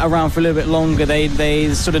around for a little bit longer.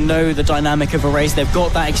 They sort of know the dynamic of a race. They've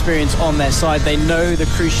got that experience on their side. They know the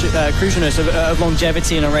crucialness of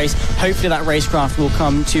longevity in a race. Hopefully that racecraft will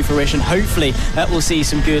come to fruition. Hopefully we'll see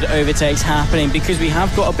some good overtakes happening, because we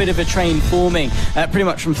have got a bit of a train forming pretty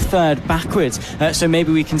much from 3rd backwards. So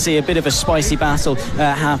maybe we can see a bit of a spicy battle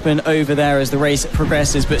happen over there as the race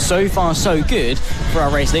progresses. But so far so good for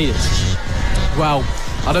our race leaders. Well,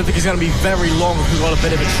 I don't think it's going to be very long if we've got a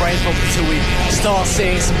bit of a train problem until we start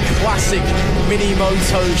seeing some classic mini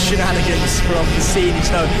moto shenanigans from the scene.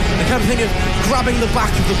 You know, the kind of thing of grabbing the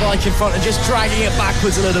back of the bike in front and just dragging it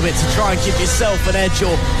backwards a little bit to try and give yourself an edge,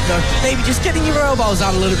 or maybe just getting your elbows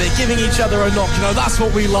out a little bit, giving each other a knock. That's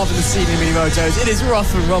what we love in the scene in mini motos. It is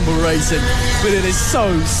rough and rumble racing, but it is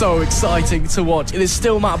so exciting to watch. It is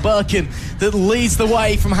still Matt Birkin that leads the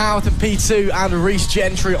way from Howard in P2 and Reece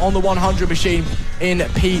Gentry on the 100 machine in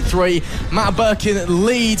P3. Matt Birkin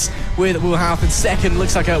leads with Will Howard in 2nd.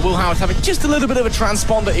 Looks like Will Howard's having just a little bit of a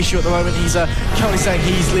transponder issue at the moment. He's currently saying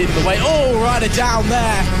he's leading the way. Oh, rider down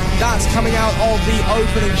there. That's coming out of the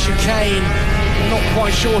opening chicane. Not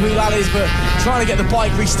quite sure who that is, but trying to get the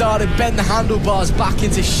bike restarted, bend the handlebars back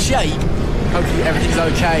into shape. Hopefully everything's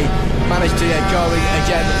okay. Managed to get going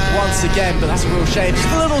again once again, but that's a real shame.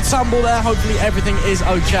 Just a little tumble there. Hopefully everything is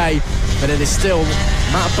okay. But it is still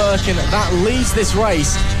Matt Birkin that leads this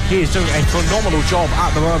race. He is doing a phenomenal job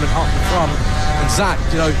at the moment up the front. And Zach,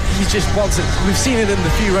 he just wants it. We've seen it in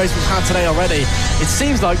the few races we've had today already. It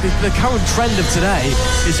seems like the current trend of today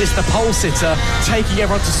is just the pole sitter taking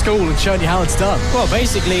everyone to school and showing you how it's done. Well,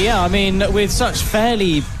 basically, yeah. I mean, with such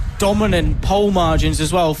fairly dominant pole margins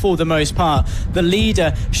as well for the most part, the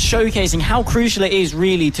leader showcasing how crucial it is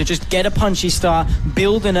really to just get a punchy start,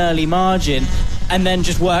 build an early margin, and then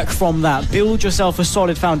just work from that. Build yourself a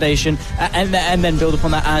solid foundation and then build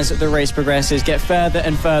upon that as the race progresses. Get further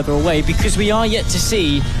and further away, because we are yet to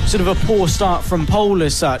see sort of a poor start from pole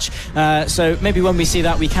as such. So maybe when we see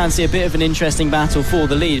that, we can see a bit of an interesting battle for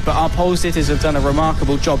the lead. But our pole sitters have done a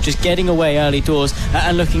remarkable job just getting away early doors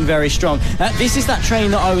and looking very strong. This is that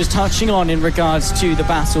train that I was touching on in regards to the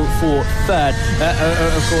battle for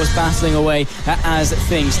 3rd. Of course, battling away as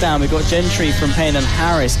things stand. We've got Gentry from Payne and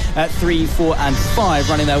Harris at 3, 4 and 5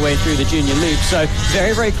 running their way through the junior loop. So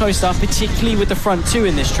very close stuff, particularly with the front 2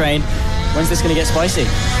 in this train. When's this going to get spicy?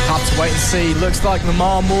 Have to wait and see. Looks like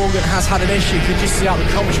Lamar Morgan has had an issue. You can just see out the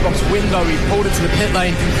commentary box window. He pulled into the pit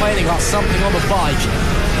lane complaining about something on the bike.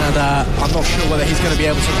 And I'm not sure whether he's going to be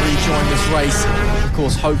able to rejoin this race. Of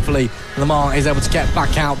course, hopefully Lamar is able to get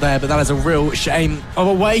back out there, but that is a real shame of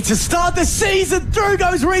a way to start the season. Through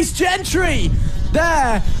goes Reece Gentry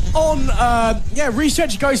there on Reece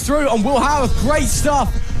Gentry goes through on Will Howard. Great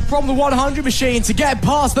stuff from the 100 machine to get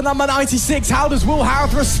past the number 96. How does Will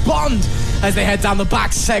Howard respond as they head down the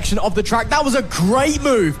back section of the track? That was a great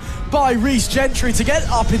move by Reece Gentry to get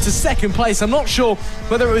up into 2nd place. I'm not sure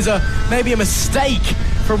whether it was maybe a mistake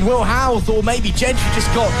from Will Howard, or maybe Gentry just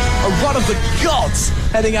got a run of the gods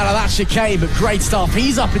heading out of that chicane, but great stuff.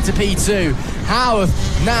 He's up into P2. Howard,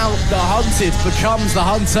 now the hunted, becomes the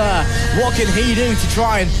hunter. What can he do to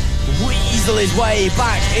try and weasel his way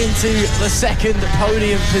back into the second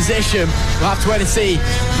podium position. We'll have to wait and see.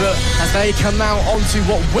 But as they come now onto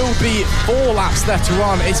what will be 4 laps left to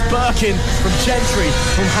run, it's Birkin from Gentry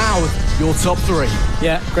from Howard, your top 3.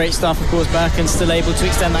 Yeah, great stuff. Of course, Birkin's still able to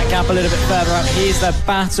extend that gap a little bit further out. Here's the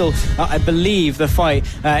battle, I believe, the fight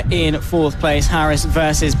in 4th place, Harris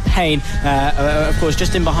versus Payne. Of course,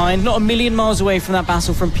 just in behind, not a million miles away from that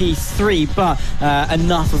battle from P3, but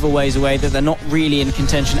enough of a ways away that they're not really in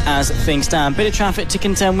contention as things stand. Bit of traffic to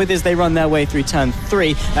contend with as they run their way through turn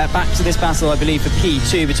 3. Back to this battle, I believe, for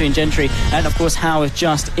P2 between Gentry and, of course, Howard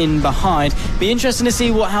just in behind. Be interesting to see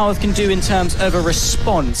what Howard can do in terms of a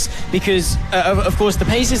response, because, of course, the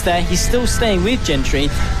pace is there. He's still staying with Gentry,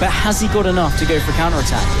 but has he got enough to go for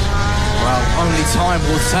counter-attack? Well, only time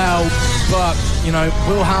will tell, but, you know,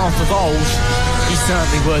 will Howard evolve? He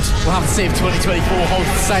certainly would. We'll have to see if 2024 holds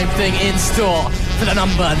the same thing in store for the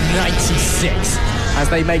number 96 as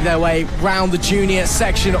they make their way round the junior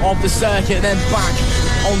section of the circuit and then back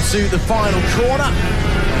onto the final corner.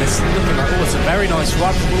 And it's looking like, it's a very nice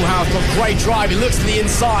run from Will Howard. Got great drive. He looks to the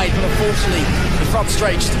inside, but unfortunately the front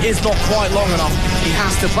straight just is not quite long enough. He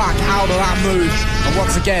has to back out of that move. And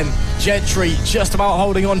once again, Gentry just about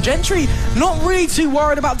holding on. Gentry not really too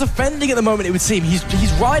worried about defending at the moment, it would seem.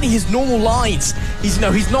 He's riding his normal lines. He's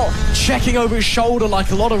not checking over his shoulder like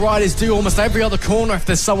a lot of riders do almost every other corner if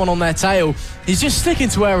there's someone on their tail. He's just sticking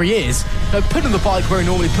to where he is, putting the bike where he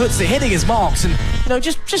normally puts it, hitting his marks, and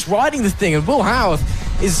just riding the thing. And Will Howard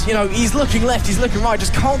is, he's looking left, he's looking right,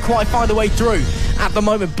 just can't quite find a way through at the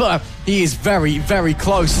moment, but he is very, very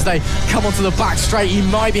close as they come onto the back straight. He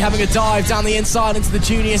might be having a dive down the inside into the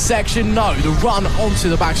junior section. No, the run onto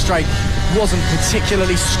the back straight wasn't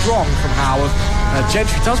particularly strong from Howard.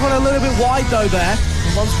 Gentry does run a little bit wide though there.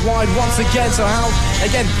 Runs wide once again, so Howard,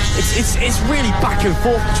 again, it's really back and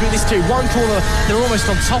forth between these two. One corner, they're almost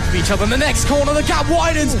on top of each other, and the next corner, the gap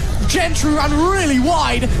widens. Gentry ran really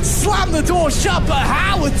wide, slammed the door shut, but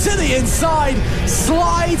Howard to the inside,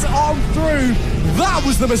 slides on through. That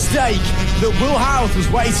was the mistake that Will Howard was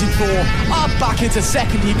waiting for. Up back into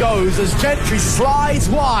second he goes as Gentry slides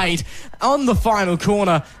wide on the final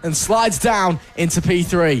corner and slides down into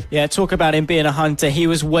P3. Yeah, talk about him being a hunter. He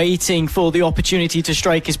was waiting for the opportunity to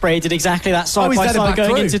strike his prey. Did exactly that side by side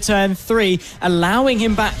going into turn 3, allowing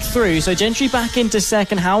him back through. So Gentry back into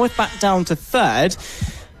second, Howard back down to third.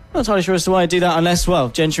 Not entirely sure as to why I do that unless,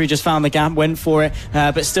 well, Gentry just found the gap, went for it,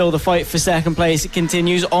 but still the fight for second place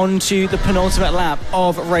continues on to the penultimate lap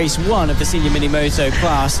of race 1 of the senior mini moto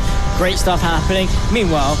class. Great stuff happening.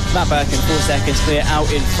 Meanwhile, Matt Birkin 4 seconds clear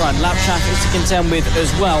out in front. Lap traffic to contend with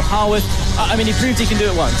as well. Howard, he proved he can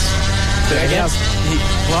do it once. We'll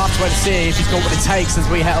have to wait and see if he's got what it takes as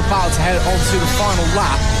we about to head on to the final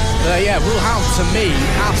lap. Will Howard, to me,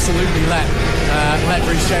 absolutely let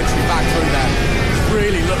Rhys Gentry back through there.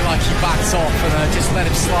 Really looked like he backed off and just let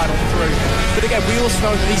him slide on through. But again, we also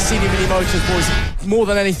know that these senior mini motors boys, more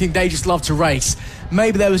than anything, they just love to race.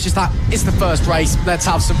 Maybe there was just that, it's the first race, let's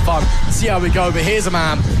have some fun, see how we go. But here's a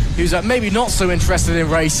man who's maybe not so interested in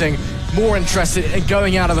racing, more interested in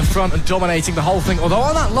going out of the front and dominating the whole thing. Although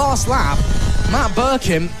on that last lap, Matt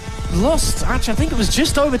Birkin lost, actually I think it was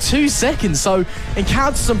just over 2 seconds, so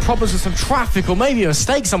encountered some problems with some traffic or maybe a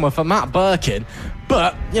mistake somewhere for Matt Birkin.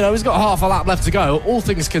 But, he's got half a lap left to go. All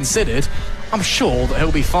things considered, I'm sure that he'll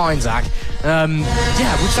be fine, Zach. We'll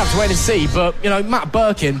just have to wait and see. But, Matt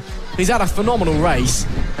Birkin, he's had a phenomenal race.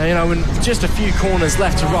 And just a few corners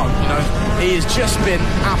left to run. He has just been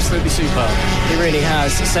absolutely superb. He really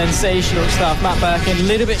has. Sensational stuff. Matt Birkin, a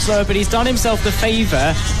little bit slower, but he's done himself the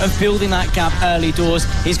favour of building that gap early doors.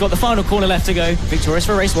 He's got the final corner left to go. Victorious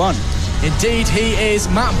for race 1. Indeed, he is.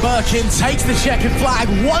 Matt Birkin takes the checkered flag.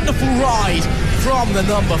 Wonderful ride from the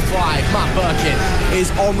number 5. Matt Birkin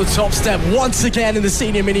is on the top step once again in the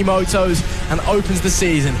senior mini motos and opens the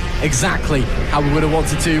season exactly how we would have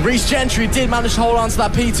wanted to. Rhys Gentry did manage to hold on to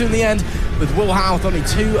that P2 in the end, with Will Howard only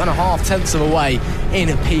 2.5 tenths of a way in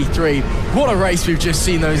P3. What a race we've just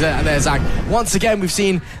seen there, Zach. Once again, we've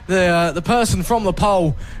seen the person from the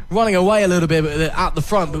pole running away a little bit at the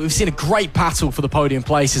front, but we've seen a great battle for the podium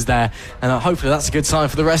places there, and hopefully that's a good sign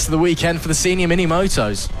for the rest of the weekend for the senior mini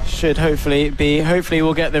motos. Should hopefully be. Hopefully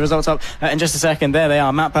we'll get the results up in just a second. There they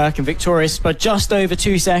are, Matt Birkin victorious, but just over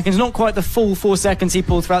 2 seconds, not quite the full 4 seconds he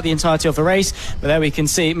pulled throughout the entirety of the race, but there we can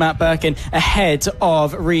see Matt Birkin ahead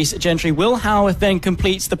of Rhys Gentry. Will Howard then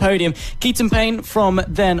completes the podium. Keaton Payne from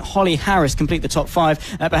then Holly Harris complete the top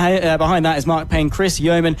 5. Behind that is Mark Payne, Chris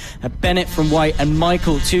Yeoman, Bennett from White, and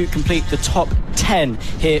Michael to complete the top 10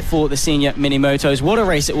 here for the senior mini motos. What a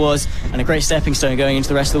race it was, and a great stepping stone going into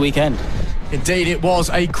the rest of the weekend. Indeed, it was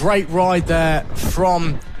a great ride there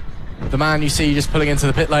from the man you see just pulling into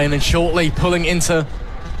the pit lane and shortly pulling into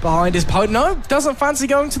behind his podium. No, doesn't fancy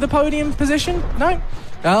going to the podium position. No.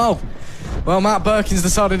 Oh. Well, Matt Birkin's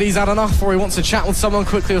decided he's had enough, or he wants to chat with someone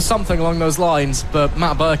quickly or something along those lines. But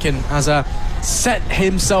Matt Birkin has set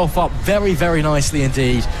himself up very, very nicely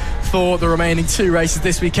indeed for the remaining 2 races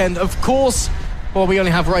this weekend. Of course, well, we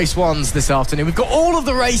only have race 1s this afternoon. We've got all of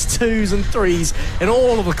the race 2s and 3s in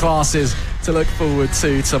all of the classes to look forward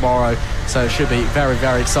to tomorrow. So it should be very,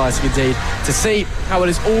 very exciting indeed to see how it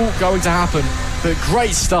is all going to happen. But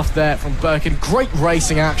great stuff there from Birkin. Great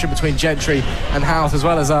racing action between Gentry and Houth, as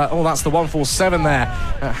well as, that's the 147 there,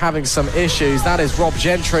 having some issues. That is Rob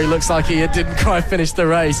Gentry. Looks like he didn't quite finish the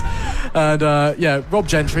race. And, Rob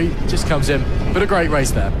Gentry just comes in. But a great race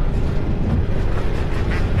there.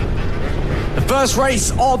 The first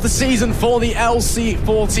race of the season for the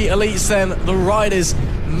LC40 Elites then. The riders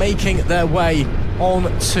making their way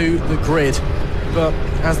onto the grid. But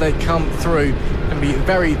as they come through, going to be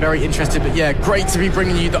very, very interested. But yeah, great to be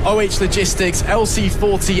bringing you the OH Logistics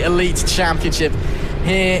LC40 Elite Championship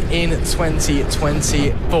here in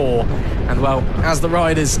 2024. And well, as the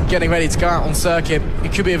riders getting ready to go out on circuit,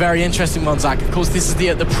 it could be a very interesting one, Zach. Of course, this is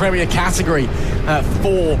the premier category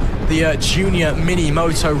for the junior mini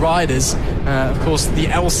moto riders. Of course, the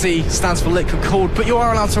LC stands for liquid cooled, but you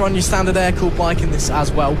are allowed to run your standard air cooled bike in this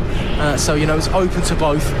as well. So, it's open to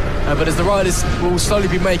both. But as the riders will slowly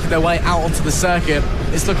be making their way out onto the circuit,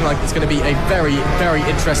 it's looking like it's going to be a very, very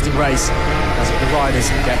interesting race as the riders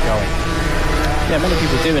get going. Yeah, many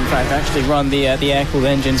people do, in fact, actually run the air-cooled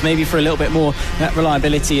engines, maybe for a little bit more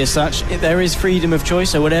reliability as such. There is freedom of choice,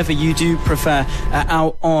 so whatever you do prefer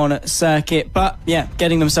out on circuit. But, yeah,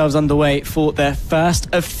 getting themselves underway for their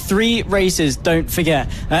first of 3 races, don't forget,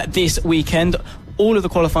 this weekend. All of the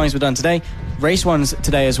qualifyings were done today. Race 1's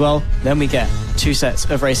today as well. Then we get 2 sets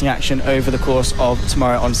of racing action over the course of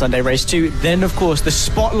tomorrow on Sunday, race 2. Then, of course, the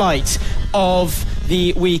spotlight of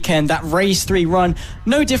the weekend, that race 3 run.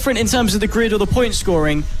 No different in terms of the grid or the point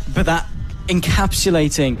scoring, but that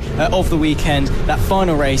encapsulating of the weekend, that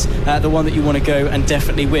final race, the one that you want to go and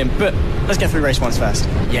definitely win. But let's get through race 1 first.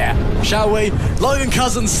 Yeah, shall we? Logan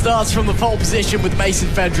Cousins starts from the pole position with Mason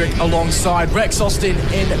Frederick alongside Rex Austin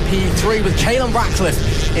in P3 with Caelan Ratcliffe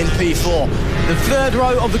in P4. The third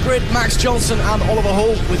row of the grid, Max Johnson and Oliver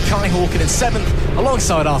Hall with Kai Hawken in 7th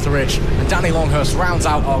alongside Arthur Rich, and Danny Longhurst rounds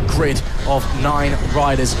out our grid of 9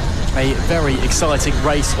 riders. A very exciting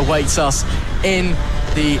race awaits us in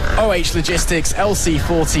the OH Logistics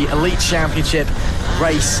LC40 Elite Championship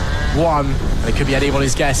Race 1. And it could be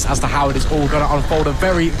anybody's guess as to how it is all going to unfold. A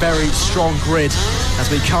very, very strong grid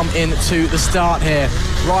as we come into the start here.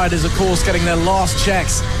 Riders, of course, getting their last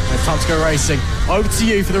checks. And it's time to go racing. Over to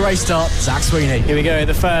you for the race start, Zach Sweeney. Here we go,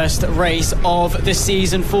 the first race of the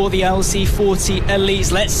season for the LC40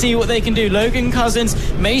 Elites. Let's see what they can do. Logan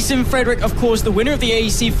Cousins, Mason Frederick, of course, the winner of the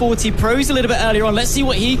AC40 Pros a little bit earlier on. Let's see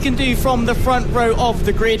what he can do from the front row of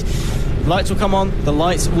the grid. Lights will come on, the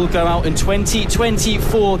lights will go out in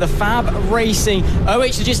 2024. The FAB-Racing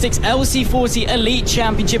OH Logistics LC40 Elite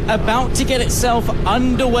Championship about to get itself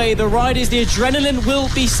underway. The riders, the adrenaline will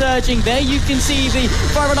be surging. There you can see the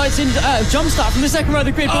Fire Lights in jump start from the second row of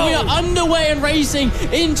the grid. But we are underway and racing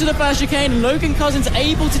into the first chicane. Logan Cousins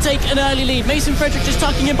able to take an early lead. Mason Frederick just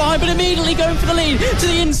tucking in behind, but immediately going for the lead to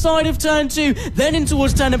the inside of turn 2. Then in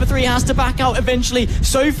towards turn number 3, has to back out eventually.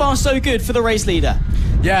 So far, so good for the race leader.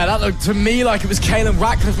 Yeah, that looked to me like it was Caelan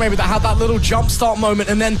Ratcliffe maybe that had that little jump start moment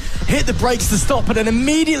and then hit the brakes to stop it, and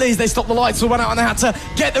immediately as they stopped, the lights all went out and they had to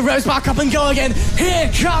get the revs back up and go again.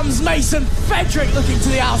 Here comes Mason Frederick looking to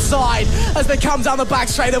the outside as they come down the back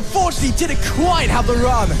straight. Unfortunately didn't quite have the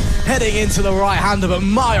run heading into the right-hander, but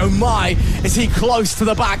my oh my is he close to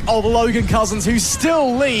the back of Logan Cousins, who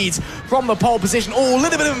still leads from the pole position. Oh, a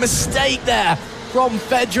little bit of a mistake there from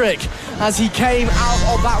Frederick as he came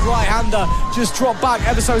out of that right-hander, just dropped back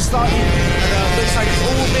ever so slightly, and looks like it's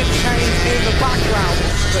all been changed in the background.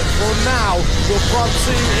 But for now, your front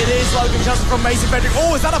 2, it is Logan Cousins from Mason Frederick.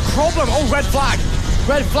 Oh, is that a problem? Oh, red flag.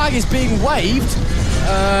 Red flag is being waved.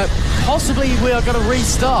 Possibly we are going to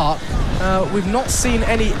restart. We've not seen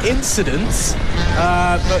any incidents,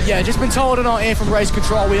 but yeah, just been told in our ear from race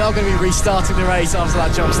control we are going to be restarting the race after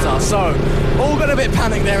that jump start. So, all got a bit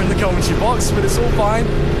panic there in the commentary box, but it's all fine.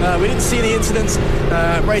 We didn't see any incidents.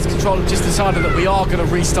 Race control have just decided that we are going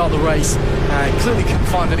to restart the race. Clearly couldn't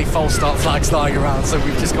find any false start flags lying around, so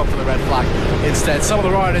we've just gone for the red flag instead. Some of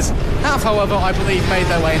the riders have, however, I believe, made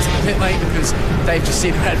their way into the pit lane because they've just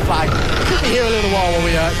seen a red flag. Could be here a little while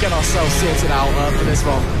we get ourselves sorted out for this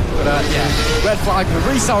one. But yeah, red flag,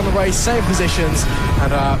 the restart on the race, same positions,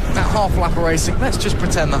 and that half lap of racing, let's just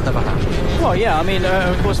pretend that never happened. Well, yeah, I mean,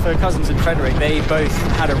 of course, for Cousins and Frederick, they both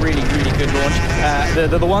had a really, really good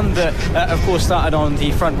launch. The one that, of course, started on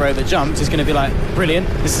the front row that jumped is going to be like, brilliant,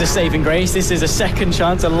 this is a saving grace, this is a second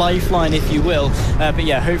chance, a lifeline, if you will. But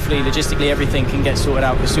yeah, hopefully, logistically, everything can get sorted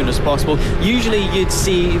out as soon as possible. Usually, you'd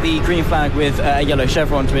see the green flag with a yellow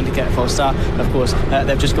chevron to indicate a false start. Of course,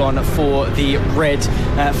 they've just gone for the red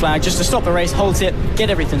flag just to stop the race, halt it, get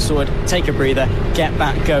everything sorted, take a breather, get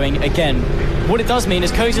back going again. What it does mean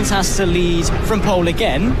is Cousins has to lead from pole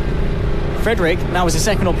again. Frederick now has a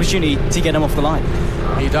second opportunity to get him off the line.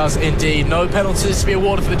 He does indeed. No penalties to be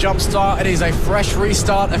awarded for the jump start. It is a fresh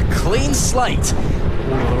restart, a clean slate.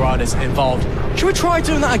 All of the riders involved. Should we try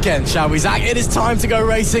doing that again, shall we, Zach? It is time to go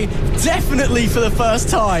racing, definitely for the first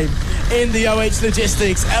time in the OH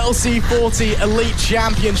Logistics LC40 Elite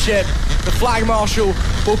Championship. The flag marshal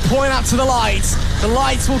will point out to the lights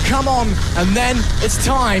will come on, and then it's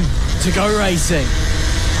time to go racing.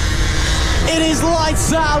 It is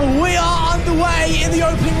lights out. We are underway in the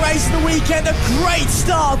opening race of the weekend. A great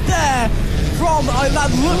start there from,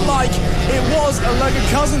 that looked like it was Logan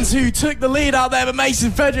Cousins who took the lead out there, but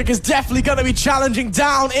Mason Frederick is definitely going to be challenging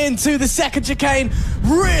down into the second chicane,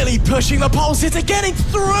 really pushing the pole sitter, getting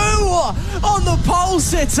through on the pole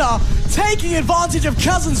sitter, taking advantage of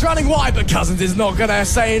Cousins running wide, but Cousins is not going to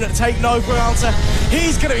take no for an answer.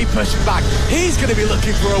 He's going to be pushing back. He's going to be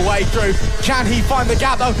looking for a way through. Can he find the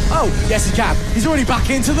gap though? Oh, yes he can. He's already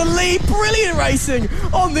back into the lead. Brilliant racing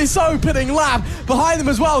on this opening lap. Behind them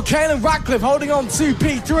as well, Caelan Ratcliffe holding on to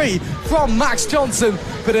P3 from Max Johnson,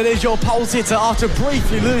 but it is your pole sitter after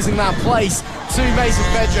briefly losing that place to Mason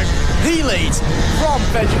Frederick. He leads from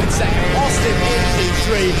Frederick in second, Austin in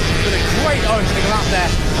P3 with a great opening lap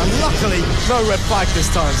there, and luckily no red flag this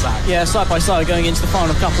time, Zach. Yeah, side by side going into the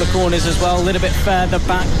final couple of corners as well. A little bit further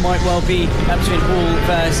back might well be between Hall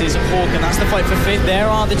versus Hawke, and that's the fight for fifth. There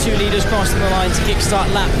are the two leaders crossing the line to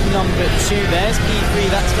kickstart lap number 2. There's P3,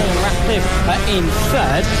 that's Caelan Ratcliffe in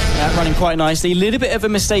third, running quite nicely. A little bit of a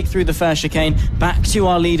mistake through the first chicane. Back to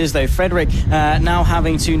our leaders though. Frederick now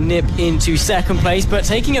having to nip into second place, but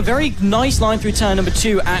taking a very nice line through turn number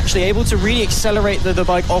 2, actually able to really accelerate the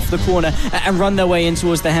bike off the corner and run their way in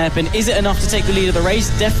towards the hairpin. Is it enough to take the lead of the race?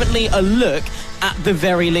 Definitely a look at the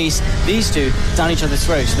very least. These two down each other's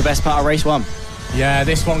throats, the best part of race 1. Yeah,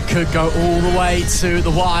 this one could go all the way to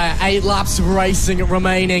the wire. 8 laps of racing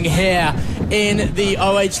remaining here in the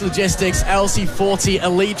OH Logistics LC40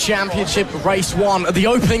 Elite Championship Race 1, the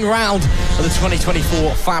opening round of the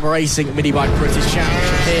 2024 FAB-Racing Mini Bike British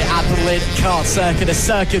Championship here at the Lydd Kart Circuit, a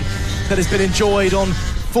circuit that has been enjoyed on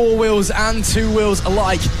 4 wheels and 2 wheels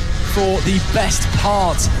alike for the best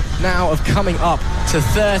part now of coming up to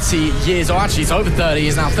 30 years, or actually it's over 30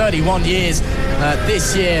 years now, 31 years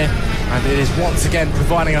this year. And it is once again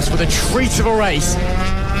providing us with a treat of a race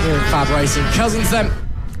here in FAB-Racing. Cousins then,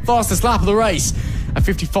 fastest lap of the race at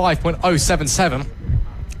 55.077.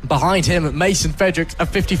 Behind him, Mason Frederick at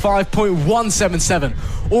 55.177.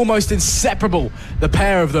 Almost inseparable, the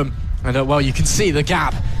pair of them. And well, you can see the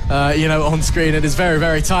gap, on screen. It is very,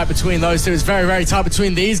 very tight between those two. It's very, very tight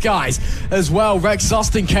between these guys as well. Rex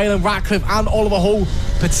Austin, Caelan Ratcliffe, and Oliver Hall.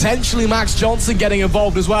 Potentially Max Johnson getting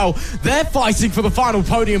involved as well. They're fighting for the final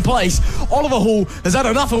podium place. Oliver Hall has had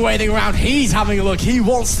enough of waiting around. He's having a look. He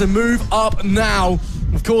wants to move up now.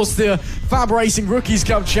 Of course, the FAB-Racing Rookies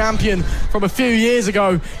Cup champion from a few years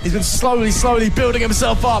ago. He's been slowly building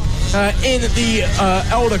himself up in the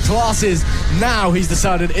elder classes. Now he's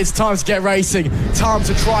decided it's time to get racing, time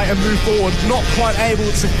to try and move forward. Not quite able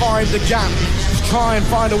to find the gap, to try and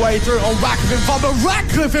find a way through on Ratcliffe in front. But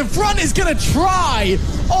Ratcliffe in front is going to try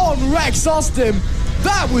on Rex Austin.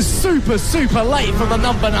 That was super late from the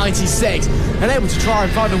number 96. And able to try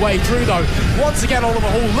and find a way through though. Once again, Oliver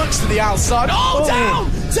Hall looks to the outside. Down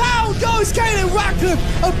goes Caelan Ratcliffe.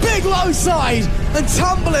 A big low side and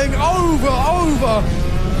tumbling over.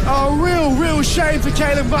 A real shame for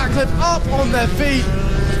Caelan Ratcliffe. Up on their feet.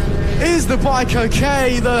 Is the bike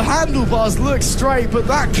okay? The handlebars look straight, but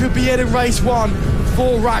that could be it in race 1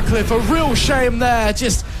 for Ratcliffe. A real shame there.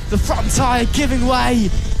 Just the front tyre giving way,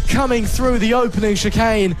 coming through the opening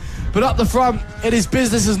chicane. But up the front, it is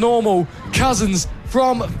business as normal. Cousins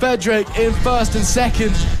from Frederick in first and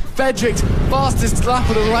second. Frederick's fastest lap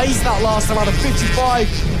of the race that last time out of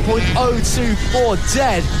 55.024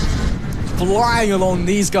 dead. Flying along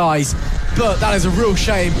these guys. But that is a real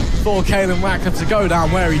shame for Caelan Ratcliffe to go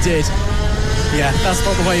down where he did. Yeah, that's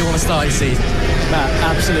not the way you want to start your season. Matt,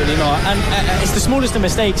 absolutely not. And it's the smallest of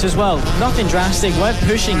mistakes as well. Nothing drastic. Weren't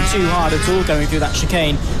pushing too hard at all going through that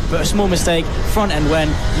chicane. But a small mistake, front end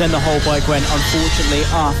went, then the whole bike went, unfortunately,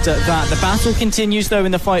 after that. The battle continues, though,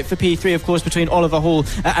 in the fight for P3, of course, between Oliver Hall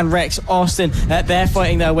and Rex Austin. They're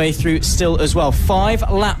fighting their way through still as well.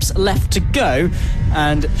 5 laps left to go,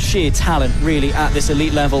 and sheer talent, really, at this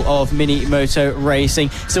elite level of mini moto racing.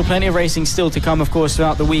 Still plenty of racing still to come, of course,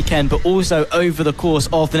 throughout the weekend, but also over the course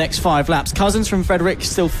of the next 5 laps. Cousins from Frederick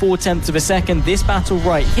still 0.4 of a second. This battle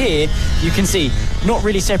right here, you can see, not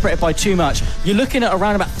really separated by too much. You're looking at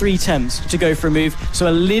around about 3 attempts to go for a move, so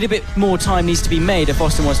a little bit more time needs to be made if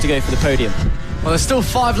Austin wants to go for the podium. Well, there's still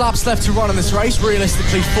 5 laps left to run in this race,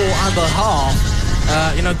 realistically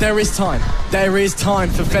 4.5. You know, there is time. There is time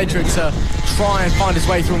for Frederick to try and find his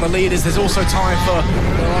way through on the leaders. There's also time for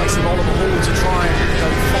the likes of Oliver Hall to try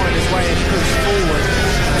and find his way and push forward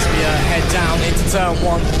as we head down into turn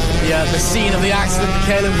 1. The scene of the accident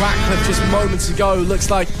for Caelan Ratcliffe just moments ago looks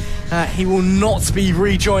like he will not be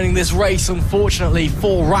rejoining this race, unfortunately,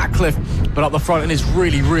 for Ratcliffe. But up the front, it is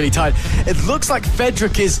really, really tight. It looks like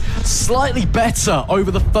Frederick is slightly better over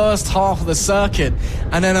the first half of the circuit.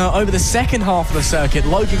 And then over the second half of the circuit,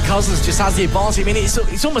 Logan Cousins just has the advantage. I mean,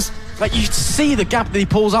 it's almost like you see the gap that he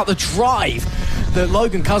pulls out, the drive that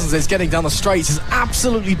Logan Cousins is getting down the straights is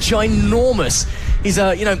absolutely ginormous. He's,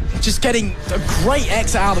 just getting a great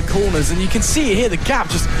exit out of the corners, and you can see here the gap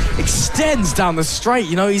just extends down the straight.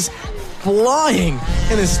 You know, he's flying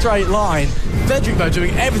in a straight line. Frederick, though,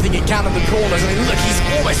 doing everything he can in the corners. I mean, look,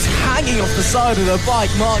 he's almost hanging off the side of the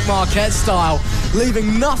bike, Marc Marquez style,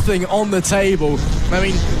 leaving nothing on the table. I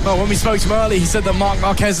mean, well, when we spoke to him earlier, he said that Marc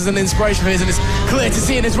Marquez is an inspiration for his, and it's clear to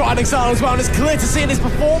see in his riding style as well, and it's clear to see in his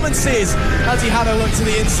performances as he had a look to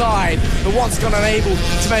the inside. But once gone unable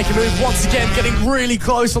to make a move, once again getting really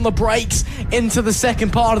close on the brakes into the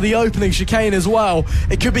second part of the opening chicane as well.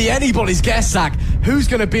 It could be anybody's guess, Zach, who's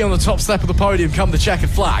going to be on the top step of the podium come the checkered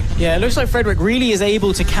flag. Yeah, it looks like Frederick really is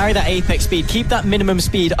able to carry that apex speed, keep that minimum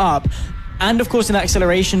speed up, and of course in that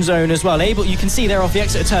acceleration zone as well. You can see there off the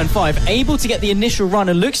exit of turn 5, able to get the initial run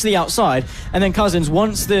and looks to the outside, and then Cousins,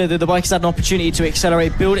 once the bike has had an opportunity to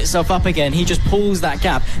accelerate, build itself up again, he just pulls that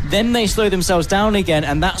gap. Then they slow themselves down again,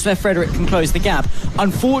 and that's where Frederick can close the gap.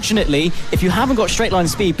 Unfortunately, if you haven't got straight line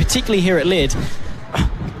speed, particularly here at Lydd,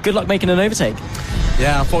 good luck making an overtake.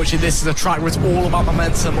 Yeah, unfortunately, this is a track where it's all about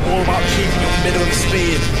momentum, all about keeping your minimum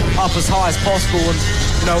speed up as high as possible. And,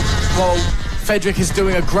 you know, well, Frederick is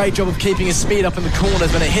doing a great job of keeping his speed up in the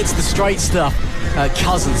corners. When it hits the straight stuff,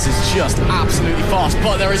 Cousins is just absolutely fast.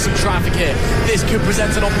 But there is some traffic here. This could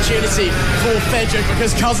present an opportunity for Frederick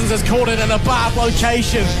because Cousins has caught it in a bad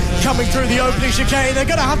location. Coming through the opening chicane, they're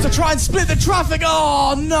going to have to try and split the traffic.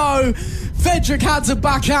 Oh, no. Frederick had to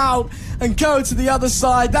back out and go to the other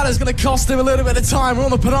side. That is going to cost him a little bit of time. We're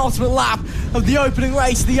on the penultimate lap of the opening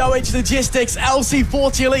race, the OH Logistics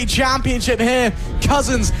LC40 Elite Championship here.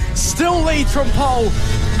 Cousins still leads from pole.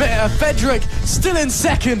 Frederick still in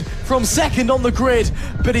second, from second on the grid,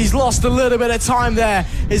 but he's lost a little bit of time there.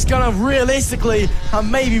 He's going to realistically have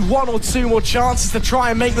maybe 1 or 2 more chances to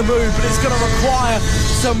try and make the move, but it's going to require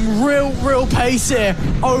some real pace here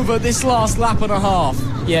over this last lap and a half.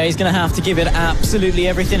 Yeah, he's going to have to give it absolutely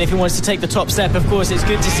everything if he wants to take the top step. Of course, it's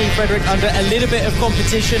good to see Frederick under a little bit of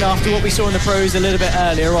competition after what we saw in the pros a little bit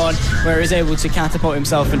earlier on, where he was able to catapult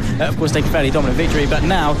himself and, of course, take a fairly dominant victory. But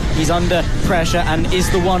now he's under pressure and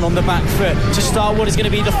is the one on the back foot to start what is going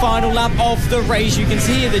to be the final lap of the race. You can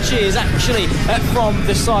see the cheers actually from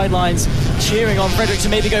the sidelines cheering on Frederick to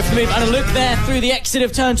maybe go for the move. And a look there through the exit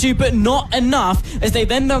of turn 2, but not enough as they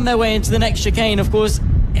then on their way into the next chicane. Of course,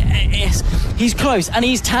 yes, he's close, and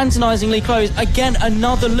he's tantalisingly close. Again,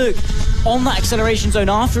 another look on that acceleration zone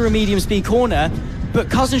after a medium speed corner, but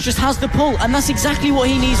Cousins just has the pull, and that's exactly what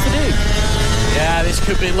he needs to do. Yeah, this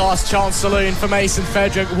could be last chance saloon for Mason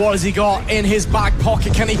Frederick. What has he got in his back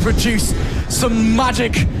pocket? Can he produce some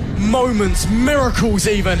magic moments, miracles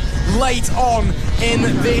even, late on in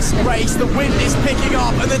this race? The wind is picking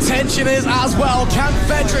up and the tension is as well. Can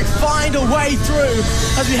Frederick find a way through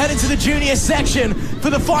as we head into the junior section for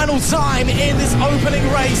the final time in this opening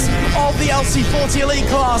race of the LC40 Elite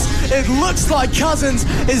class? It looks like Cousins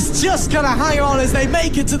is just going to hang on as they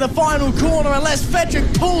make it to the final corner unless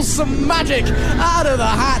Frederick pulls some magic out of the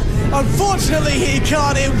hat. Unfortunately, he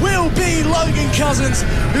can't. It will be Logan Cousins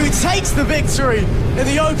who takes the victory in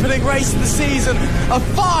the opening race of the season. A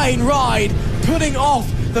fine ride, putting off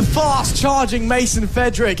the fast-charging Mason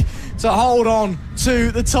Frederick to hold on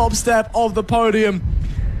to the top step of the podium.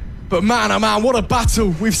 But man, oh man, what a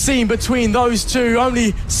battle we've seen between those two,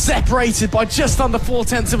 only separated by just under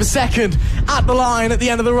 0.4 of a second at the line at the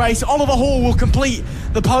end of the race. Oliver Hall will complete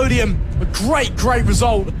the podium. A great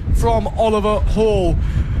result from Oliver Hall.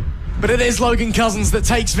 But it is Logan Cousins that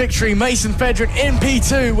takes victory. Mason Fedrick in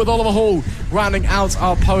P2 with Oliver Hall rounding out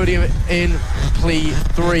our podium in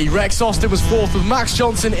P3. Rex Austin was 4th with Max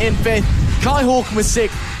Johnson in 5th. Kai Hawken was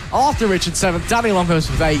 6th. Arthur Richards 7th. Danny Longhurst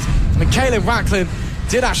with 8th. And Caleb Racklin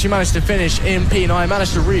did actually manage to finish in P9,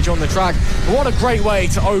 managed to rejoin the track. But what a great way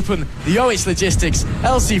to open the OH Logistics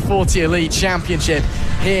LC40 Elite Championship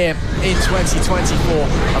here in 2024.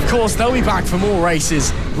 Of course, they'll be back for more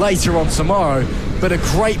races later on tomorrow, but a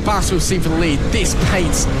great battle we've seen for the lead. This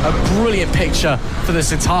paints a brilliant picture for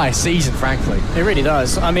this entire season, frankly. It really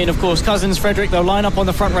does. I mean, of course, Cousins, Frederick, they'll line up on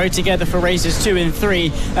the front row together for races 2 and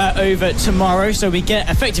 3 over tomorrow, so we get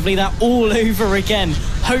effectively that all over again.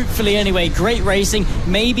 Hopefully, anyway, great racing.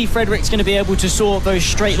 Maybe Frederick's going to be able to sort those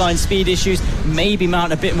straight line speed issues, maybe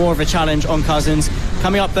mount a bit more of a challenge on Cousins.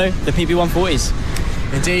 Coming up, though, the PB140s.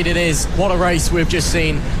 Indeed it is. What a race we've just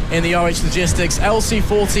seen in the OH Logistics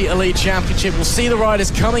LC40 Elite Championship. We'll see the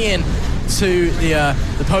riders coming in to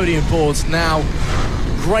the podium boards now.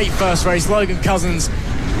 Great first race. Logan Cousins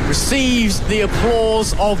receives the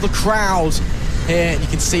applause of the crowd here. You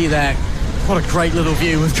can see there. What a great little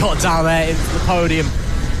view we've got down there into the podium.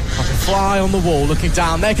 Like a fly on the wall looking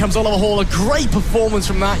down. There comes Oliver Hall. A great performance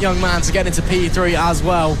from that young man to get into P3 as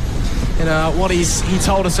well. You know, what he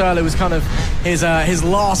told us earlier was kind of his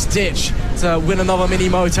last ditch to win another mini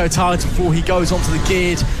moto title before he goes onto the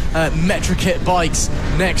geared Metric Kit bikes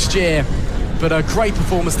next year. But a great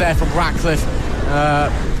performance there from Ratcliffe,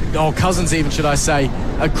 or Cousins even, should I say.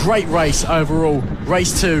 A great race overall.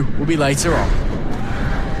 Race 2 will be later on.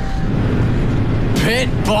 Pit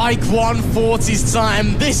Bike 140's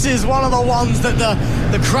time. This is one of the ones that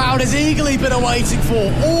the crowd has eagerly been awaiting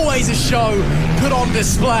for. Always a show put on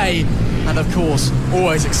display. And of course,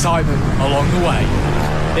 always excitement along the way.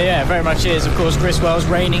 Yeah, very much is. Of course, Chris Wells,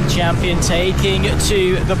 reigning champion, taking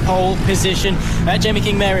to the pole position. Jamie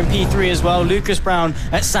King there in P3 as well. Lucas Brown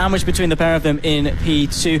sandwiched between the pair of them in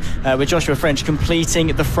P2, with Joshua French completing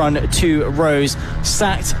the front 2 rows.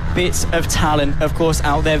 Stacked bits of talent, of course,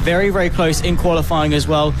 out there. Very close in qualifying as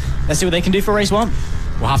well. Let's see what they can do for race 1.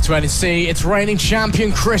 We'll have to wait and see. It's reigning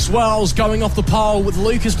champion Chris Wells going off the pole with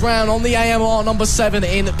Lucas Brown on the AMR number 7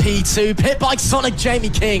 in P2. Pit Bike Sonic Jamie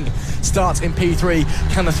King starts in P3.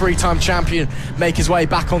 Can the 3-time champion make his way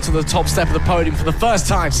back onto the top step of the podium for the first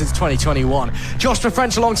time since 2021? Joshua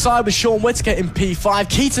French alongside with Sean Whittaker in P5.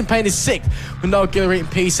 Keaton Payne is 6th with Noah Guillory in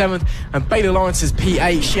P7th. And Bailey Lawrence is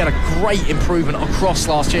P8. She had a great improvement across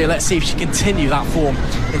last year. Let's see if she can continue that form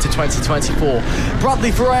into 2024.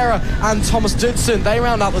 Bradley Ferreira and Thomas Dudson, they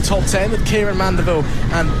round out the top 10 with Kieran Mandeville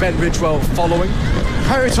and Ben Ridgewell following.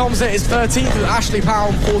 Harry Thompson is 13th with Ashley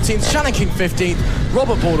Powell 14th, Shannon King 15th,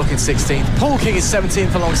 Robert Baldock in 16th, Paul King is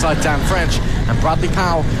 17th alongside Dan French, and Bradley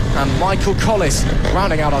Powell and Michael Collis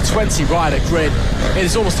rounding out our 20-rider grid. It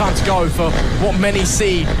is almost time to go for what many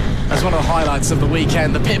see as one of the highlights of the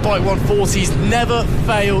weekend. The Pit Bike 140s never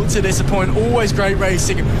fail to disappoint. Always great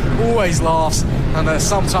racing, always laughs. And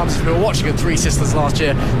sometimes, if we were watching at Three Sisters last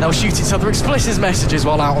year, they'll shoot each other explicit messages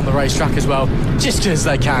while out on the racetrack as well, just because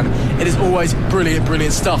they can. It is always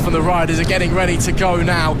brilliant stuff, and the riders are getting ready to go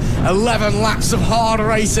now. 11 laps of hard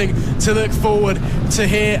racing to look forward to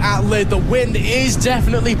here at Lydd. The wind is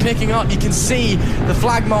definitely picking up. You can see the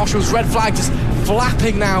flag marshal's red flag just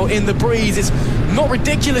flapping now in the breeze. It's not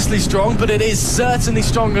ridiculously strong, but it is certainly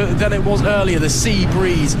stronger than it was earlier. The sea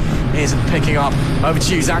breeze is picking up. Over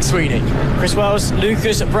to you, Zach Sweeney. Chris Wells,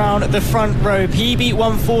 Lucas Brown at the front row. PB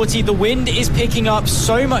 140, the wind is picking up.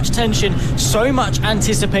 So much tension, so much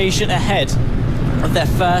anticipation ahead of their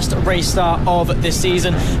first race start of this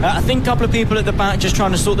season. I think a couple of people at the back just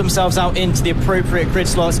trying to sort themselves out into the appropriate grid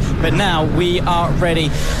slots, but now we are ready.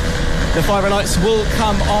 The fire lights will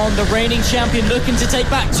come on. The reigning champion looking to take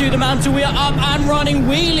back to the mantle. We are up and running,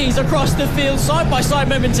 wheelies across the field, side by side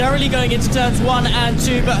momentarily going into turns 1 and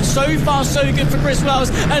 2. But so far so good for Chris Wells.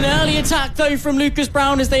 An early attack though from Lucas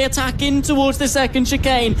Brown as they attack in towards the second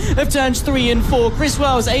chicane of turns 3 and 4. Chris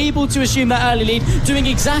Wells able to assume that early lead, doing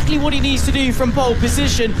exactly what he needs to do from pole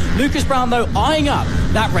position. Lucas Brown though eyeing up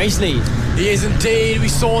that race lead. He is indeed. We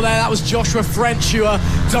saw there, that was Joshua French who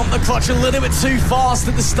dumped the clutch a little bit too fast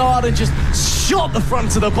at the start and just shot the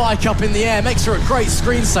front of the bike up in the air. Makes her a great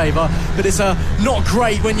screensaver, but it's not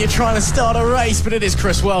great when you're trying to start a race. But it is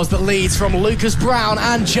Chris Wells that leads from Lucas Brown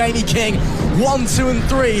and Jamie King. 1, 2 and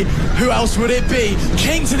 3. Who else would it be?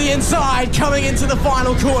 King to the inside, coming into the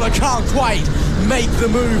final corner. Can't quite make the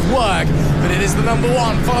move work, but it is the number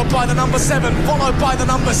 1, followed by the number 7, followed by the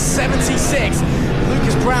number 76.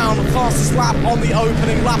 Lucas Brown, fastest lap on the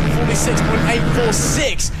opening lap,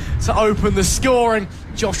 46.846 to open the scoring.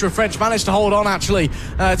 Joshua French managed to hold on actually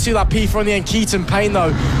to that P4 in the end. Keaton Payne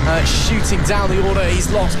though shooting down the order.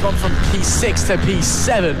 He's lost, gone from P6 to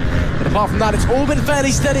P7, but apart from that it's all been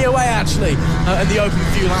fairly steady away actually in the open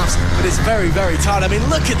few laps, but it's very, very tight. I mean,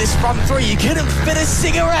 look at this front three. You couldn't fit a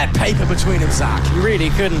cigarette paper between them, Zach. You really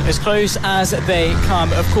couldn't, as close as they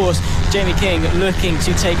come. Of course, Jamie King looking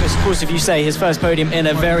to take, of course, if you say, his first podium in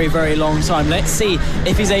a very, very long time. Let's see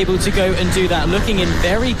if he's able to go and do that. Looking in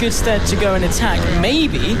very good stead to go and attack. Maybe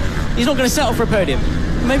he's not going to settle for a podium.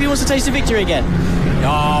 Maybe he wants to taste the victory again.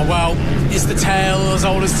 Oh, well, it's the tale as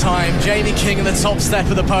old as time. Jamie King in the top step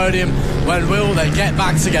of the podium. When will they get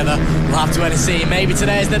back together? We'll have to wait and see. Maybe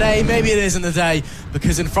today is the day, maybe it isn't the day,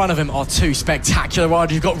 because in front of him are two spectacular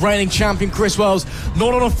riders. You've got reigning champion Chris Wells,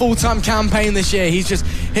 not on a full-time campaign this year. He's just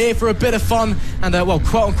here for a bit of fun and, well,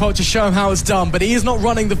 quote-unquote, to show him how it's done. But he is not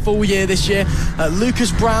running the full year this year.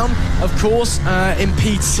 Lucas Brown, of course, in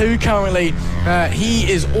P2 currently. He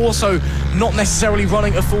is also not necessarily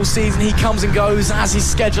running a full season. He comes and goes as his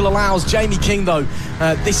schedule allows. Jamie King, though,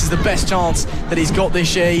 this is the best chance that he's got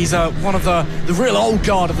this year. He's one of the real old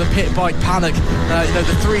guard of the pit bike panic.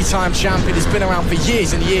 The three-time champion. He's been around for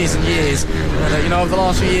years and years and years. Over the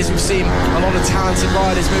last few years, we've seen a lot of talented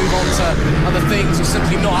riders move on to other things or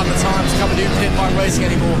simply not have the time to come and do pit bike racing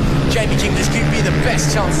anymore. Jamie King, this could be the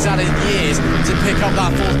best chance he's had in years to pick up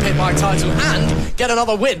that 4th pit bike title and get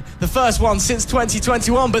another win. The first one since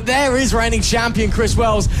 2021. But there is reigning champion Chris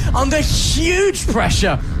Wells under huge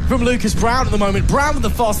pressure from Lucas Brown at the moment. Brown with the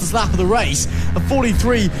fastest lap of the race, a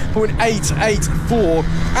 43.884.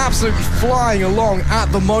 Absolutely flying along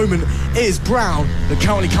at the moment is Brown, that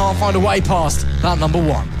currently can't find a way past that number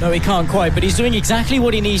 1. No, he can't quite, but he's doing exactly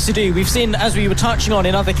what he needs to do. We've seen, as we were touching on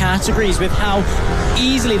in other categories, with how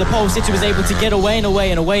easily the Pole Sitter was able to get away and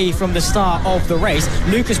away and away from the start of the race.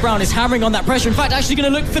 Lucas Brown is hammering on that pressure. In fact, actually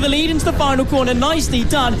going to look for the lead into the final corner. Nicely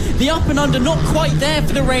done. The up and under not quite there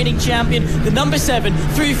for the reigning champion. The number 7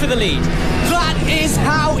 through for the lead. That is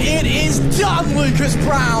how it is done, Lucas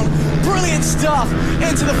Brown. Brilliant stuff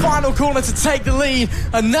into the final corner to take the lead,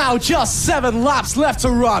 and now just 7 laps left to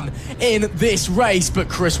run in this race. But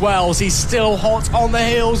Chris Wells, he's still hot on the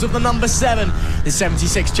heels of the number 7. The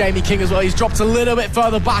 76 Jamie King as well. He's dropped a little bit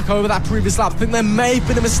further back over that previous lap. I think there may have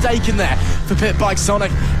been a mistake in there for Pit Bike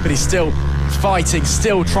Sonic, but he's still fighting,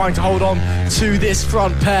 still trying to hold on to this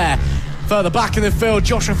front pair. Further back in the field,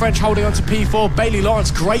 Joshua French holding on to P4. Bailey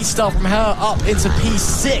Lawrence, great stuff from her, up into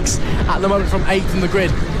P6 at the moment from 8th in the grid.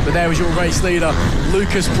 But there was your race leader,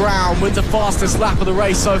 Lucas Brown, with the fastest lap of the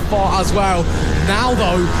race so far as well. Now,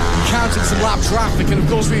 though, counting some lap traffic, and of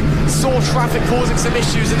course we saw traffic causing some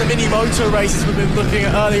issues in the mini moto races we've been looking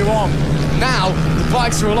at earlier on. Now, the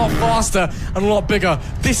bikes are a lot faster and a lot bigger.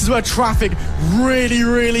 This is where traffic really,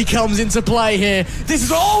 really comes into play here. This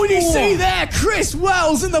is, oh, you see there, Chris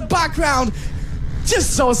Wells in the background.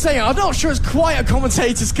 Just as I was saying, I'm not sure it's quite a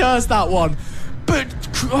commentator's curse, that one. But,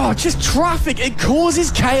 just traffic, it causes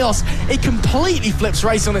chaos. It completely flips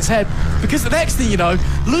race on its head. Because the next thing you know,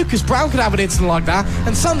 Lucas Brown could have an incident like that,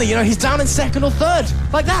 and suddenly, he's down in 2nd or 3rd,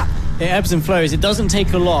 like that. It ebbs and flows. It doesn't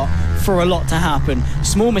take a lot for a lot to happen.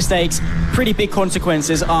 Small mistakes, pretty big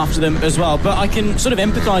consequences after them as well. But I can sort of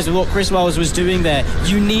empathise with what Chris Wells was doing there.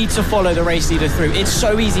 You need to follow the race leader through. It's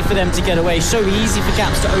so easy for them to get away, so easy for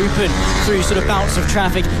gaps to open through sort of bouts of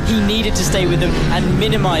traffic. He needed to stay with them and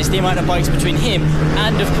minimise the amount of bikes between him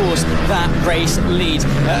and, of course, that race lead.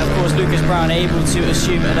 Of course, Lucas Brown able to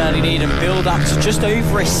assume an early lead and build up to just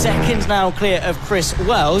over a second now clear of Chris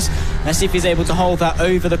Wells. Let's see if he's able to hold that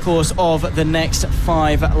over the course of the next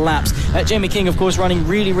 5 laps. Jamie King, of course, running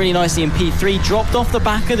really, really nicely in P3, dropped off the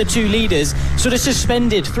back of the 2 leaders, sort of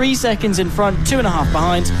suspended 3 seconds in front, 2.5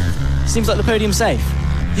 behind. Seems like the podium's safe.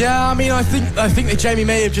 Yeah, I mean, I think that Jamie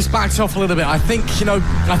may have just backed off a little bit. I think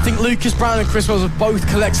Lucas Brown and Chris Wells have both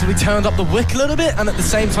collectively turned up the wick a little bit, and at the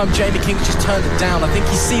same time, Jamie King just turned it down. I think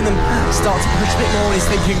he's seen them start to push a bit more, and he's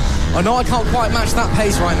thinking, I know I can't quite match that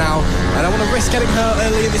pace right now, and I want to risk getting hurt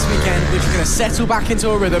early in this weekend, which is going to settle back into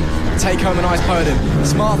a rhythm and take home a nice podium.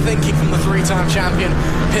 Smart thinking from the 3-time champion.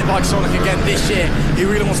 Pit bike Sonic again this year. He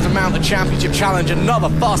really wants to mount the championship challenge. Another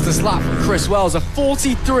fastest lap from Chris Wells, a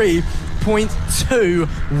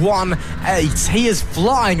 43.218. He is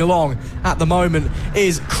flying along at the moment,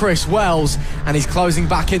 is Chris Wells, and he's closing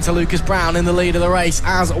back into Lucas Brown in the lead of the race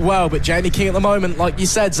as well. But Jamie King at the moment, like you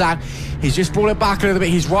said, Zach, he's just brought it back a little bit.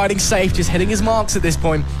 He's riding safe, just hitting his marks at this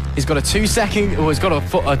point. He's got a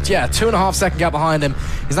 2.5 second gap behind him.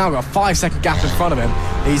 He's now got a 5-second gap in front of him.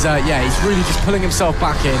 He's really just pulling himself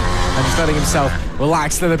back in and just letting himself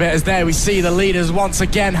relax a little bit, as there we see the leaders once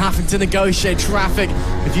again having to negotiate traffic.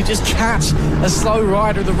 If you just catch a slow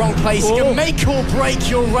rider in the wrong place, you can make or break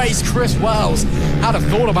your race. Chris Wells had a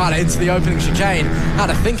thought about it into the opening chicane, had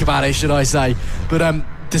to think about it, should I say, but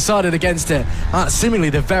decided against it at seemingly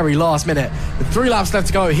the very last minute. With 3 laps left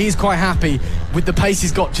to go, he's quite happy with the pace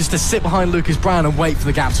he's got just to sit behind Lucas Brown and wait for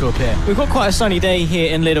the gap to appear. We've got quite a sunny day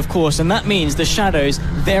here in Lydd, of course, and that means the shadow's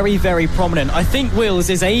very, very prominent. I think Wills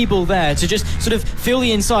is able there to just sort of feel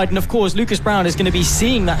the inside, and of course Lucas Brown is going to be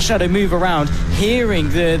seeing that shadow move around, hearing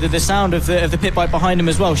the sound of the pit bike behind him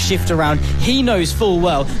as well shift around. He knows full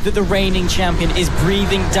well that the reigning champion is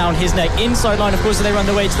breathing down his neck. Inside line, of course, as they run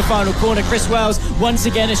their way to the final corner. Chris Wells once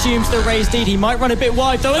again assumes the race lead. He might run a bit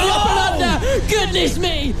wide though, and the up and under, goodness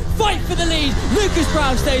me, fight for the lead. Lucas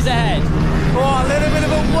Brown stays ahead. Oh, a little bit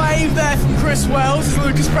of a wave there from Chris Wells as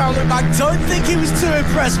Lucas Brown looked back. Don't think he was too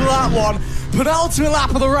impressed with that one. Penultimate lap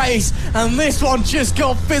of the race, and this one just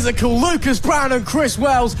got physical. Lucas Brown and Chris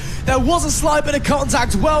Wells, there was a slight bit of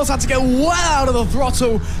contact. Wells had to get well out of the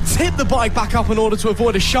throttle, tip the bike back up in order to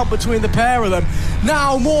avoid a shunt between the pair of them.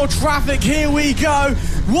 Now more traffic, here we go.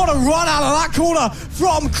 What a run out of that corner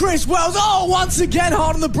from Chris Wells. Oh, once again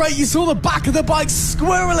hard on the brake. You saw the back of the bike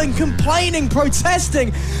squirreling, complaining,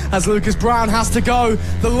 protesting, as Lucas Brown has to go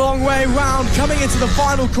the long way round. Coming into the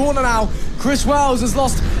final corner now, Chris Wells has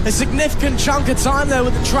lost a significant chunk of time there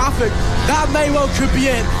with the traffic. That may well could be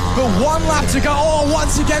it, but 1 lap to go. Oh,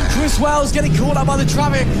 once again Chris Wells getting caught up by the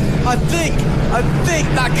traffic. I think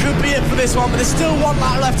that could be it for this one, but there's still 1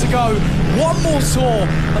 lap left to go. One more tour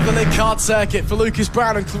of the Lydd Kart circuit for Lucas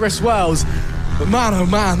Brown and Chris Wells. But man, oh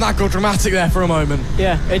man, that got dramatic there for a moment.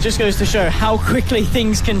 Yeah, it just goes to show how quickly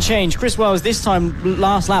things can change. Chris Wells this time,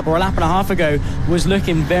 last lap, or a lap and a half ago, was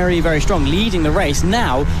looking very, very strong, leading the race.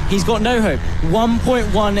 Now, he's got no hope.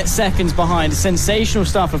 1.1 seconds behind. Sensational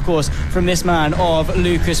stuff, of course, from this man of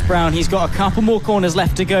Lucas Brown. He's got a couple more corners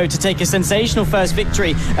left to go to take a sensational first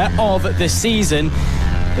victory of the season.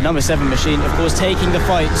 The number 7 machine, of course, taking the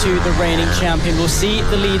fight to the reigning champion. We'll see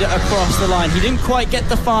the leader across the line. He didn't quite get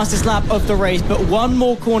the fastest lap of the race, but 1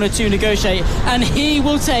 more corner to negotiate, and he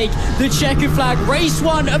will take the checkered flag. Race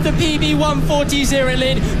 1 of the PB 140s here at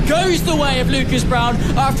Lydd goes the way of Lucas Brown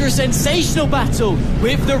after a sensational battle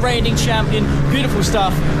with the reigning champion. Beautiful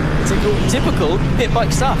stuff. Typical pit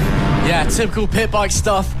bike stuff. Yeah, typical pit bike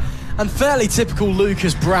stuff. And fairly typical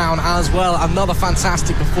Lucas Brown as well. Another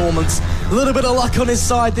fantastic performance. A little bit of luck on his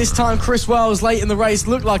side this time. Chris Wells late in the race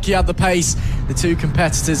looked like he had the pace. The 2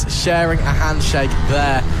 competitors sharing a handshake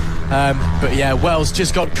there. But yeah, Wells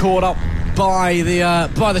just got caught up by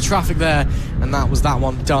the traffic there, and that was that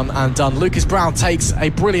one done and done. Lucas Brown takes a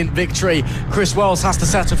brilliant victory. Chris Wells has to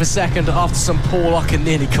settle for second after some poor luck and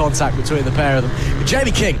nearly contact between the pair of them. But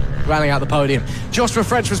Jamie King rounding out the podium. Joshua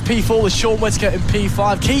French was P4 with Sean Whittaker in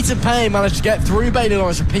P5. Keaton Payne managed to get through Bailey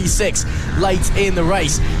Lawrence for P6 late in the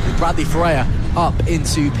race, with Bradley Ferreira up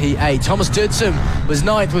into P8. Thomas Dudson was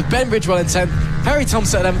 9th with Ben Bridgewell in 10th, Perry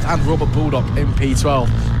Thompson 11th, and Robert Baldock in P12.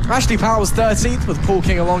 Ashley Powell was 13th with Paul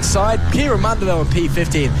King alongside. Kieran Mandeville in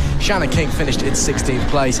P15. Shannon King finished in 16th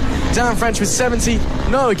place. Dan French was 17th,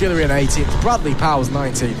 Noah Guillory in 18th, Bradley Powell was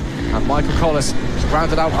 19th, and Michael Collis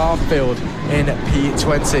rounded out our field in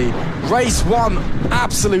P20. Race 1,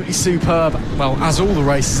 absolutely superb. Well, as all the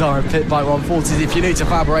races are in Pit Bike 140s. If you're new to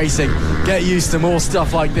FAB-Racing, get used to more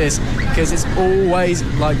stuff like this, because it's always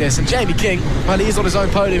like this. And Jamie King, well, he is on his own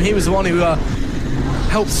podium. He was the one who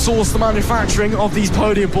helped source the manufacturing of these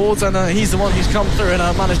podium boards, and he's the one who's come through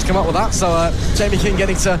and managed to come up with that. So Jamie King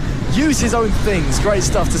getting to use his own things. Great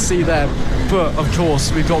stuff to see there. But of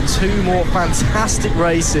course, we've got 2 more fantastic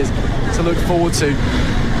races to look forward to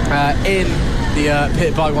in the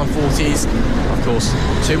Pit Bike 140s. Of course,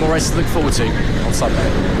 2 more races to look forward to on Sunday.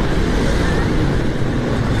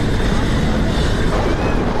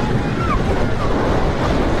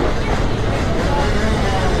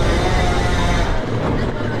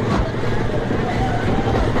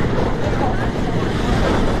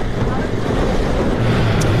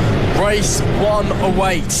 Race 1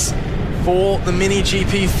 awaits. for the Mini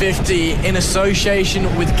GP50 in association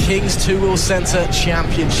with King's Two-Wheel Centre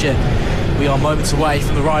Championship. We are moments away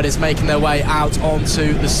from the riders making their way out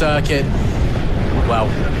onto the circuit. Well,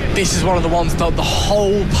 this is one of the ones that the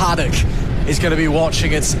whole paddock is going to be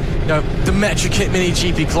watching. It's, the MetroKit Mini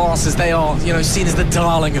GP classes. They are, seen as the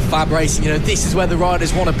darling of Fab Racing. This is where the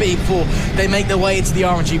riders want to be before they make their way into the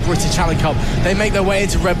RNG British Talent Cup. They make their way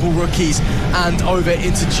into RedBull Rookies and over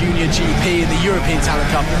into JuniorGP and the European Talent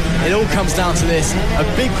Cup. It all comes down to this.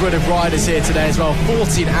 A big grid of riders here today as well.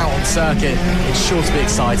 14 out on circuit. It's sure to be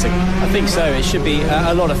exciting. I think so. It should be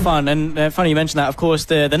a lot of fun. And funny you mention that, of course,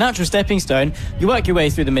 the natural stepping stone. You work your way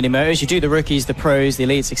through the mini motors. You do the rookies, the pros, the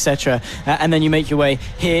elites, etc. And then you make your way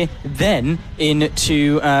here, then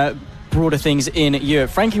into broader things in Europe.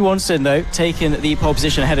 Frankie Watson, though, taking the pole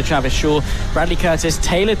position ahead of Travis Shaw. Bradley Curtis,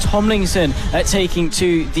 Taylor Tomlinson taking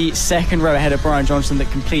to the second row ahead of Brian Johnson that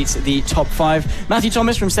completes the top 5. Matthew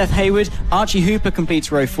Thomas from Seth Hayward. Archie Hooper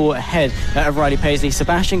completes row 4 ahead of Riley Paisley.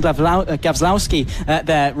 Sebastian Gavzlowski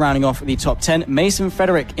there rounding off the top 10. Mason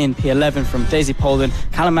Frederick in P11 from Daisy Poland.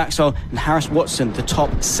 Callum Maxwell and Harris Watson, the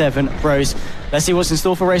top 7 rows. Let's see what's in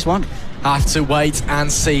store for race 1. Have to wait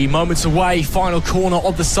and see. Moments away, final corner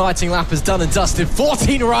of the sighting lap is done and dusted.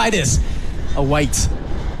 14 riders await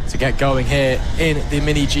to get going here in the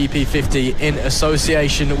Mini GP50 in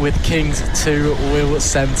association with King's Two-Wheel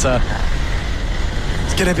Centre.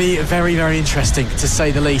 It's going to be very, very interesting, to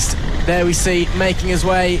say the least. There we see, making his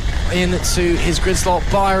way into his grid slot,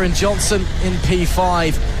 Byron Johnson in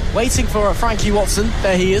P5. Waiting for Frankie Watson,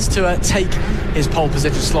 there he is, to take his pole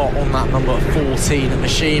position slot on that number 14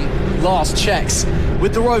 machine. Last checks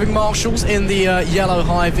with the roving marshals in the yellow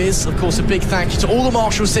high-vis. Of course, a big thank you to all the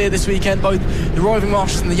marshals here this weekend, both the roving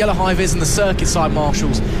marshals in the yellow high-vis and the circuit side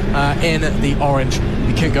marshals in the orange.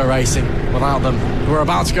 We couldn't go racing without them. We're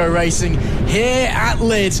about to go racing here at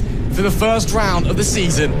Lydd for the first round of the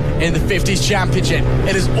season in the 50s Championship.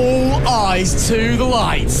 It is all eyes to the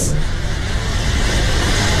lights.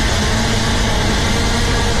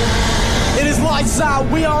 It is lights out,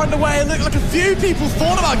 we are underway. It looked like a few people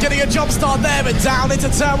thought about getting a jump start there, but down into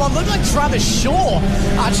turn 1. Looked like Travis Shaw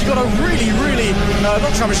actually got a really, not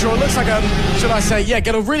Travis Shaw, it looks like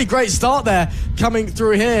got a really great start there coming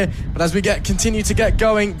through here. But as we continue to get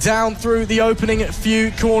going down through the opening few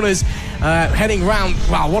corners, heading round,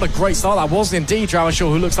 wow, what a great start that was indeed. Travis Shaw,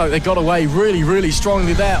 who looks like they got away really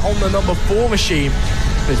strongly there on the number 4 machine.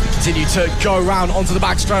 As we continue to go round onto the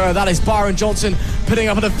back straight, that is Byron Johnson putting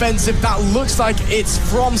up an offensive that looks like it's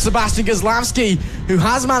from Sebastian Gazlowski, who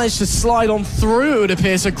has managed to slide on through, it would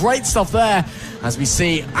appear. So great stuff there as we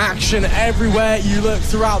see action everywhere you look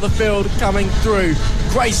throughout the field coming through.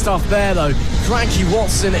 Great stuff there though. Frankie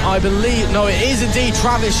Watson, I believe, no, it is indeed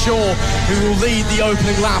Travis Shaw who will lead the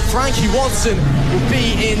opening lap. Frankie Watson will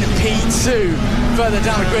be in P2. Further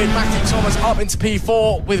down the grid, Matthew Thomas up into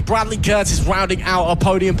P4 with Bradley Curtis rounding out our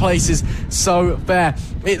podium places. So there,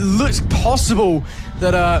 it looks possible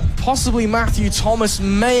that possibly Matthew Thomas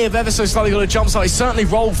may have ever so slightly got a jump start. He certainly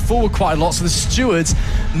rolled forward quite a lot, so the stewards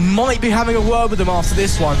might be having a word with him after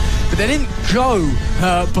this one. But they didn't go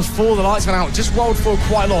before the lights went out, just rolled forward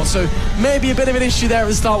quite a lot. So maybe a bit of an issue there at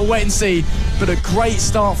the start, we'll wait and see. But a great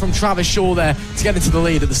start from Travis Shaw there to get into the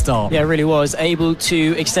lead at the start. Yeah, it really was. Able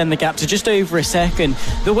to extend the gap to just over a second.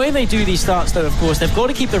 The way they do these starts, though, of course, they've got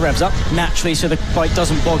to keep the revs up naturally so the bike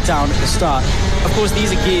doesn't bog down at the start. Of course,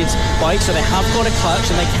 these are geared bikes, so they have got a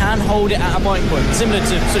clutch and they can hold it at a bike point. Similar to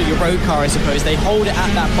sort of your road car, I suppose. They hold it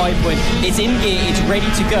at that bike point. It's in gear, it's ready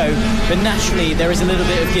to go, but naturally there is a little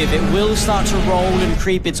bit of give. It will start to roll and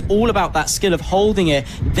creep. It's all about that skill of holding it.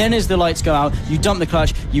 Then as the lights go out, you dump the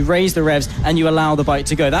clutch, you raise the revs, and you allow the bike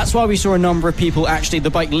to go. That's why we saw a number of people actually the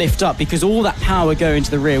bike lift up, because all that power going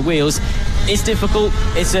to the rear wheels. It's difficult.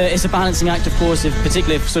 It's a balancing act, of course,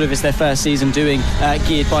 particularly if sort of it's their first season doing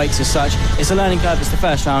geared bikes as such. It's a learning curve. It's the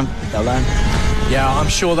first round. They'll learn. Yeah, I'm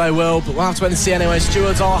sure they will, but we'll have to wait and see anyway.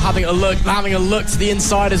 Stewards are having a look to the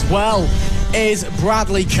inside as well. Is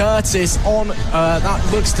Bradley Curtis on,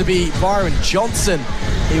 that looks to be Byron Johnson.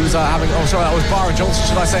 He was that was Byron Johnson,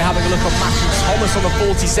 should I say, having a look on Matthew Thomas on the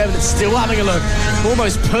 47. It's still having a look,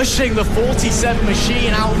 almost pushing the 47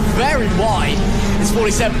 machine out very wide. It's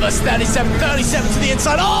 47 versus 37, 37 to the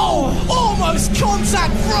inside. Oh, almost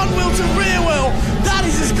contact front wheel to rear wheel. That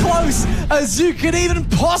is as close as you could even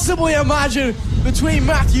possibly imagine between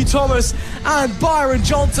Matthew Thomas and Byron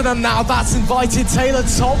Johnson, and now that's invited Taylor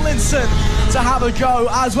Tomlinson to have a go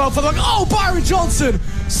as well for the... Oh, Byron Johnson,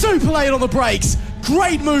 super late on the brakes.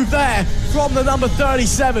 Great move there from the number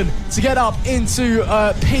 37 to get up into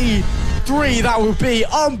P3. That would be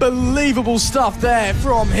unbelievable stuff there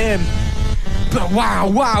from him. But wow,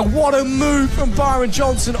 what a move from Byron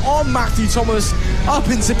Johnson on Matthew Thomas up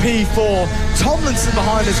into P4. Tomlinson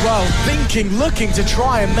behind as well, looking to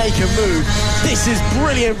try and make a move. This is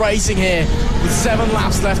brilliant racing here with 7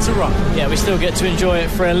 laps left to run. Yeah, we still get to enjoy it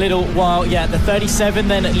for a little while. Yeah, the 37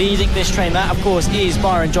 then leading this train. That, of course, is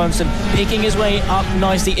Byron Johnson picking his way up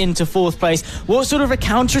nicely into 4th place. What sort of a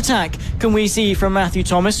counterattack can we see from Matthew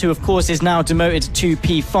Thomas, who, of course, is now demoted to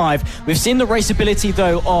P5? We've seen the raceability,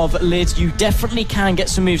 though, of Lydd. You definitely can get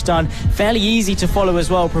some moves done. Fairly easy to follow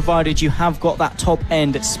as well, provided you have got that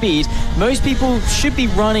top-end speed. Most people should be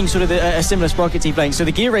running sort of a similar sprocket lane, so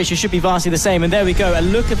the gear ratio should be vastly the same. And there we go, a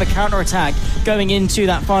look at the counterattack going into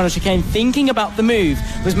that final chicane. Thinking about the move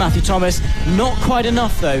was Matthew Thomas. Not quite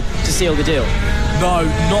enough, though, to seal the deal. No,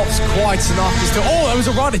 not quite enough. Oh, there was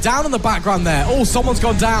a rider down in the background there. Oh, someone's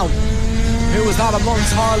gone down. Who was that? I'm not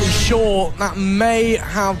entirely sure. That may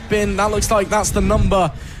have been, that looks like that's the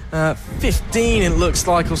number 15, it looks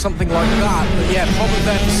like, or something like that. But yeah, probably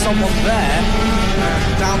there for someone there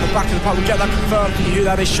down the back of the park. We'll get that confirmed for you who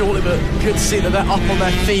that is shortly, but good to see that they're up on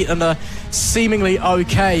their feet and seemingly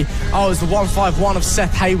okay. Oh, it's the 151 of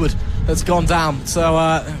Seth Hayward that's gone down. So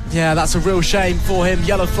yeah, that's a real shame for him.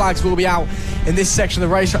 Yellow flags will be out in this section of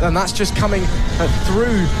the racetrack, and that's just coming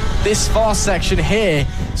through this fast section here.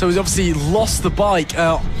 So he's obviously lost the bike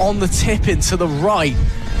on the tip-in to the right,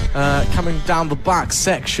 coming down the back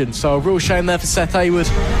section. So a real shame there for Seth Hayward.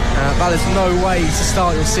 That is no way to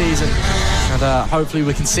start your season, and hopefully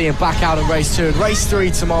we can see him back out in race 2 and race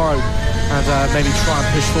 3 tomorrow, and maybe try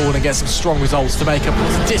and push forward and get some strong results to make up for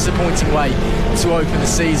this disappointing way to open the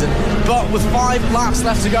season. But with 5 laps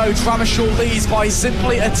left to go, Travis Shaw leads by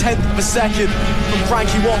simply a 10th of a second from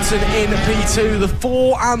Frankie Watson in P2. The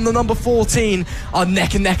 4 and the number 14 are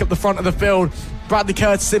neck and neck up the front of the field. Bradley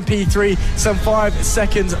Curtis in P3, some 5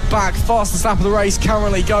 seconds back. Fastest lap of the race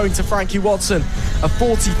currently going to Frankie Watson, a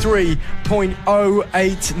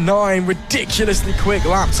 43.089. Ridiculously quick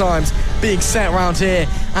lap times being set around here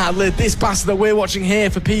at Lydd. This battle that we're watching here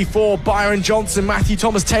for P4, Byron Johnson, Matthew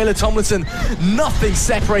Thomas, Taylor Tomlinson, nothing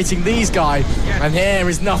separating these guys. And here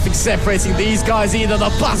is nothing separating these guys either. The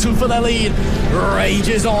battle for the lead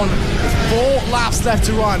rages on. With 4 laps left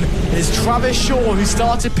to run, it's Travis Shaw, who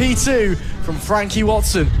started P2, from Frankie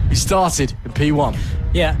Watson, who started in P1.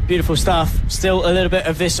 Yeah, beautiful stuff. Still a little bit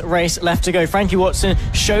of this race left to go. Frankie Watson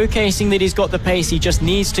showcasing that he's got the pace. He just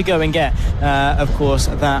needs to go and get, of course,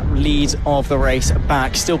 that lead of the race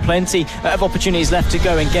back. Still plenty of opportunities left to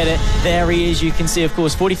go and get it. There he is. You can see, of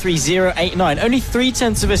course, 43.089. Only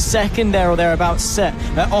 0.3 of a second there or thereabouts set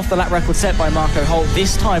off the lap record set by Marco Holt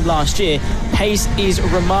this time last year. Pace is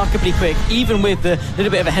remarkably quick, even with the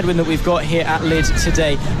little bit of a headwind that we've got here at Lydd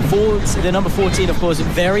today. The number 14, of course,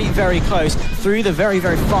 very, very close through the very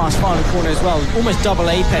fast final corner as well. Almost double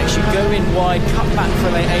apex. You go in wide, cut back for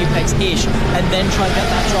an apex-ish, and then try and get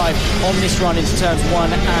that drive on this run into turns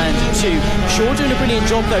 1 and 2. Shaw doing a brilliant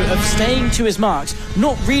job, though, of staying to his marks,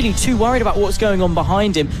 not really too worried about what's going on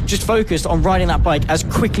behind him, just focused on riding that bike as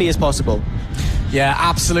quickly as possible. Yeah,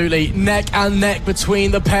 absolutely. Neck and neck between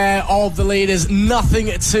the pair of the leaders. Nothing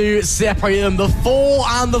to separate them. The 4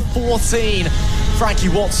 and the 14. Frankie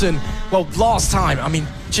Watson, well, last time, I mean,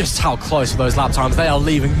 just how close are those lap times? They are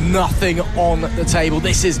leaving nothing on the table.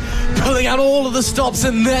 This is pulling out all of the stops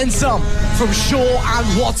and then some from Shaw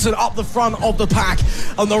and Watson up the front of the pack.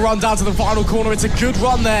 On the run down to the final corner, it's a good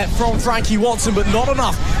run there from Frankie Watson, but not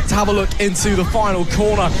enough to have a look into the final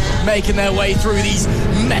corner. Making their way through these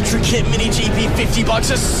Metric Kit Mini GP 50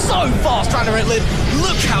 bikes are so fast trying to hit Lydd.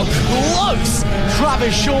 Look how close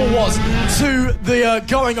Travis Shaw was to the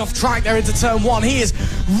going off track there into turn 1. He is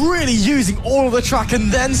really using all of the track and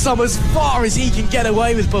then some, as far as he can get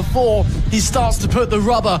away with before he starts to put the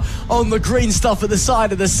rubber on the green stuff at the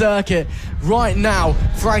side of the circuit. Right now,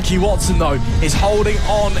 Frankie Watson, though, is holding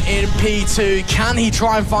on in P2. Can he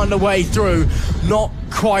try and find a way through? Not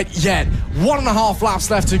quite yet. 1.5 laps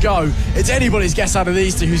left to go. It's anybody's guess out of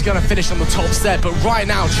these two who's going to finish on the top step, but right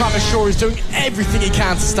now Travis Shaw is doing everything he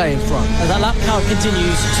can to stay in front. As that lap count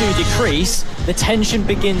continues to decrease, the tension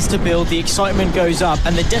begins to build, the excitement goes up,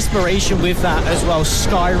 and the desperation with that as well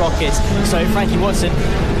skyrockets. So Frankie Watson,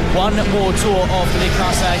 one more tour of the Lydd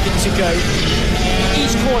car circuit to go.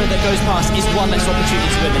 Each corner that goes past is one less opportunity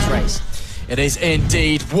to win this race. It is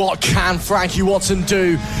indeed. What can Frankie Watson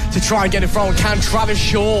do to try and get in front? Can Travis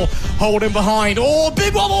Shaw hold him behind? Oh,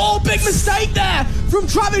 big wobble. Oh, big mistake there from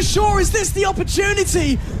Travis Shaw. Is this the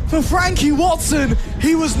opportunity for Frankie Watson?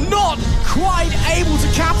 He was not quite able to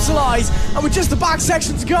capitalise. And with just the back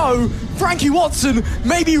section to go, Frankie Watson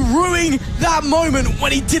maybe ruining that moment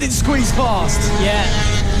when he didn't squeeze past. Yeah.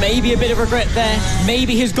 maybe a bit of regret there.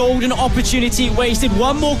 Maybe his golden opportunity wasted.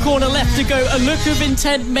 One more corner left to go. A look of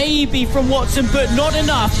intent maybe from Watson, but not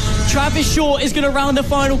enough. Travis Shaw is going to round the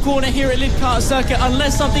final corner here at Lydd Kart Circuit.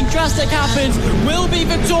 Unless something drastic happens, will be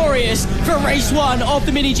victorious for race 1 of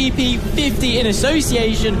the MiniGP 50 in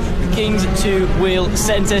association with King's Two-Wheel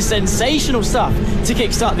Centre. Sensational stuff to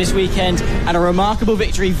kickstart this weekend, and a remarkable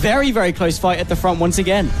victory. Very, very close fight at the front once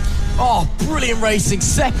again. Oh, brilliant racing,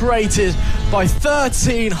 separated by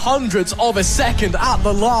 1300ths of a second at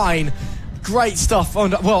the line. Great stuff.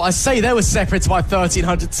 Well, I say they were separated by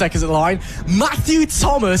 1300 seconds at the line. Matthew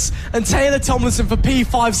Thomas and Taylor Tomlinson for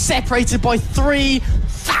P5 separated by 3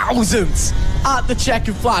 thousandths at the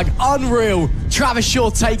checkered flag. Unreal. Travis Shaw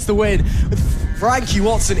takes the win with Frankie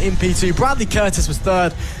Watson in P2. Bradley Curtis was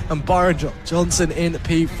third, and Byron Johnson in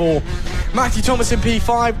P4. Matthew Thomas in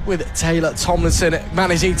P5 with Taylor Tomlinson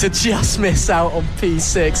managing to just miss out on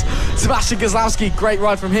P6. Sebastian Kozlowski, great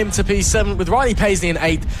ride from him to P7 with Riley Paisley in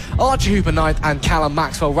 8th, Archie Hooper 9th, and Callum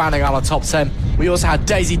Maxwell rounding out our top 10. We also had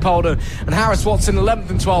Daisy Polden and Harris Watson 11th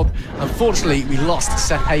and 12th. Unfortunately, we lost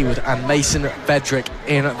Seth Hayward and Mason Vedrick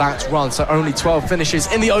in that run, so only 12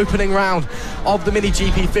 finishes in the opening round of the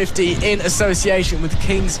MiniGP 50 in association with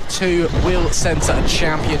King's Two-Wheel Centre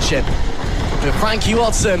Championship. With Frankie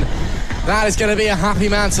Watson, that is going to be a happy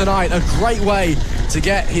man tonight. A great way to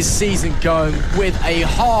get his season going with a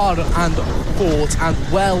hard and fought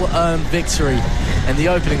and well-earned victory in the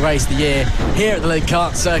opening race of the year here at the Lydd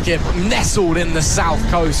Kart Circuit, nestled in the south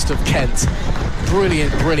coast of Kent.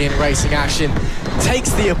 Brilliant, brilliant racing action.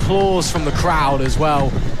 Takes the applause from the crowd as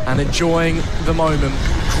well, and enjoying the moment.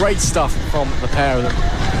 Great stuff from the pair of them.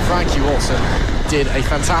 Frankie Watson did a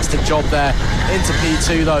fantastic job there. Into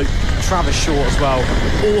P2 though, Travis Shaw as well.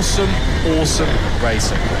 Awesome, awesome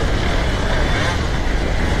racing.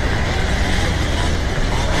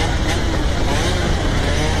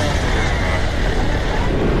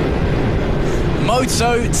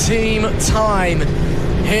 Moto team time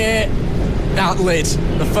here at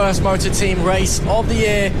Lydd. The first motor team race of the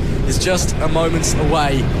year is just a moment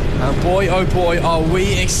away, and boy oh boy are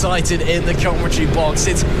we excited in the commentary box.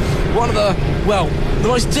 It's one of the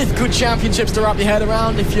most difficult championships to wrap your head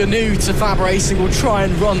around. If you're new to FAB-Racing, we'll try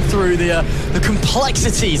and run through the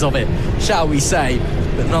complexities of it, shall we say.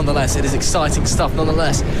 But nonetheless, it is exciting stuff.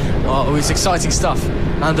 It's exciting stuff.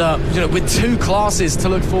 And with 2 classes to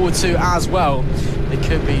look forward to as well, it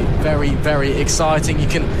could be very, very exciting. You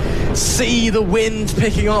can see the wind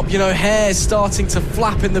picking up, hair starting to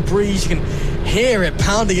flap in the breeze. You can hear it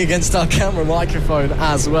pounding against our camera microphone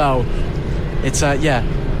as well. It's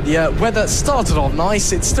the weather started off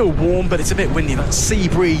nice. It's still warm, but it's a bit windy. That sea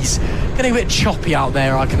breeze getting a bit choppy out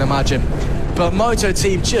there, I can imagine. But Moto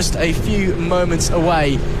team just a few moments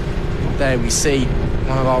away. There we see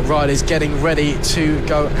one of our riders getting ready to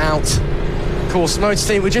go out. Of course, Moto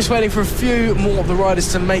team, we're just waiting for a few more of the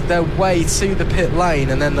riders to make their way to the pit lane,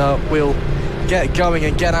 and then we'll get going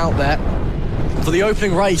and get out there for the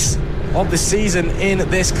opening race of the season in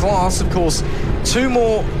this class. Of course, 2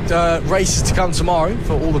 more races to come tomorrow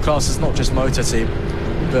for all the classes, not just Moto team,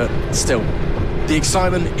 but still, the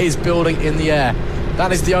excitement is building in the air.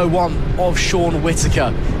 That is the 01 of Sean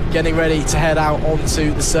Whittaker, getting ready to head out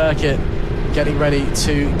onto the circuit, getting ready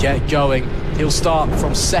to get going. He'll start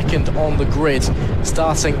from 2nd on the grid.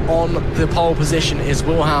 Starting on the pole position is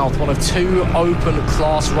Will Houth, one of 2 open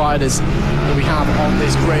class riders that we have on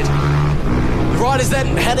this grid. The riders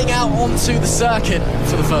then heading out onto the circuit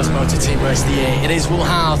for the first Moto team race of the year. It is Will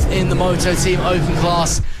Houth in the Moto team open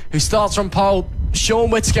class who starts from pole. Sean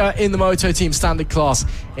Whittaker in the Moto team standard class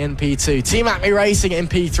in P2. Team Acme Racing in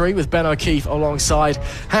P3 with Ben O'Keefe alongside.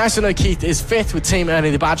 Harrison O'Keefe is 5th with Team Ernie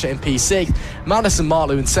the Badger in P6. Madison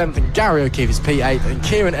Martlew in 7th, and Gary O'Keefe is P8th. And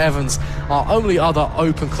Kieran Evans, our only other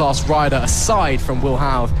open class rider aside from Will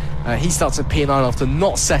Houth, he starts at P9 after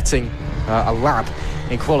not setting a lap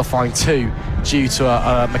in qualifying 2 due to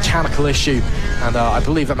a mechanical issue, and I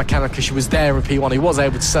believe that mechanical issue was there in P1. He was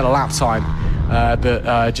able to set a lap time,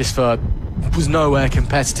 but just was nowhere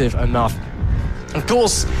competitive enough. Of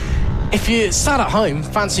course, if you sat at home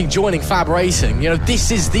fancying joining FAB-Racing,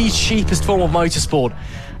 this is the cheapest form of motorsport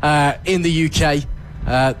in the UK.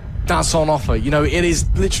 That's on offer. It is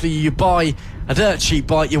literally, you buy a dirt cheap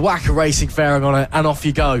bike, you whack a racing fairing on it, and off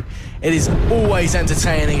you go. It is always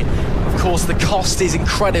entertaining. Of course, the cost is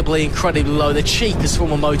incredibly, incredibly low. The cheapest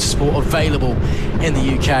form of motorsport available in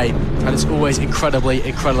the UK, and it's always incredibly,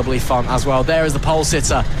 incredibly fun as well. There is the pole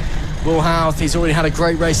sitter Will Houth, he's already had a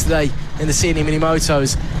great race today in the Senior Mini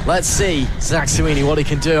Motos. Let's see Zach Sweeney what he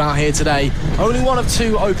can do out here today. Only one of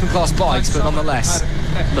 2 open class bikes, but nonetheless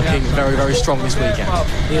looking very, very strong this weekend.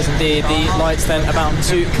 Yes, indeed. The lights then about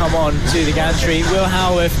to come on to the gantry. Will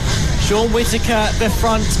Howarth, Sean Whittaker, the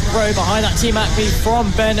front row behind that Team Acme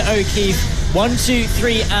from Ben O'Keefe. 1, 2,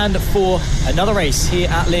 3 and 4. Another race here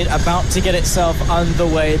at Lydd about to get itself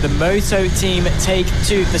underway. The Moto team take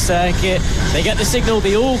to the circuit. They get the signal,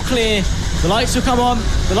 the all clear. The lights will come on,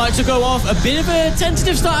 the lights will go off. A bit of a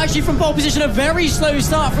tentative start actually from pole position. A very slow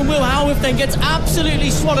start from Will Howarth, then gets absolutely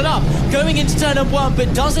swallowed up going into turn number 1,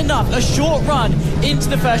 but does enough. A short run into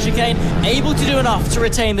the first chicane, able to do enough to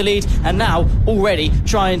retain the lead, and now already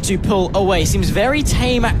trying to pull away. Seems very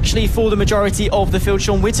tame actually for the majority of the field.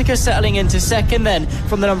 Sean Whittaker settling into second, then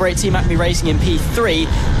from the number 8 Team Acme Racing in P3.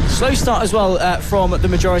 Slow start as well from the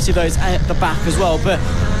majority of those at the back as well, but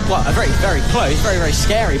well, a very, very close, very, very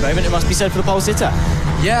scary moment, it must be said, for the pole sitter.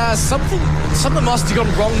 Yeah, something must have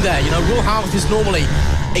gone wrong there. You know, Will Houth is normally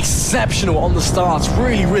exceptional on the starts,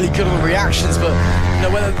 really, really good on the reactions, but you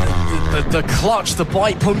know, whether the clutch, the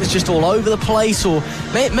bike pump is just all over the place, or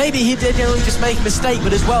maybe he did just make a mistake,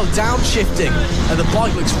 but as well, downshifting, and the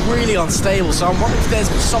bike looks really unstable, so I'm wondering if there's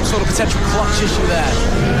some sort of potential clutch issue there,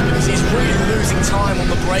 because he's really losing time on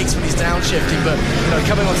the brakes when he's downshifting, but you know,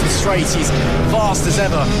 coming onto the straights, he's fast as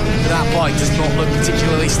ever. That bike does not look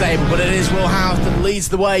particularly stable, but it is Will Houth that leads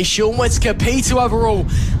the way. Sean Whittaker, P2 overall,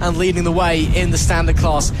 and leading the way in the standard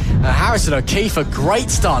class. Harrison O'Keefe, a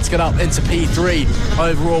great start to get up into P3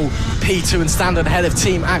 overall, P2 and standard ahead of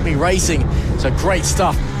Team Acme Racing. So great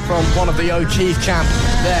stuff from one of the O'Keefe camp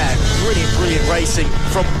there. Brilliant racing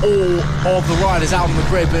from all of the riders out on the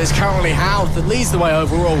grid, but it's currently Houth that leads the way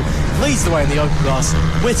overall, leads the way in the open class.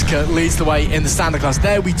 Whittaker leads the way in the standard class.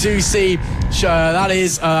 There we do see that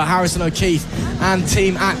is Harrison O'Keefe and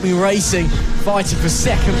Team Acme Racing fighting for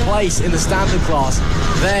second place in the standard class.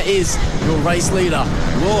 There is your race leader,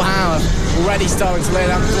 Will Howarth, already starting to lay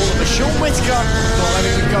down the door. But Sean Whittaker not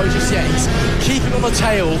letting him go just yet. He's keeping on the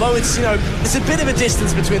tail, although it's, you know, it's a bit of a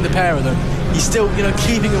distance between the pair of them. He's still, you know,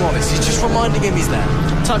 keeping him honest. He's just reminding him he's there.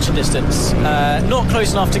 Touching distance. Not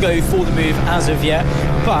close enough to go for the move as of yet,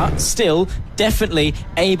 but still definitely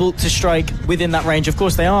able to strike within that range. Of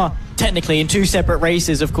course, they are technically in 2 separate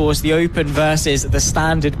races, of course, the open versus the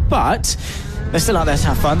standard, but they're still out there to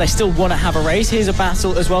have fun. They still want to have a race. Here's a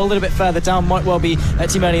battle as well, a little bit further down. Might well be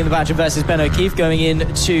Team Ernie and the Badger versus Ben O'Keefe going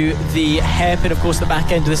into the hairpin, of course, the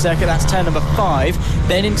back end of the circuit. That's turn number 5.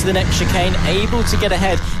 Then into the next chicane, able to get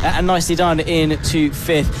ahead and nicely done into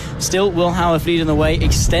 5th. Still, Will Howarth leading the way,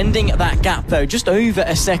 extending that gap, though, just over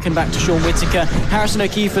a second back to Sean Whittaker. Harrison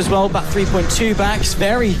O'Keefe as well, about 3.2 backs.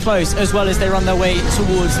 Very close, as well as they run their way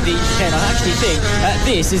towards the chicane. I actually think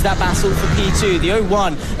this is that battle for P2. The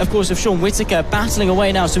 0-1, of course, of Sean Whittaker battling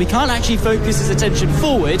away now, so he can't actually focus his attention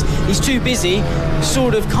forward. He's too busy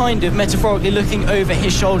sort of kind of metaphorically looking over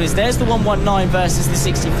his shoulders. There's the 119 versus the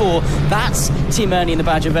 64. That's Team Ernie and the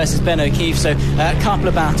Badger versus Ben O'Keefe. So a couple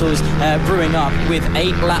of battles brewing up with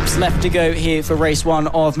 8 laps left to go here for race 1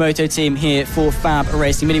 of Moto Team here for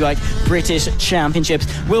FAB-Racing Minibike British Championships.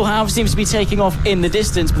 Will Howarth seems to be taking off in the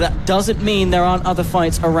distance, but that doesn't mean there aren't other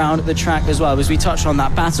fights around the track as well, as we touched on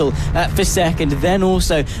that battle for second, then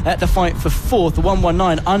also the fight for 4th, the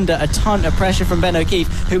 119 under a ton of pressure from Ben O'Keefe,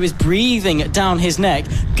 who is breathing down his neck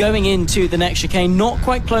going into the next chicane. Not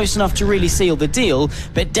quite close enough to really seal the deal,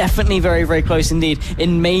 but definitely very, very close indeed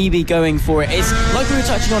in maybe going for it. It's like we were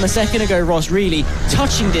touching on a second ago, Ross, really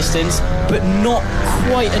touching distance, but not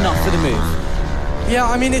quite enough for the move. Yeah,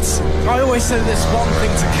 I mean, I always say that it's one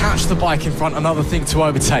thing to catch the bike in front, another thing to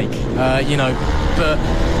overtake, you know, but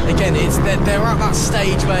again, they're at that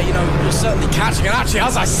stage where, you know, you're certainly catching, and actually,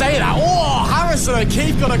 as I say that, Harrison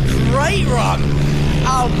O'Keefe got a great run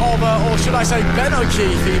out of, or should I say Ben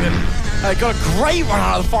O'Keefe even, got a great run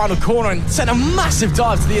out of the final corner and sent a massive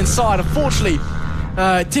dive to the inside. Unfortunately,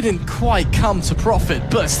 didn't quite come to profit,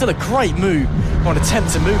 but still a great move, or an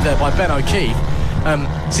attempt to move there by Ben O'Keefe.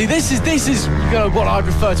 See, this is you know, what I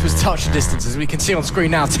refer to as touch distance, as we can see on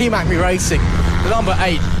screen now. Team Acme Racing, the number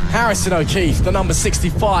 8, Harrison O'Keefe, the number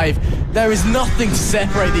 65. There is nothing to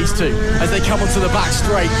separate these two as they come onto the back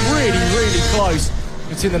straight. Really, really close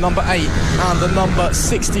between the number 8 and the number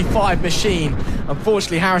 65 machine.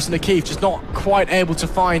 Unfortunately, Harrison O'Keefe just not quite able to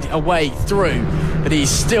find a way through, but he's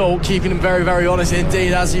still keeping him very, very honest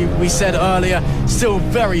indeed, as we said earlier. Still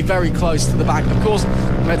very, very close to the back. Of course,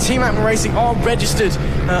 Team Acme Racing are registered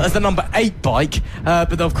as the number 8 bike,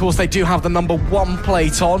 but of course they do have the number 1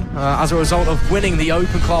 plate on as a result of winning the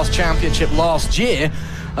Open Class Championship last year.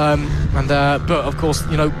 But of course,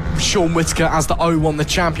 you know, Sean Whittaker as the 0-1, the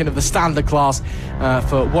champion of the standard class,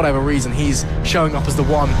 for whatever reason, he's showing up as the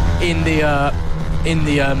one in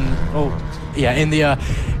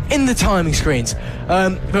the timing screens.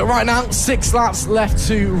 But right now, 6 laps left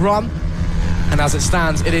to run. And as it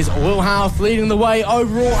stands, it is Will Howth leading the way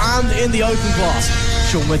overall and in the open class.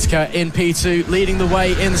 Sean Whittaker in P2 leading the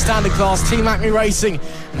way in the standard class. Team Acme Racing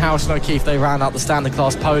and Harrison O'Keefe, they round out the standard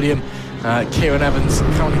class podium. Kieran Evans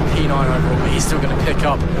currently P9 overall, but he's still going to pick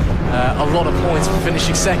up a lot of points for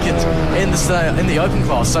finishing second in the open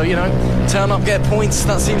class. So, you know, turn up, get points.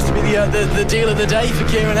 That seems to be the deal of the day for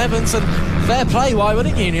Kieran Evans. And fair play, why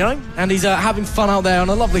wouldn't you know? And he's having fun out there on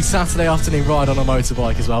a lovely Saturday afternoon ride on a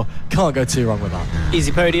motorbike as well. Can't go too wrong with that.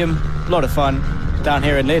 Easy podium, a lot of fun. Down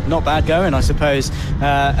here in Lydd, not bad going, I suppose.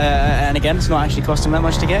 And again, it's not actually costing that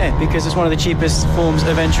much to get it because it's one of the cheapest forms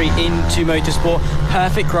of entry into motorsport.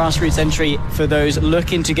 Perfect grassroots entry for those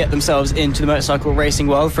looking to get themselves into the motorcycle racing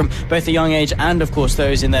world from both a young age and, of course,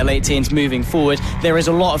 those in their late teens moving forward. There is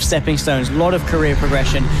a lot of stepping stones, a lot of career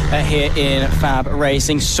progression here in FAB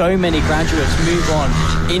Racing. So many graduates move on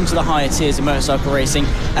into the higher tiers of motorcycle racing,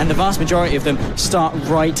 and the vast majority of them start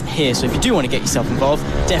right here. So if you do want to get yourself involved,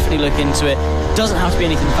 definitely look into it. Doesn't have to be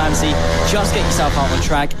anything fancy, just get yourself out on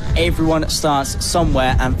track. Everyone starts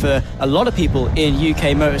somewhere, and for a lot of people in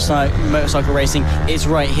UK motorcycle racing, it's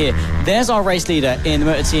right here. There's our race leader in the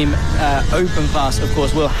motor team open class, of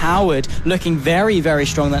course, Will Howard, looking very, very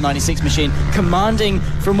strong, that 96 machine, commanding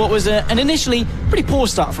from what was an initially pretty poor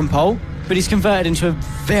start from pole, but he's converted into a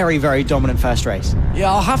very, very dominant first race.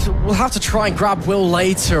 Yeah, we'll have to try and grab Will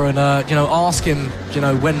later and ask him,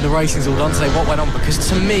 when the racing's all done today, what went on, because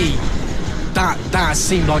to me, that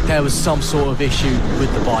seemed like there was some sort of issue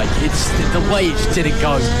with the bike. It's the way it just didn't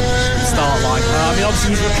go at the start line. Obviously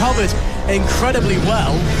he's recovered incredibly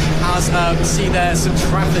well, as we see there some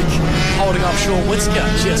traffic holding up Sean Whittaker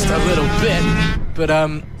just a little bit. But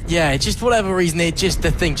yeah, just for whatever reason, the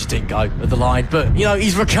thing just didn't go at the line. But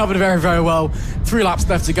he's recovered very, very well. 3 laps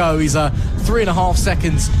left to go. He's 3.5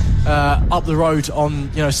 seconds up the road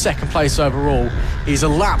on second place overall. He's a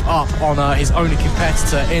lap up on his only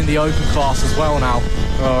competitor in the open class as well now,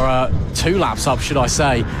 or 2 laps up, should I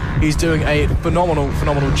say. He's doing a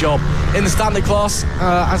phenomenal job in the standard class.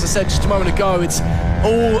 As I said just a moment ago, it's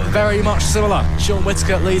all very much similar. Sean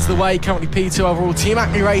Whittaker leads the way, currently P2 overall. Team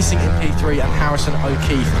Acme Racing in P3 and Harrison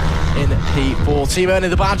O'Keefe in P4. Team Ernie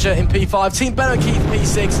the Badger in P5. Team Ben O'Keefe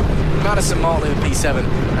P6. Madison Martley in P7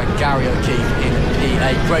 and Gary O'Keefe in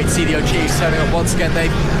P8. Great to see the O'Keefes turning up once again.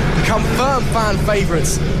 They've become firm fan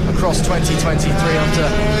favourites across 2023 after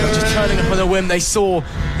just turning up on a whim. They saw,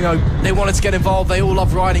 they wanted to get involved. They all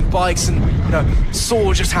love riding bikes and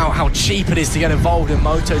saw just how cheap it is to get involved in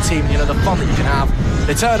moto team. The fun that you can have.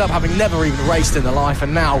 They turned up having never even raced in their life,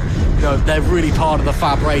 and now they're really part of the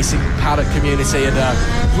FAB Racing paddock community and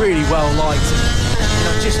really well liked.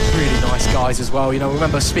 Just really nice guys as well.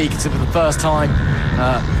 Remember speaking to them for the first time.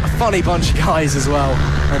 A funny bunch of guys as well.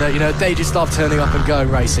 And they just love turning up and going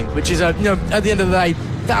racing, which is at the end of the day,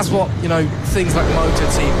 that's what things like motor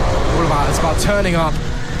team are all about. It's about turning up,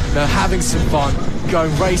 having some fun,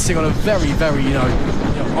 going racing on a very, very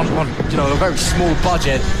on a very small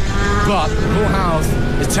budget. But Will Howth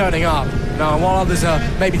is turning up now, while others are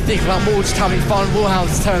maybe thinking about more just having fun, Will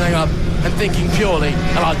Howth is turning up and thinking purely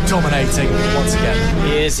about dominating once again.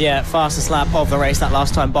 He is, yeah, fastest lap of the race that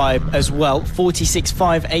last time by as well,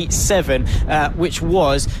 46.587, which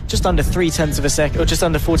was just under 0.3 of a second, or just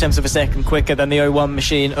under 0.4 of a second quicker than the 01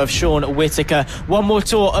 machine of Sean Whittaker. One more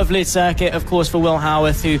tour of Lydd Circuit, of course, for Will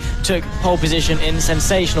Howth, who took pole position in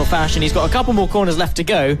sensational fashion. He's got a couple more corners left to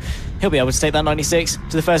go. He'll be able to take that 96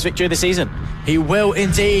 to the first victory of the season. He will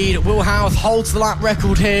indeed. Will Howth holds the lap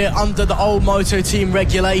record here under the old Moto Team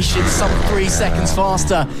regulations, some 3 seconds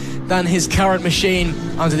faster than his current machine.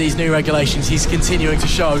 Under these new regulations, he's continuing to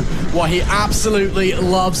show why he absolutely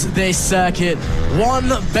loves this circuit. 1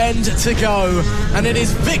 bend to go, and it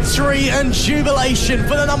is victory and jubilation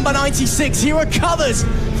for the number 96. He recovers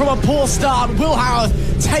from a poor start. Will Howth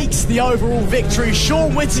takes the overall victory.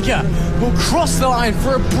 Sean Whittaker will cross the line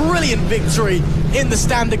for a brilliant victory in the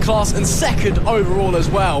standard class and second overall as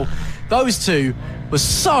well. Those two were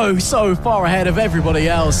so far ahead of everybody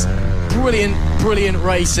else. Brilliant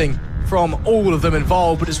racing from all of them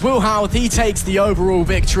involved. But as Will Howth, he takes the overall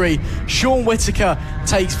victory. Sean Whittaker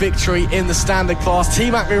takes victory in the standard class.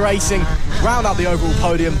 Team Acme Racing round out the overall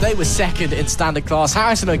podium. They were second in standard class.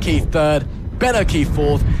 Harrison O'Keefe third, Ben O'Keefe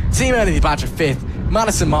fourth, Team Ernie the Badger fifth,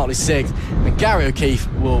 Madison Martley sixth, and Gary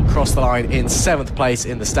O'Keefe will cross the line in 7th place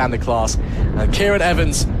in the standard class. And Kieran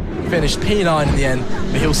Evans finished P9 in the end,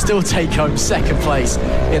 but he'll still take home second place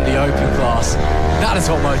in the open class. That is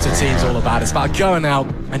what Moto Team's all about. It's about going out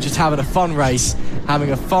and just having a fun race,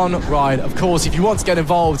 having a fun ride. Of course, if you want to get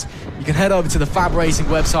involved, you can head over to the FAB-Racing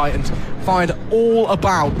website and find all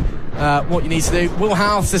about what you need to do. Will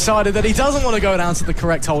House decided that he doesn't want to go down to the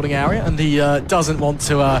correct holding area, and he doesn't want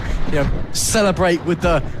to celebrate with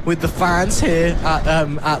the fans here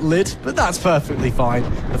at Lydd, but that's perfectly fine.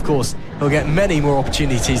 Of course, he'll get many more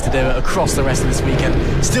opportunities to do it across the rest of this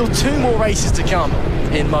weekend. Still 2 more races to come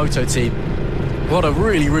in Moto Team. What a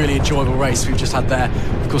really, really enjoyable race we've just had there.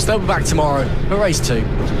 Of course, they'll be back tomorrow for race 2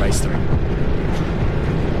 and race 3.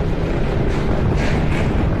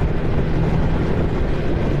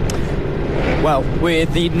 Well,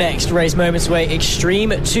 with the next race moments away,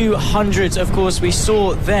 Extreme 200s, of course, we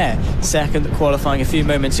saw their second qualifying a few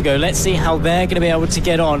moments ago. Let's see how they're going to be able to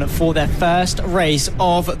get on for their first race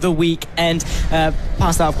of the weekend.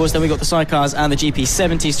 Past that, of course, then we got the sidecars and the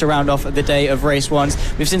GP70s to round off the day of race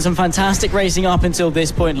 1s. We've seen some fantastic racing up until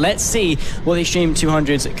this point. Let's see what the Extreme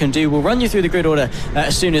 200s can do. We'll run you through the grid order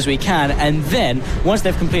as soon as we can, and then once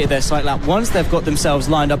they've completed their sight lap, once they've got themselves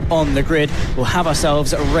lined up on the grid, we'll have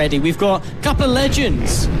ourselves ready. We've got a couple of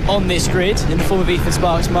legends on this grid in the form of Ethan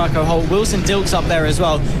Sparks, Marco Holt, Wilson Dilks up there as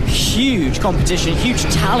well. Huge competition, huge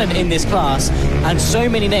talent in this class, and so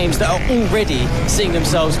many names that are already seeing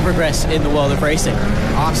themselves progress in the world of racing.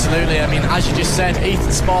 Absolutely. I mean, as you just said,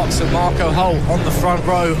 Ethan Sparks and Marco Holt on the front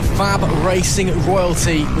row. FAB-Racing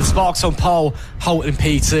royalty with Sparks on pole, Holt in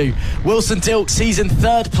P2. Wilson Dilks, he's in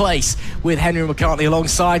 3rd place with Henry McCartney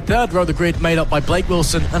alongside. 3rd row of the grid made up by Blake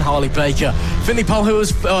Wilson and Harley Baker. Finley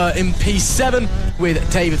Polhuis in P7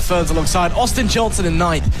 with David Ferns alongside. Austin Johnson in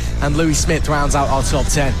 9th, and Louis Smith rounds out our top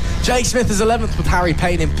 10. Jake Smith is 11th with Harry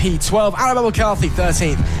Payne in P12. Annabelle McCarthy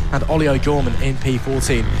 13th, and Ollie O'Gorman in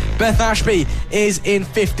P14. Beth Ashby is in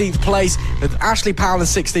 15th place with Ashley Powell in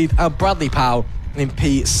 16th and Bradley Powell in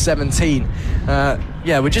P17.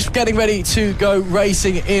 We're just getting ready to go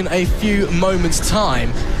racing in a few moments' time,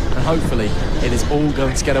 and hopefully it is all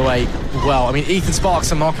going to get away well. I mean, Ethan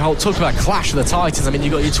Sparks and Marco Holt talk about clash of the titans. I mean,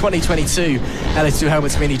 you've got your 2022 LS2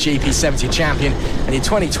 Helmets Mini GP70 champion and your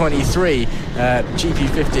 2023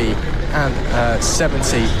 GP50 and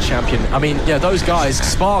 70 champion. I mean, yeah, those guys.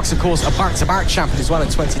 Sparks, of course, a back-to-back champion as well in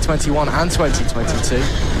 2021 and 2022.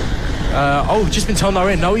 Just been told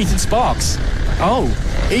no Ethan Sparks.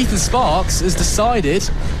 Ethan Sparks has decided,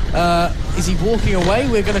 is he walking away?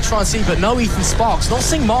 We're going to try and see, but no Ethan Sparks. Not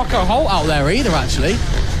seeing Marco Holt out there either, actually.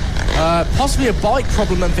 Possibly a bike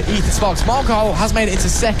problem then for Ethan Sparks. Marco Holt has made it into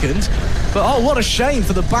 2nd, but what a shame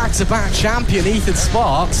for the back-to-back champion Ethan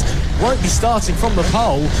Sparks. Won't be starting from the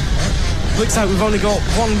pole. Looks like we've only got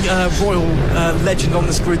one royal legend on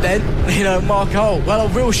this grid then, Marco Holt. Well, a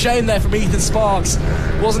real shame there from Ethan Sparks.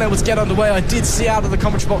 Wasn't able to get underway. I did see out of the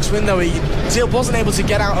commentary box window, he wasn't able to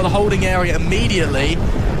get out of the holding area immediately.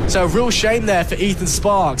 So a real shame there for Ethan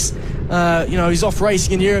Sparks. He's off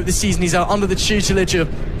racing in Europe this season. He's under the tutelage of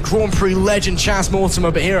Grand Prix legend Chas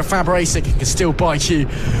Mortimer, but here at FAB-Racing he can still bite you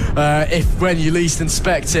when you least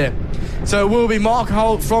expect it. So it will be Marco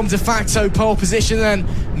Holt from de facto pole position, and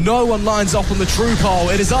no one lines up on the true pole.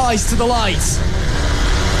 It is eyes to the lights.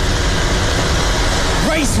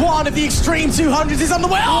 Race 1 of the Extreme 200s is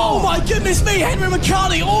underway. Oh my goodness me, Henry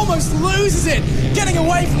McCartney almost loses it. Getting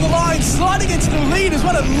away from the line, sliding into the lead as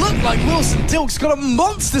well. It looked like Wilson Dilks got a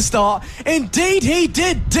monster start. Indeed he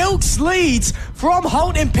did. Dilks leads from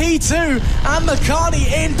Holt in P2 and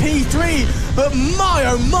McCartney in P3. But my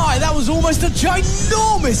oh my, that was almost a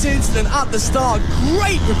ginormous incident at the start.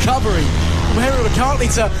 Great recovery from Henry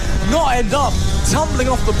McCartney to not end up tumbling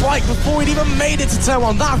off the bike before he'd even made it to turn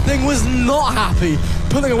 1. That thing was not happy.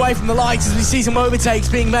 Pulling away from the lights as we see some overtakes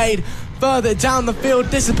being made further down the field.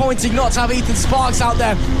 Disappointing not to have Ethan Sparks out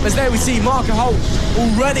there, as there we see Marco Holt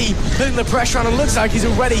already putting the pressure on, and looks like he's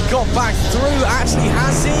already got back through. Actually,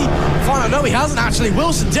 has he? No, he hasn't actually.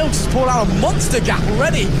 Wilson Dilks has pulled out a monster gap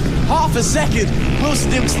already. Half a second.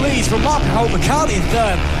 Wilson Dilks leads from Marco Holt. McCartney in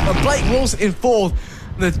 3rd and Blake Wilson in 4th.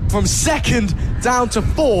 From 2nd down to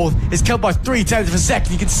 4th is killed by 0.3 of a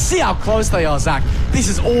second. You can see how close they are, Zach. This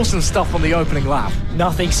is awesome stuff on the opening lap.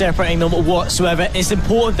 Nothing separating them whatsoever. It's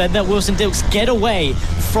important then that Wilson Dilks get away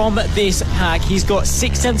from this pack. He's got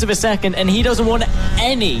 0.6 of a second, and he doesn't want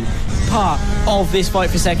any part of this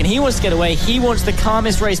fight for second. He wants to get away. He wants the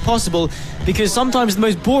calmest race possible, because sometimes the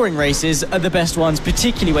most boring races are the best ones,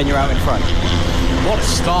 particularly when you're out in front. What a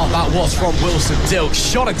start that was from Wilson Dilks.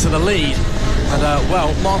 Shot into the lead. And,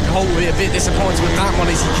 well, Marco Holt will be a bit disappointed with that one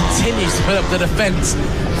as he continues to put up the defence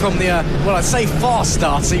from the, well, I'd say fast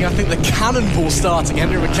starting. I think the cannonball starting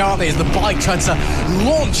Henry McCartney as the bike tried to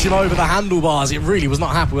launch him over the handlebars. It really was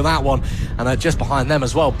not happy with that one. And just behind them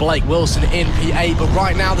as well, Blake Wilson in P8. But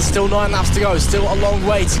right now, there's still 9 laps to go. Still a long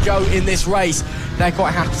way to go in this race. They're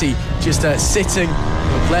quite happy just sitting,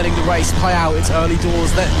 letting the race play out. It's early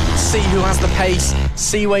doors. Let's see who has the pace,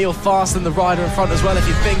 see where you're faster than the rider in front as well if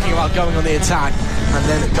you're thinking about going on the attack, and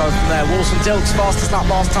then go from there. Wilson Dilks fastest lap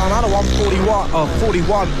last time out of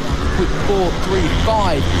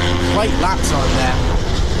 41.435. Great lap time there.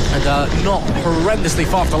 And not horrendously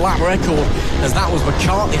far off the lap record, as that was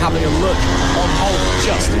McCartney having a look on hold,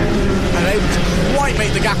 just unable to quite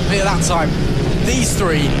make the gap appear that time. These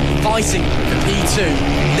three fighting for P2,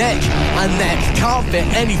 neck and neck, can't fit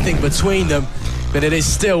anything between them. But it is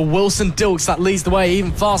still Wilson Dilks that leads the way,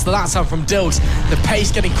 even faster that time from Dilks. The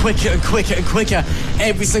pace getting quicker and quicker and quicker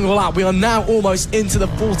every single lap. We are now almost into the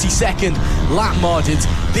 40-second lap margins.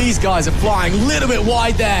 These guys are flying a little bit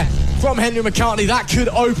wide there from Henry McCartney. That could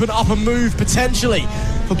open up a move potentially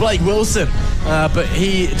for Blake Wilson. But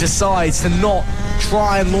he decides to not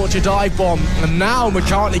try and launch a dive bomb. And now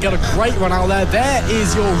McCartney got a great run out there. There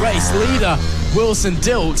is your race leader, Wilson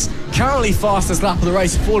Dilks. Currently fastest lap of the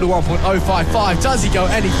race, 41.055. Does he go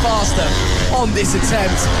any faster on this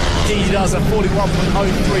attempt? He does at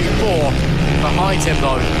 41.034. Behind him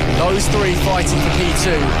though, those three fighting for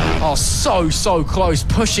P2 are so close,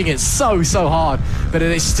 pushing it so hard. But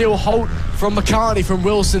it is still Holt from McCartney, from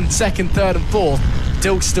Wilson, second, third and fourth.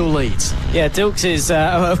 Dilks still leads. Yeah, Dilks is,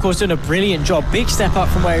 of course, doing a brilliant job. Big step up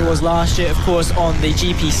from where he was last year, of course, on the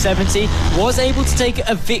GP70. Was able to take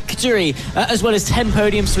a victory, as well as 10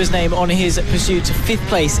 podiums to his name on his pursuit to 5th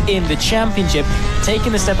place in the championship.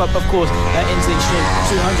 Taking the step up, of course, into the Extreme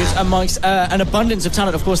 200s amongst an abundance of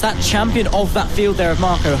talent. Of course, that champion of that field there of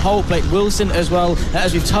Marco Holt, Blake Wilson, as well,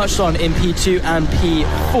 as we've touched on in P2 and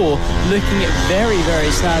P4, looking very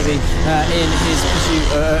snazzy in his pursuit,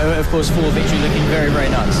 of course, for victory, looking very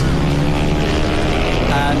nice.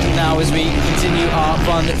 And now as we continue our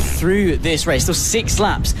run through this race, still 6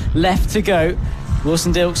 laps left to go.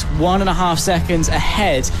 Wilson Dilks 1.5 seconds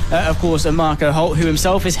ahead, of course, of Marco Holt, who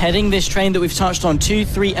himself is heading this train that we've touched on, 2,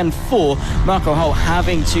 3 and 4. Marco Holt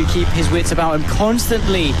having to keep his wits about him,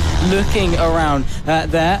 constantly looking around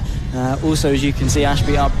there. Also, as you can see,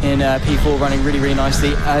 Ashby up in P4 running really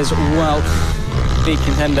nicely as well. Big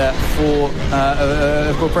contender for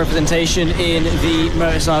representation in the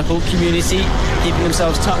motorcycle community, keeping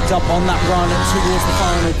themselves tucked up on that run towards the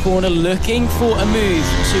final corner, looking for a move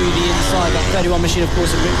to the inside. That 31 machine, of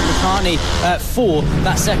course, of McCartney for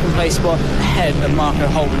that second place spot ahead of Marco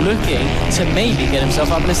Holt, looking to maybe get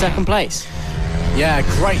himself up in a second place. Yeah,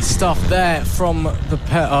 great stuff there from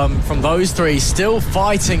those three, still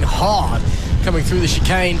fighting hard. Coming through the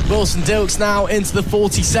chicane, Wilson Dilks now into the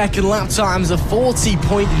 42nd lap times of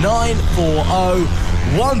 40.940.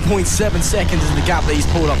 1.7 seconds is the gap that he's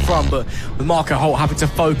pulled up front, but with Marco Holt having to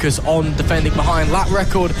focus on defending behind. Lap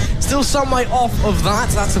record still some way off of that.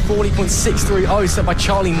 That's a 40.630 set by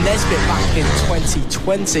Charlie Nesbitt back in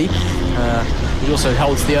 2020. He also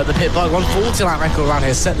holds the pit bug 140 lap record around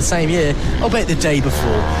here, set the same year, albeit the day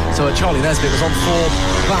before. So Charlie Nesbitt was on form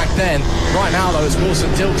back then. Right now though, it's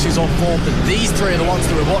Wilson Dilks who's on form, but these three are the ones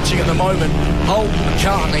that we're watching at the moment. Holt,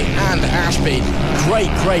 McCartney and Ashby.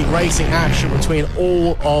 Great racing action between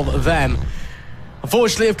all of them.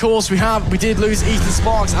 Unfortunately, of course, we did lose Ethan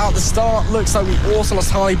Sparks at the start. Looks like we also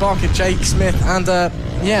lost Harley Buck and Jake Smith, and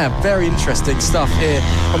yeah, very interesting stuff here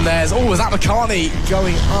from theirs. Oh, was that McCartney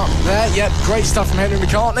going up there? Yep, great stuff from Henry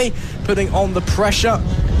McCartney, putting on the pressure.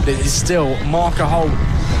 But it is still Marco Holt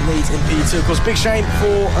leads in P2. Of course, big shame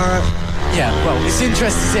for yeah, well, it's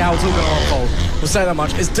interesting to see how it's all going to unfold. We'll say that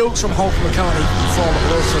much. It's Dilks from Holt, McCartney from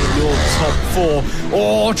Wilson, your top 4.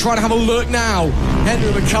 Oh, trying to have a look now.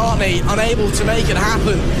 Henry McCartney unable to make it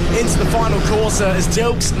happen into the final quarter as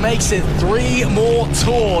Dilks makes it 3 more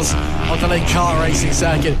tours on the Lydd kart racing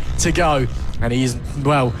circuit to go. And he's,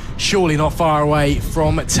 well, surely not far away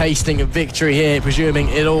from tasting a victory here, presuming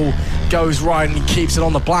it all goes right and he keeps it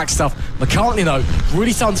on the black stuff. McCartney, though,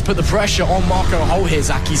 really starting to put the pressure on Marco Holt here,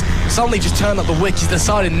 Zach. He's suddenly just turned up the wick. He's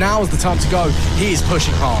decided now is the time to go. He is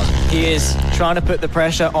pushing hard. He is trying to put the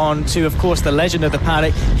pressure on to, of course, the legend of the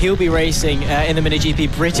paddock. He'll be racing in the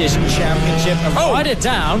MotoGP British Championship. Write it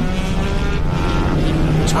down.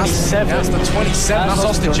 27. That's the 27. That's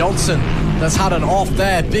Austin Johnson. That's had an off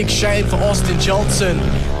there. Big shame for Austin Johnson.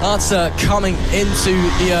 That's coming into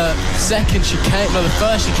the second chicane, no, the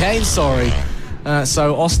first chicane, sorry.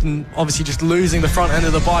 So Austin obviously just losing the front end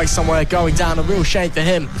of the bike somewhere, going down. A real shame for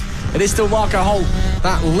him. It is still Marco Holt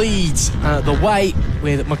that leads the way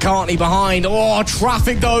with McCartney behind. Oh,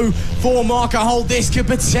 traffic though for Marco Holt. This could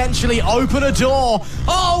potentially open a door.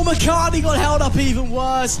 Oh, McCartney got held up even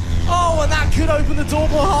worse. Oh, and that could open the door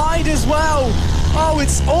behind as well. Oh,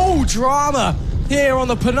 it's all drama here on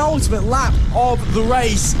the penultimate lap of the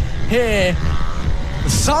race here.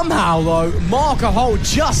 Somehow, though, Marco Holt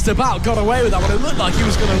just about got away with that one. It looked like he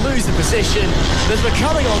was going to lose the position. As we're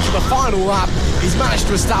coming on to the final lap, he's managed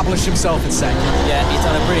to establish himself in second. Yeah, he's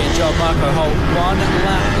done a brilliant job, Marco Holt. 1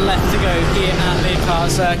 lap left to go here at the car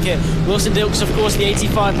circuit. Wilson Dilks, of course, the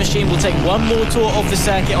 85 machine, will take one more tour of the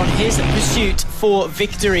circuit on his pursuit for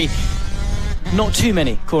victory. Not too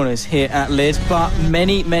many corners here at Lydd, but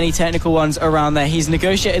many, many technical ones around there. He's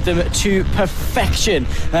negotiated them to perfection.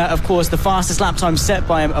 Of course, the fastest lap time set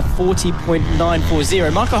by him, a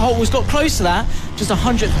 40.940. Marco Holt was got close to that, just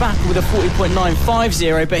 100th back with a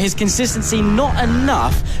 40.950, but his consistency not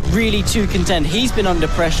enough really to contend. He's been under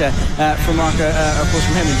pressure from Marco, of course,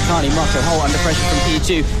 from him and McCartney. Marco Holt under pressure from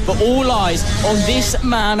P2, but all eyes on this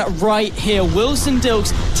man right here, Wilson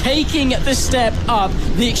Dilks, taking the step up,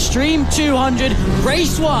 the Extreme 200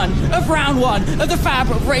 race 1 of round 1 of the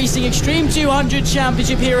FAB-Racing Extreme 200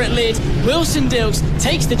 Championship here at Lydd. Wilson Dilks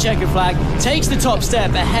takes the checkered flag, takes the top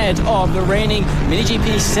step ahead of the reigning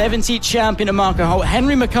MiniGP 70 champion Marco Holt.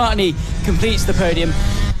 Henry McCartney completes the podium.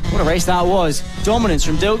 What a race that was. Dominance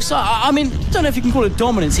from Dilks. I mean, don't know if you can call it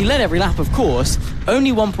dominance. He led every lap, of course.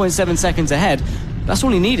 Only 1.7 seconds ahead. That's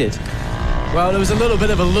all he needed. Well, there was a little bit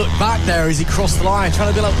of a look back there as he crossed the line, trying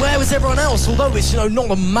to be like, where was everyone else? Although it's,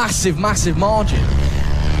 not a massive margin.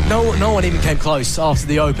 No one even came close after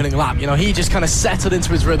the opening lap. He just kind of settled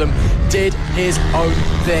into his rhythm, did his own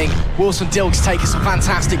thing. Wilson Dilks taking some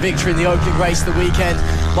fantastic victory in the opening race of the weekend.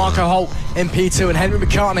 Marco Holt in P2 and Henry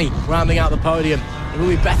McCartney rounding out the podium. It will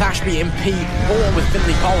be Beth Ashby in P4 with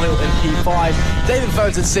Finley Polhill in P5. David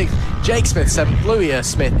Phones in 6th, Jake Smith 7th, Louis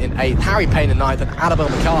Smith in 8th, Harry Payne in 9th, and Annabelle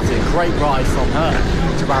McCarthy. A great ride from her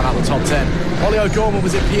to round out the top 10. Ollie O'Gorman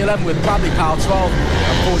was in P11 with Bradley Powell 12.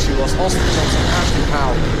 Unfortunately lost Austin Johnson, Ashley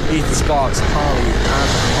Powell, Ethan Sparks, Harley and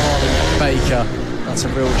Harley Baker. That's a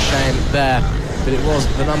real shame there. But it was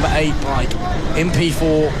the number 8 bike in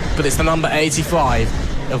P4, but it's the number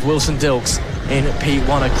 85 of Wilson Dilks in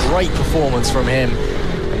P1. A great performance from him.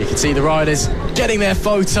 And you can see the riders getting their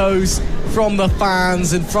photos from the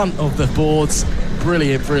fans in front of the boards.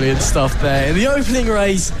 Brilliant stuff there in the opening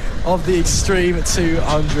race of the Extreme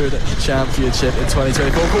 200 Championship in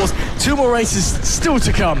 2024. Of course, 2 more races still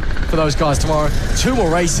to come for those guys tomorrow. 2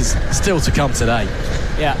 more races still to come today.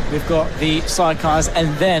 Yeah, we've got the sidecars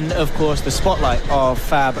and then, of course, the spotlight of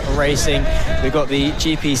FAB-Racing. We've got the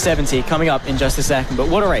GP70 coming up in just a second. But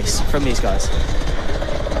what a race from these guys.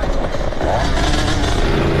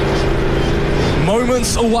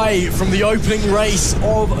 Moments away from the opening race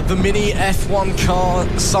of the Mini F1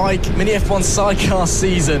 sidecar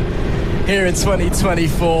season here in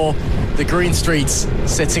 2024. The Green Streets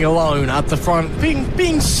sitting alone at the front,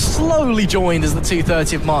 being slowly joined as the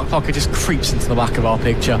 230 of Mark Pocker just creeps into the back of our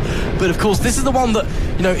picture. But of course, this is the one that,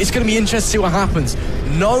 it's going to be interesting to see what happens.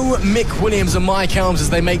 No Mick Williams and Mike Helms as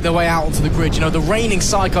they make their way out onto the grid. The reigning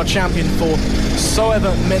sidecar champion for so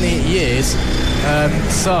ever many years.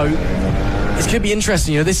 So it's going to be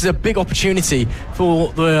interesting. This is a big opportunity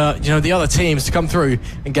for the other teams to come through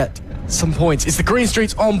and get some points. It's the Green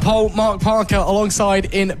Streets on pole. Mark Parker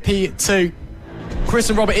alongside in P2. Chris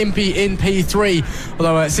and Robert Impey in P3,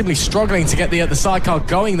 although simply struggling to get the sidecar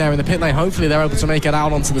going there in the pit lane. Hopefully they're able to make it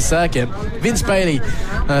out onto the circuit. Vince Bailey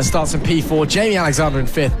starts in P4, Jamie Alexander in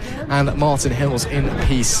 5th, and Martin Hills in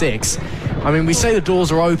P6. I mean, we say the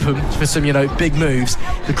doors are open for some, big moves.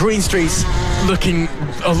 The Green Streets looking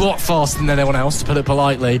a lot faster than anyone else, to put it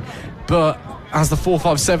politely, but as the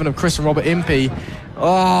 457 of Chris and Robert Impey,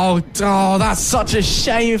 oh, that's such a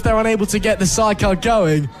shame if they're unable to get the sidecar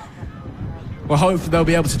going. Well, hopefully they'll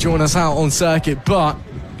be able to join us out on circuit, but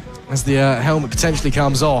as the helmet potentially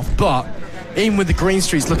comes off. But even with the Green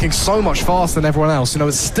Streets looking so much faster than everyone else,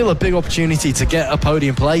 it's still a big opportunity to get a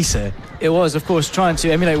podium place here. It was, of course, trying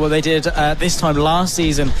to emulate what they did this time last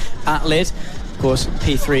season at Lydd. Of course,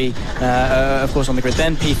 P3, of course, on the grid.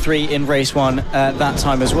 Then P3 in race 1 that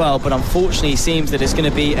time as well. But unfortunately, it seems that it's going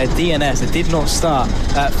to be a DNS. It did not start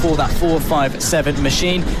for that 457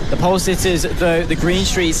 machine. The pole sitters, though, the Green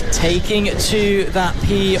Streets taking to that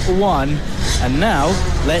P1. And now,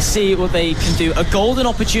 let's see what they can do. A golden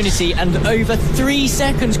opportunity and over 3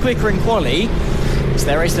 seconds quicker in quali. It's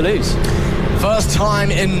their race to lose. First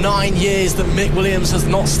time in 9 years that Mick Williams has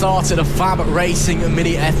not started a FAB-Racing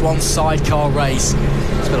Mini F1 sidecar race.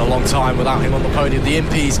 It's been a long time without him on the podium. The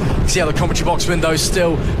Impies, you can see how the commentary box window is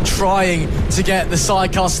still trying to get the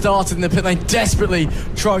sidecar started in the pit lane, desperately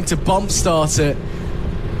trying to bump start it.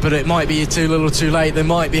 But it might be too little too late. They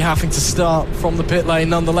might be having to start from the pit lane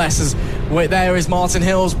nonetheless, as there is Martin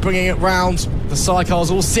Hills bringing it round. The sidecars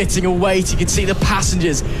all sitting and waiting. You can see the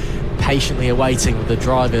passengers patiently awaiting, with the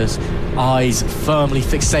drivers' eyes firmly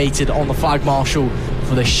fixated on the flag marshal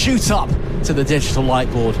for the shoot up to the digital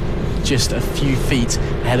light board just a few feet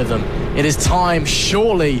ahead of them. It is time,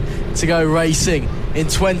 surely, to go racing in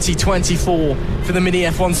 2024 for the Mini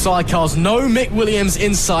F1 sidecars. No Mick Williams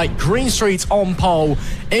in sight. Green Street's on pole.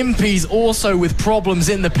 Impies also with problems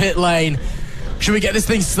in the pit lane. Should we get this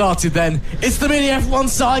thing started then? It's the Mini F1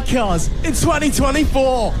 sidecars in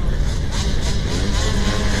 2024.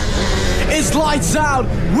 It's lights out.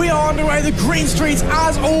 We are underway. The Green Streets,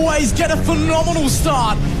 as always, get a phenomenal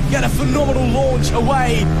start. Get a phenomenal launch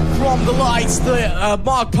away from the lights. The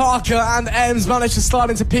Mark Parker and Ems managed to slide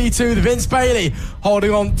into P2. The Vince Bailey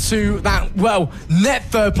holding on to that, net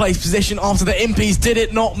third place position after the Impies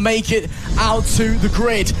did not make it out to the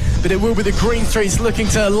grid. But it will be the Green Streets looking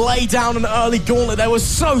to lay down an early gauntlet. They were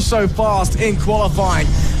so fast in qualifying,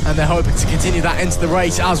 and they're hoping to continue that into the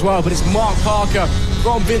race as well. But it's Mark Parker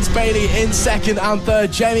from Vince Bailey in second and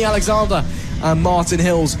third. Jamie Alexander and Martin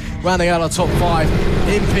Hills rounding out our top 5.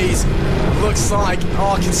 Impies looks like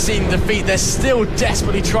are conceding defeat. They're still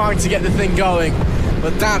desperately trying to get the thing going,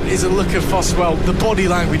 but that is a look of the body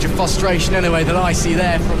language of frustration anyway that I see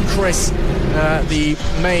there from Chris, the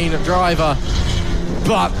main driver.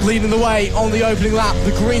 But leading the way on the opening lap,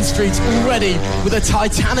 the Green Streets already with a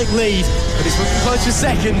titanic lead. But it's looking close to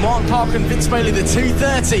second. Mark Parker and Vince Bailey, the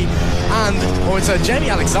 230. It's Jamie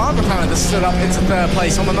Alexander apparently that stood up into third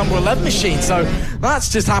place on the number 11 machine. So that's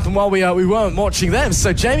just happened while we weren't watching them.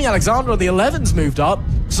 So Jamie Alexander on the 11's moved up.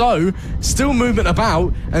 So still movement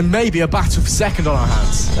about, and maybe a battle for second on our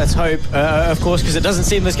hands. Let's hope, of course, because it doesn't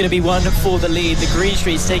seem there's going to be one for the lead. The Green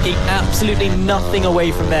Streets taking absolutely nothing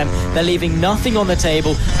away from them. They're leaving nothing on the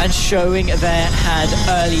table and showing their hand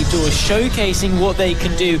early doors, showcasing what they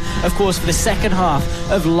can do, of course, for the second half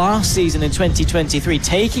of last season in 2023,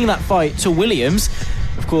 taking that fight to Williams.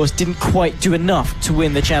 Of course, didn't quite do enough to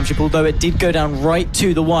win the championship, although it did go down right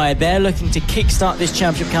to the wire. They're looking to kickstart this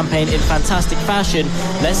championship campaign in fantastic fashion.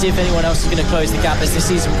 Let's see if anyone else is going to close the gap as the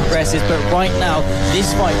season progresses. But right now,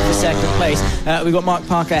 this fight for second place, we've got Mark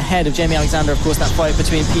Parker ahead of Jamie Alexander. Of course, that fight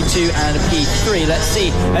between P2 and P3. Let's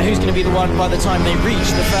see who's going to be the one by the time they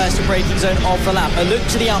reach the first braking zone of the lap. A look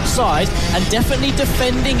to the outside, and definitely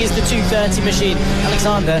defending is the 230 machine.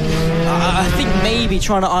 Alexander, I think maybe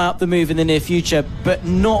trying to eye up the move in the near future, but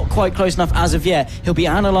not quite close enough as of yet. He'll be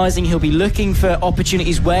analysing, he'll be looking for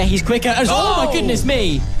opportunities where he's quicker. Oh my goodness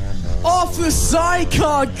me! Off the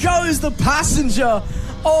sidecar goes the passenger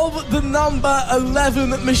of the number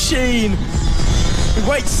 11 machine. We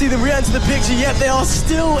wait to see them re-enter the picture, yet they are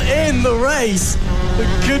still in the race. But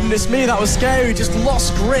goodness me, that was scary. Just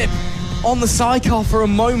lost grip on the sidecar for a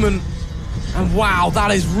moment. And wow,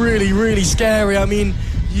 that is really scary. I mean,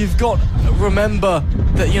 you've got to remember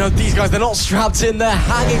that, these guys, they're not strapped in, they're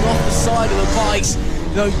hanging off the side of the bikes,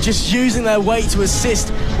 just using their weight to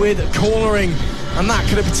assist with cornering. And that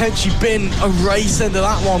could have potentially been a race end of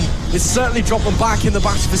that one. It's certainly dropped them back in the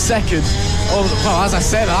battle for second. Well, as I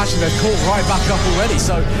said, actually they've caught right back up already.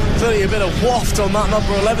 So clearly a bit of waft on that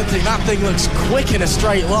number 11 thing. That thing looks quick in a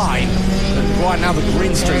straight line. And right now the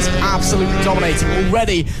Green Street's absolutely dominating.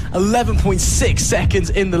 Already 11.6 seconds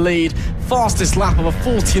in the lead. Fastest lap of a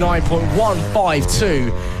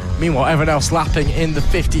 49.152. Meanwhile, everyone else lapping in the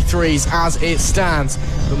 53s as it stands.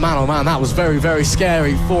 But man, oh man, that was very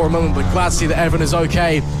scary for a moment, but glad to see that everyone is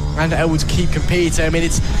okay and able to keep competing. I mean,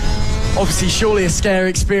 it's obviously surely a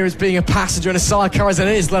scary experience being a passenger in a sidecar as it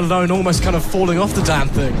is, let alone almost kind of falling off the damn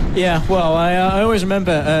thing. Yeah, well, I always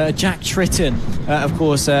remember Jack Tritton, of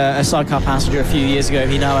course, a sidecar passenger a few years ago.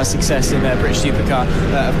 He now has success in British Supercar,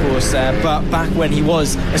 of course, but back when he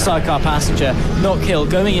was a sidecar passenger, not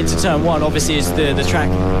killed, going into turn one, obviously as the track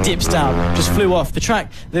dips down, just flew off the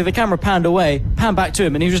track. The camera panned away, panned back to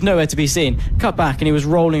him, and he was nowhere to be seen. Cut back, and he was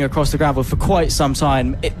rolling across the gravel for quite some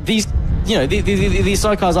time. These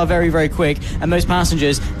sidecars are very quick, and those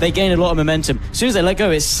passengers, they gain a lot of momentum. As soon as they let go,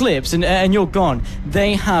 it slips, and you're gone.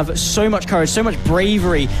 They have so much courage, so much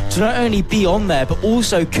bravery to not only be on there, but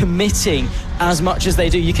also committing as much as they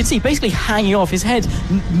do. You can see basically hanging off, his head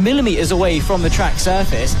millimeters away from the track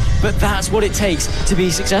surface, but that's what it takes to be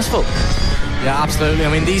successful. Yeah, absolutely.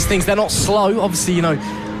 I mean, these things, they're not slow. Obviously,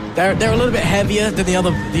 they're a little bit heavier than the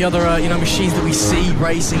other machines that we see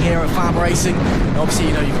racing here at FAB-Racing. Obviously,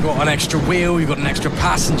 you've got an extra wheel, you've got an extra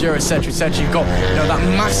passenger, etc., etc. You've got that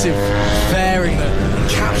massive fairing that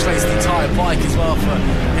encapsulates the entire bike as well for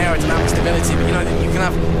aerodynamic stability. But you can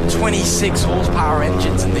have 26 horsepower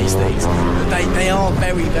engines in these things. They are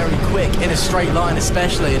very, very quick in a straight line,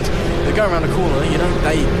 especially, and they go around the corner.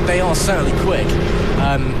 They are certainly quick.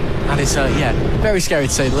 And it's, very scary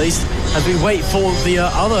to say the least, as we wait for the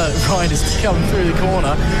other riders to come through the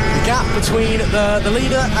corner. The gap between the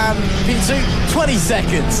leader and P2, 20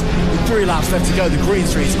 seconds. With 3 laps left to go, the Green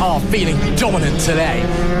Streets are feeling dominant today.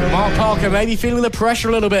 But Mark Parker may be feeling the pressure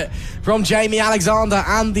a little bit from Jamie Alexander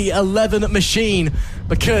and the 11 machine,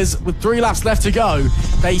 because with 3 laps left to go,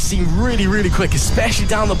 they seem really, really quick, especially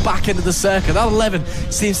down the back end of the circuit. That 11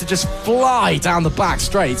 seems to just fly down the back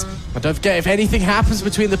straight. And don't forget, if anything happens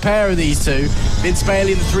between the pair of these two, Vince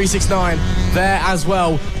Bailey in the 369 there as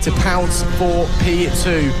well to pounce for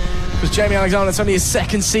P2. Because Jamie Alexander, it's only his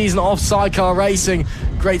 2nd season of sidecar racing.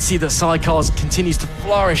 Great to see that sidecars continues to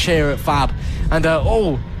flourish here at Fab. And,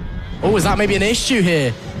 is that maybe an issue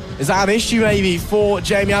here? Is that an issue maybe for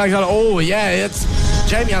Jamie Alexander? Oh, yeah, it's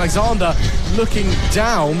Jamie Alexander looking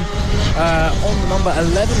down on the number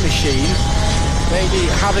 11 machine, maybe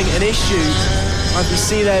having an issue. As we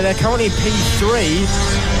see there, they're currently P3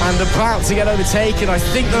 and about to get overtaken. I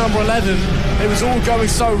think the number 11, it was all going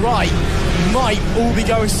so right, might all be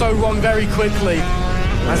going so wrong very quickly.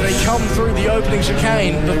 As they come through the opening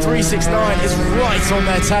chicane, the 369 is right on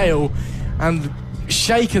their tail. And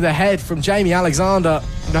shake of the head from Jamie Alexander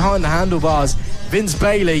behind the handlebars. Vince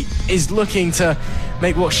Bailey is looking to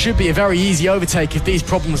make what should be a very easy overtake if these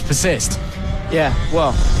problems persist. Yeah,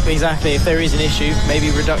 well, exactly. If there is an issue, maybe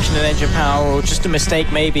reduction in engine power or just a mistake,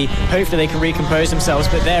 maybe. Hopefully they can recompose themselves,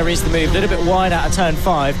 but there is the move. A little bit wide out of turn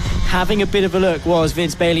 5. Having a bit of a look was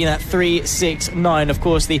Vince Bailey in that 369. Of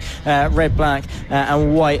course, the red, black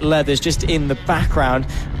and white leathers just in the background.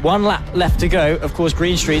 1 lap left to go. Of course,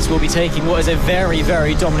 Green Streets will be taking what is a very,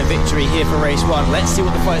 very dominant victory here for race 1. Let's see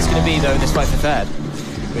what the fight's going to be, though, in this fight for third.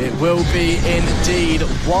 It will be indeed.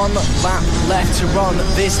 1 lap left to run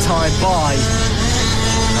this time by.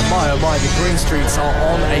 And my oh my, the Green Streets are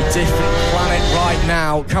on a different planet right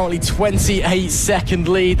now. Currently 28-second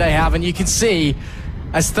lead they have, and you can see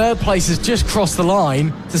as third place has just crossed the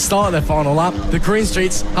line to start their final lap, the Green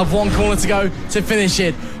Streets have 1 corner to go to finish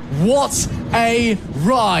it. What a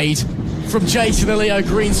ride from Jason and Leo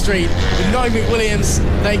Greenstreet. With no McWilliams,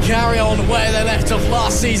 they carry on where they left off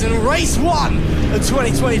last season. Race 1 of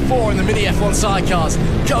 2024 in the Mini F1 sidecars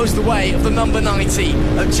goes the way of the number 90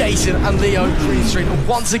 of Jason and Leo Greenstreet. And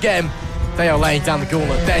once again, they are laying down the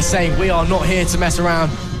gauntlet. They're saying, we are not here to mess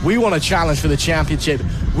around. We want a challenge for the championship.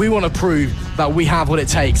 We want to prove that we have what it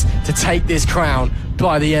takes to take this crown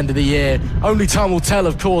by the end of the year. Only time will tell,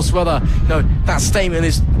 of course, whether that statement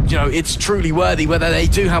is, it's truly worthy, whether they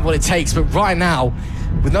do have what it takes. But right now,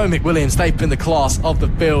 with no McWilliams, they've been the class of the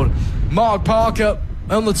field. Mark Parker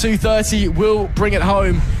on the 230 will bring it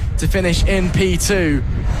home to finish in P2.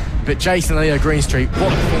 But Jason and Leo Greenstreet,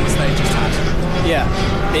 what a performance they just had.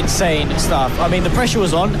 Yeah, insane stuff. I mean, the pressure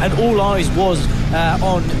was on, and all eyes was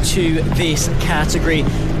on to this category.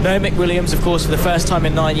 No McWilliams, of course, for the first time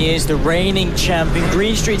in 9 years, the reigning champion.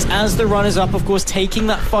 Green Streets as the runners-up, of course, taking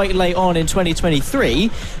that fight late on in 2023.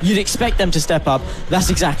 You'd expect them to step up. That's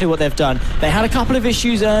exactly what they've done. They had a couple of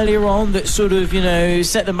issues earlier on that sort of,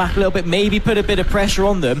 set them back a little bit, maybe put a bit of pressure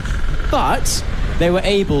on them, but they were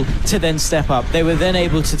able to then step up. They were then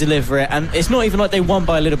able to deliver it, and it's not even like they won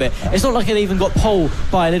by a little bit. It's not like they even got pole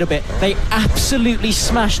by a little bit. They absolutely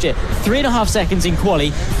smashed it. 3.5 seconds in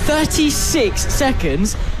quali, 36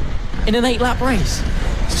 seconds in an 8-lap race.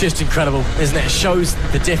 It's just incredible, isn't it? It shows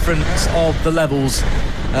the difference of the levels,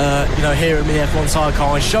 here at Mini F1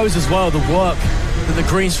 Sidecar, and shows as well the work that the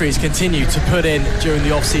Green Streets continue to put in during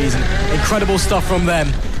the off-season. Incredible stuff from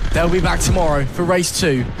them. They'll be back tomorrow for race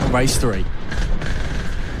 2 and race 3.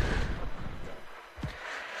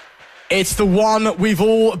 It's the one we've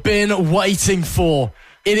all been waiting for.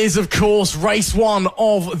 It is, of course, race 1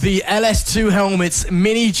 of the LS2 Helmets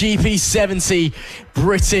Mini GP70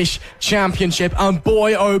 British Championship. And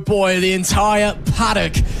boy, oh boy, the entire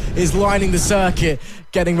paddock is lining the circuit,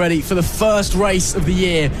 getting ready for the first race of the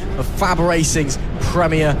year of FAB-Racing's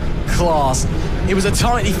Premier Class. It was a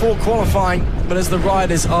tightly fought qualifying, but as the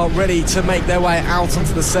riders are ready to make their way out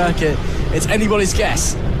onto the circuit, it's anybody's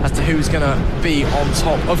guess as to who's going to be on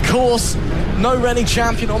top. Of course, no reigning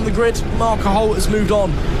champion on the grid. Marco Holt has moved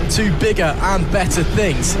on to bigger and better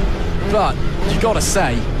things. But you got to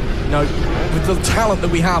say, with the talent that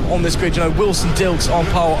we have on this grid, Wilson Dilks on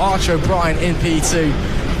pole, Archer O'Brien in P2,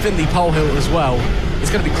 Finley Polehill as well. It's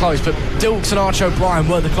going to be close, but Dilks and Arch O'Brien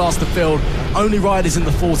were the class of the field. Only riders in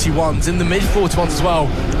the 41s, in the mid-41s as well,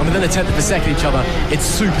 and within a tenth of a second each other. It's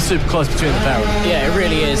super close between the pair. Yeah, it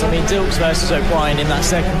really is. I mean, Dilks versus O'Brien in that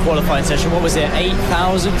second qualifying session, what was it, 8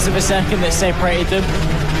 thousandths of a second that separated them?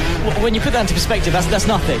 When you put that into perspective, that's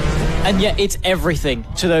nothing. And yet it's everything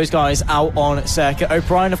to those guys out on circuit.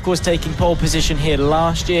 O'Brien, of course, taking pole position here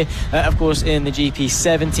last year, of course, in the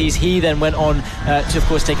GP70s. He then went on to, of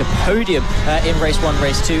course, take a podium in race 1,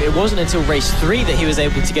 race 2. It wasn't until race 3 that he was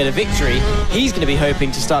able to get a victory. He's going to be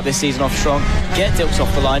hoping to start this season off strong, get Dilks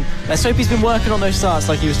off the line. Let's hope he's been working on those starts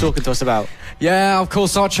like he was talking to us about. Yeah, of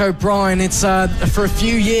course, Arch O'Brien, it's for a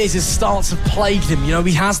few years his starts have plagued him. You know,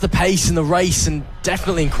 he has the pace in the race and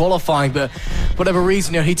definitely in qualifying, but for whatever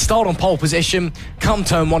reason, you know, he'd start on pole position, come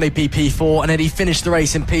turn 1, he'd be P4, and then he'd finish the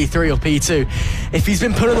race in P3 or P2. If he's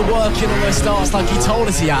been putting the work in on those starts like he told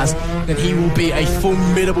us he has, then he will be a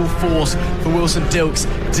formidable force for Wilson Dilks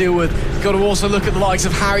to deal with. Got to also look at the likes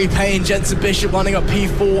of Harry Payne, Jensen Bishop running up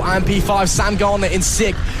P4 and P5, Sam Gardner in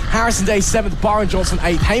 6th, Harrison Day 7th, Byron Johnson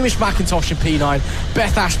 8th, Hamish McIntosh in P9,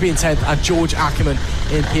 Beth Ashby in 10th, and George Ackerman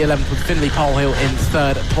in P11th, with Finley Polehill in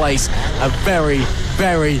 3rd place. A very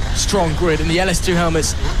strong grid. In the LS2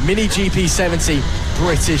 helmets, Mini GP70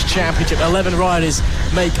 British Championship. 11 riders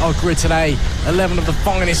make our grid today. 11 of the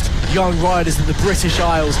finest young riders that the British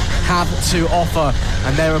Isles have to offer,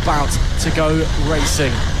 and they're about to go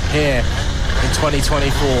racing here in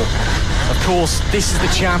 2024. Of course, this is the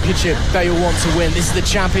championship they all want to win. This is the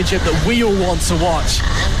championship that we all want to watch.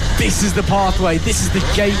 This is the pathway, this is the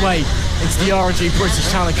gateway into the RNG British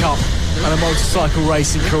Talent Cup and a motorcycle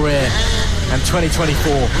racing career. And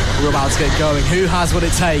 2024, we're about to get going. Who has what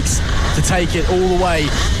it takes to take it all the way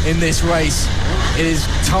in this race? It is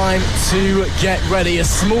time to get ready. A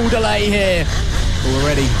small delay here, but we're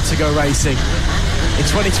ready to go racing. In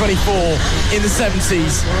 2024, in the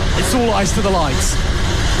 70s, it's all eyes to the lights.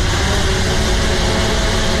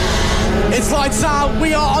 It's lights out,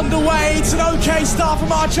 we are underway. It's an okay start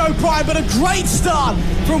from Arch O'Brien, but a great start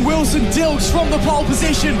from Wilson Dilks from the pole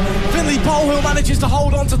position. Finley Polehill manages to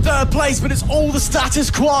hold on to 3rd place, but it's all the status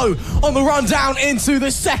quo on the run down into the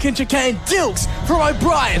second chicane. Dilks from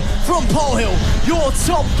O'Brien, from Polehill. Your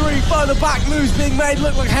top 3 further back moves being made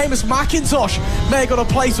look like Hamish McIntosh may have got a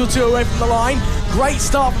place or 2 away from the line. Great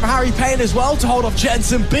start from Harry Payne as well to hold off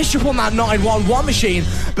Jensen Bishop on that 911 machine.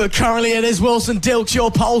 But currently it is Wilson Dilks, your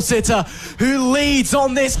pole sitter, who leads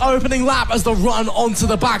on this opening lap as the run onto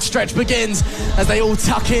the backstretch begins, as they all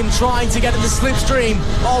tuck in, trying to get in the slipstream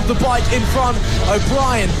of the bike in front.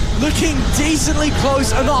 O'Brien looking decently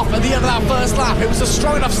close enough at the end of that first lap. It was a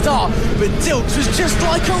strong enough start, but Dilks was just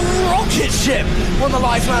like a rocket ship when the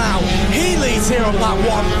lights went out. He leads here on lap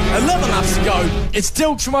 1, 11 laps to go. It's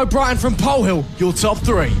Dilks from O'Brien from Polehill, your top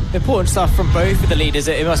 3. Important stuff from both of the leaders,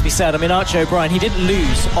 it must be said. I mean, Arch O'Brien, he didn't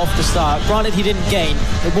lose off the start. Granted, he didn't gain,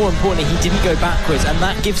 but more importantly, he didn't go backwards, and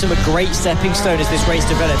that gives him a great stepping stone as this race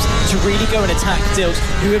develops to really go and attack Dilks,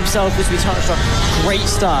 who himself, as we touched on, great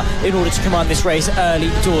start in order to command this race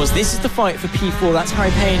early doors. This is the fight for P4. That's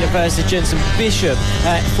Harry Payne versus Jensen Bishop,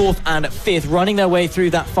 4th and 5th, running their way through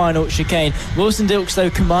that final chicane. Wilson Dilks, though,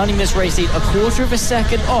 commanding this race lead, 1/4 of a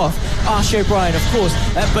second off Arch O'Brien, of course.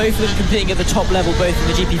 Both of them competing at the top level, both in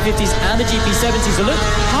the GP50s and the GP70s. A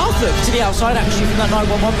half look to the outside, actually, from that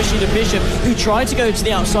 911 machine of Bishop, who tried to go to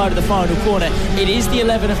the outside of the final corner. It is the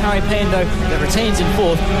 11 of Harry Payne, though, that retains in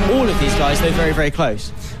 4th. All of these guys, though, very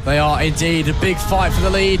close. They are indeed. A big fight for the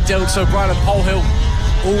lead. Dilks, O'Brien and Polehill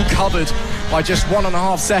all covered by just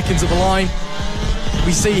 1.5 seconds of the line.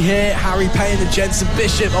 We see here Harry Payne and Jensen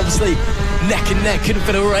Bishop, obviously neck and neck, couldn't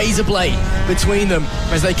fit a razor blade between them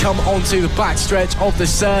as they come onto the backstretch of the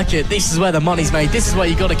circuit. This is where the money's made. This is where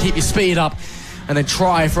you've got to keep your speed up and then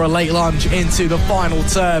try for a late lunge into the final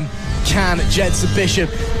turn. Can Jensen Bishop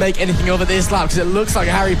make anything of it this lap? Because it looks like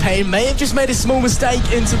Harry Payne may have just made a small mistake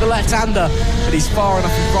into the left-hander, but he's far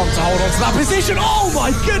enough in front to hold on to that position. Oh my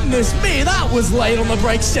goodness me, that was late on the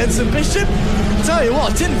brakes, Jensen Bishop. I tell you what,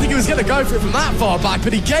 I didn't think he was going to go for it from that far back,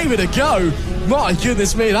 but he gave it a go. My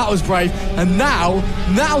goodness me, that was brave. And now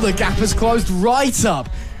the gap has closed right up.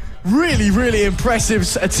 Really impressive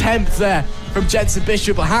attempt there from Jensen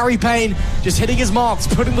Bishop, but Harry Payne just hitting his marks,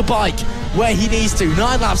 putting the bike where he needs to.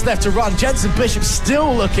 9 laps left to run. Jensen Bishop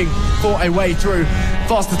still looking for a way through.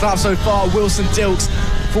 Fastest lap so far, Wilson Dilks,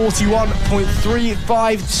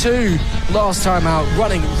 41.352 last time out,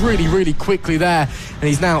 running really quickly there, and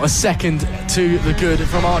he's now a second to the good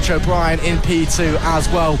from Arch O'Brien in P2 as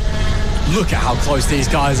well. Look at how close these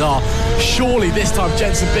guys are. Surely this time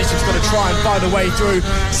Jensen Bishop's got to try and find a way through.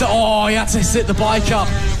 So, he had to sit the bike up.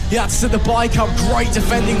 He had to set the bike up. Great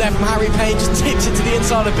defending there from Harry Payne. Just tipped it to the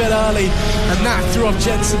inside a bit early, and that threw off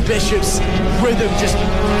Jenson Bishop's rhythm. Just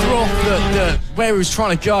threw off the where he was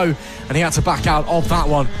trying to go, and he had to back out of that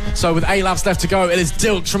one. So with 8 laps left to go, it is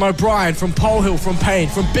Dilks from O'Brien, from Polehill, from Payne,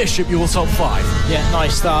 from Bishop, your top 5. Yeah,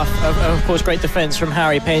 nice stuff. Of course, great defence from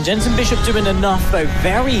Harry Payne. Jenson Bishop doing enough, though,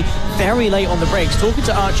 very, very late on the brakes. Talking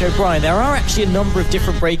to Archie O'Brien, there are actually a number of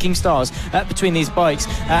different braking styles between these bikes,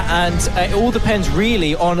 and it all depends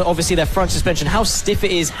really on, obviously, their front suspension, how stiff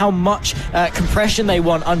it is, how much compression they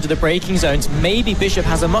want under the braking zones. Maybe Bishop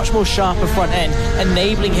has a much more sharper front end,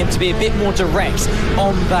 enabling him to be a bit more direct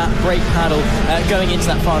on that brake paddle going into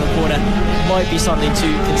that final corner. Might be something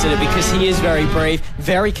to consider, because he is very brave,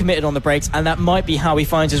 very committed on the brakes, and that might be how he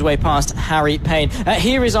finds his way past Harry Payne.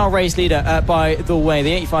 Here is our race leader, by the way,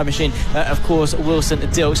 the 85 machine, of course, Wilson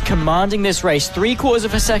Dilks, commanding this race, 3/4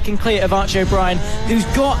 of a second clear of Archie O'Brien, who's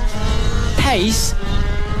got pace,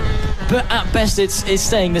 but at best it's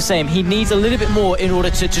staying the same. He needs a little bit more in order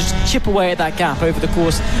to just chip away at that gap over the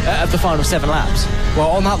course of the final 7 laps. Well,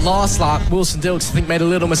 on that last lap, Wilson Dilks, I think, made a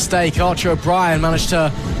little mistake. Archie O'Brien managed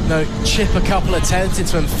to chip a couple of tenths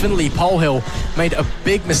into him. Finley Polehill made a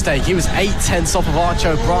big mistake. He was 8 tenths off of Archie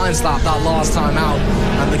O'Brien's lap that last time out,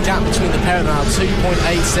 and the gap between the pair of them now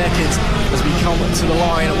 2.8 seconds as we come to the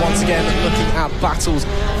line once again, looking at battles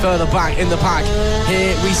further back in the pack.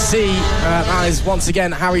 Here we see that is once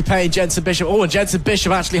again Harry Payne, Jenson Bishop. Oh, and Jenson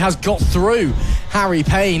Bishop actually has got through Harry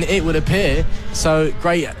Payne, it would appear. So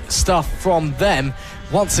great stuff from them.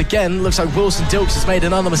 Once again, looks like Wilson Dilks has made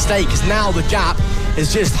another mistake, because now the gap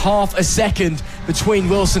is just half a second between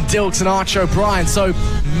Wilson Dilks and Archie O'Brien. So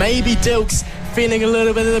maybe Dilks feeling a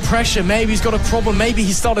little bit of the pressure. Maybe he's got a problem. Maybe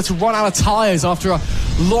he started to run out of tyres after a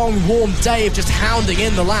long, warm day of just hounding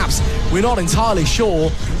in the laps. We're not entirely sure.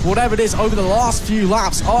 Whatever it is, over the last few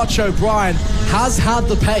laps, Archie O'Brien has had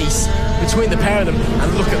the pace between the pair of them.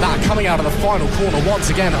 And look at that, coming out of the final corner once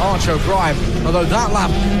again, Archie O'Brien, although that lap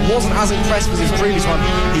wasn't as impressive as his previous one,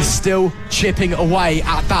 he's still chipping away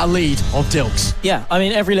at that lead of Dilks. Yeah, I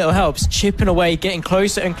mean, every little helps. Chipping away, getting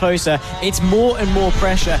closer and closer. It's more and more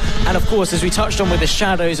pressure. And of course, as we touched on with the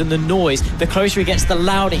shadows and the noise, the closer he gets, the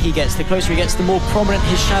louder he gets. The closer he gets, the more prominent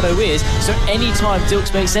his shadow is. So anytime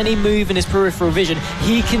Dilks makes any move in his peripheral vision,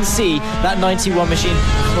 he can see that 91 machine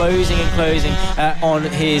closing and closing on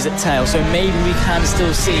his tail. So maybe we can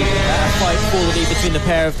still see a fight for the lead between the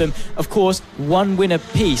pair of them. Of course, one win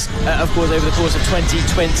apiece, of course, over the course of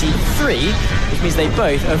 2023, which means they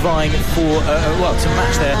both are vying for, to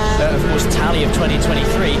match their, of course, tally of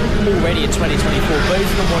 2023 already in 2024.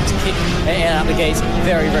 Both of them want to kick out the gates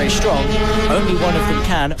very, very strong. Only one of them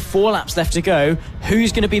can. 4 laps left to go.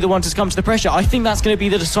 Who's going to be the one to succumb to the pressure? I think that's going to be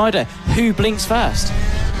the decider. Who blinks first?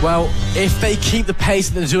 Well, if they keep the pace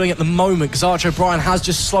that they're doing at the moment, because Archie O'Brien has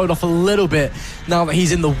just slowed off a little bit now that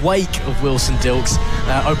he's in the wake of Wilson Dilks,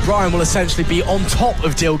 O'Brien will essentially be on top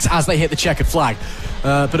of Dilks as they hit the checkered flag.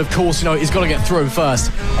 But of course, he's got to get through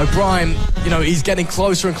first. O'Brien, he's getting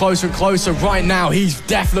closer and closer and closer. Right now, he's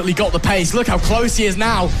definitely got the pace. Look how close he is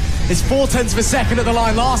now. It's 4 tenths of a second at the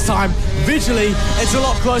line last time. Visually, it's a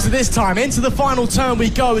lot closer this time. Into the final turn we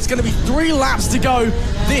go. It's going to be 3 laps to go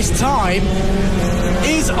this time.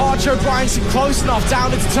 Is Archie O'Brien close enough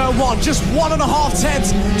down into turn 1? Just 1.5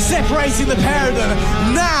 tenths separating the pair of them.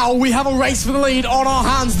 Now we have a race for the lead on our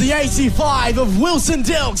hands. The 85 of Wilson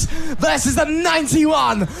Dilks versus the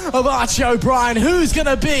 91 of Archie O'Brien. Who's going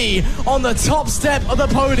to be on the top step of the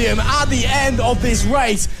podium at the end of this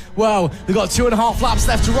race? Well, we've got 2.5 laps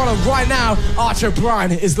left to run, and right now, Archie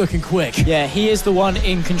O'Brien is looking quick. Yeah, he is the one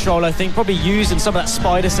in control, I think, probably using some of that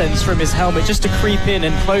spider sense from his helmet just to creep in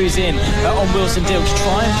and close in on Wilson Dilks,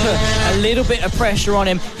 try and put a little bit of pressure on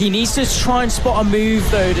him. He needs to try and spot a move,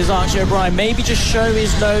 though, does Archie O'Brien. Maybe just show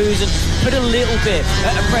his nose and put a little bit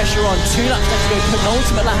of pressure on. 2 laps left to go,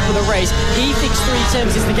 penultimate lap of the race. He thinks 3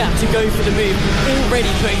 tenths is the gap to go for the move,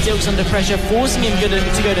 already putting Dilks under pressure, forcing him to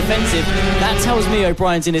go defensive. That tells me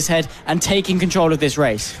O'Brien's in his head and taking control of this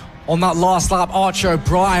race. On that last lap, Archie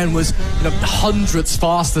O'Brien was hundredths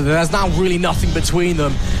faster. There's now really nothing between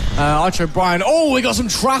them. Archie O'Brien, we got some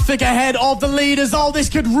traffic ahead of the leaders. This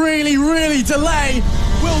could really, really delay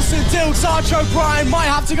Wilson Dilks. Archie O'Brien might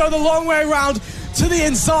have to go the long way around to the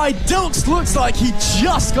inside. Dilks looks like he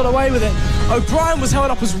just got away with it. O'Brien was held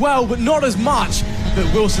up as well, but not as much. But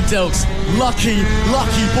Wilson Dilks, lucky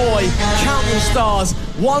boy, count your stars.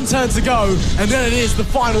 1 turn to go, and then it is the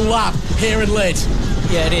final lap here in Lydd.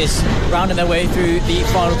 Yeah, it is. Rounding their way through the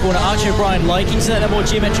final corner. Archie O'Brien liking to let a more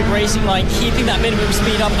geometric racing line, keeping that minimum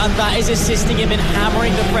speed up, and that is assisting him in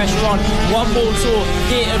hammering the pressure on. One more tour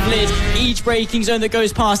here of Lydd. Each braking zone that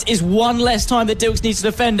goes past is one less time that Dilks needs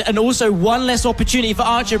to defend, and also one less opportunity for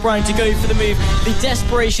Archie O'Brien to go for the move. The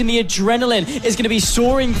desperation, the adrenaline is going to be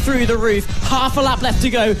soaring through the roof. Half a lap left to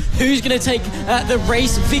go. Who's going to take the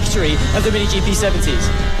race victory of the Mini GP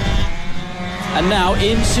 70s? And now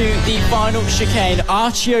into the final chicane.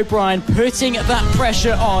 Archie O'Brien putting that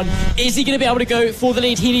pressure on. Is he going to be able to go for the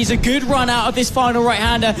lead? He needs a good run out of this final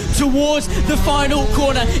right-hander towards the final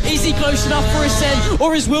corner. Is he close enough for a send?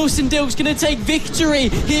 Or is Wilson Dilks going to take victory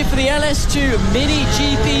here for the LS2 Mini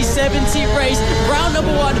GP 70 race? Round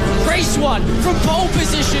number 1, race 1 from pole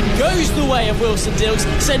position goes the way of Wilson Dilks.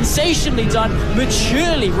 Sensationally done,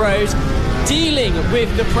 maturely rode, dealing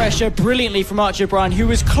with the pressure brilliantly from Archie O'Brien, who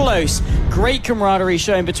was close. Great camaraderie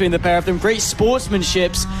shown between the pair of them, great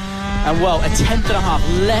sportsmanships, and well, a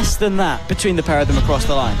 10.5 less than that between the pair of them across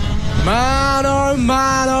the line. Man, oh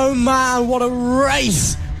man, oh man, what a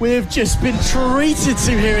race we've just been treated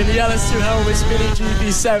to here in the LS2 Helmets Mini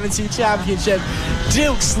GP 70 Championship.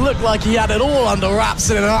 Dilks looked like he had it all under wraps,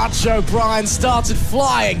 and Archie O'Brien started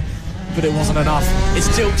flying, but it wasn't enough. It's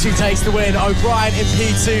Dilks who takes the win. O'Brien in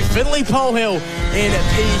P2, Finley Polehill in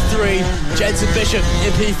P3, Jensen Bishop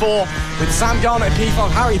in P4, with Sam Garnett in P5,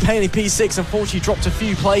 Harry Payne in P6. Unfortunately dropped a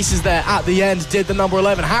few places there at the end, did the number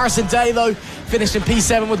 11. Harrison Day, though, finished in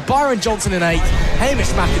P7 with Byron Johnson in 8th, Hamish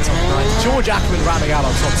McIntyre in 9th, George Ackerman rounding out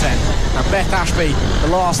on top 10, and Beth Ashby,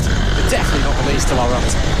 the last, but definitely not the least of our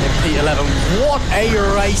runners, in P11. What a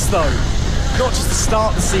race, though. Not just to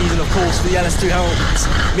start the season, of course, for the LS2 Helmets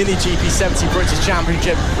Mini GP 70 British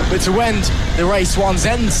Championship, but to end the race one's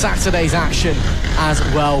end Saturday's action as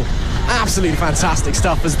well. Absolutely fantastic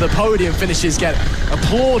stuff as the podium finishes get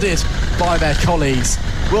applauded by their colleagues.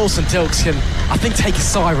 Wilson Dilks can, I think, take a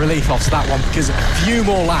sigh of relief after that one, because a few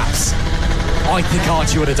more laps, I think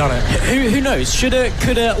Archie would have done it. Who knows? Shoulda,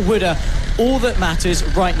 coulda, woulda. All that matters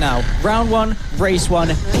right now. Round 1, race 1,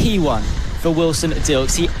 P1. For Wilson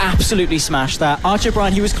Dilks. He absolutely smashed that. Archie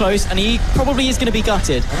O'Brien, he was close, and he probably is going to be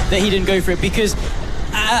gutted that he didn't go for it, because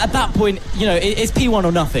at that point, you know, it's P1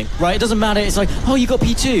 or nothing, right? It doesn't matter. It's like, oh, you got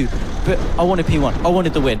P2, but I wanted P1. I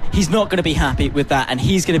wanted the win. He's not going to be happy with that, and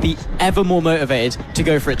he's going to be ever more motivated to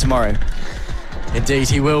go for it tomorrow. Indeed,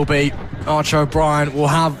 he will be. Archie O'Brien will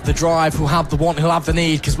have the drive, he'll have the want, he'll have the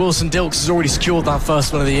need, because Wilson Dilks has already secured that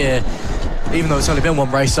first one of the year, even though it's only been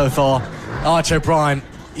one race so far. Archie O'Brien,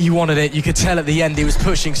 he wanted it. You could tell at the end he was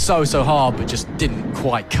pushing so hard, but just didn't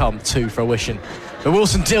quite come to fruition. But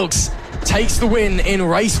Wilson Dilks takes the win in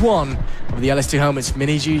race 1 of the LS2 Helmets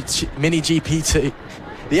Mini GP2.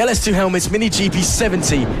 The LS2 Helmets Mini GP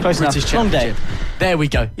 70 Close British enough. Long day. There we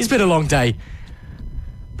go. It's been a long day.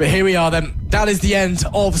 But here we are then. That is the end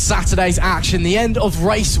of Saturday's action, the end of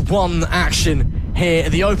race 1 action here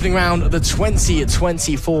at the opening round of the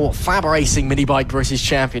 2024 FAB-Racing Mini Bike British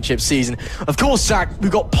Championship season. Of course, Zach,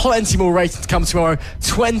 we've got plenty more racing to come tomorrow.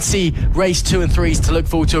 20 race 2 and 3s to look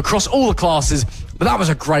forward to across all the classes. But that was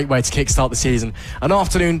a great way to kickstart the season. An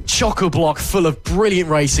afternoon chock-a-block full of brilliant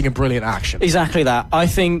racing and brilliant action. Exactly that. I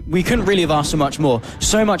think we couldn't really have asked for much more.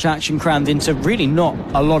 So much action crammed into really not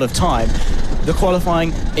a lot of time. The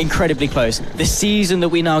qualifying, incredibly close. The season that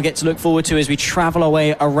we now get to look forward to as we travel our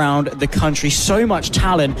way around the country. So much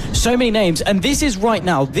talent, so many names. And this is right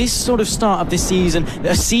now, this sort of start of this season,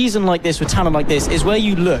 a season like this with talent like this is where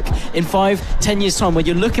you look in 5-10 years time, where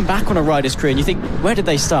you're looking back on a rider's career and you think, where did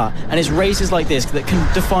they start? And it's races like this that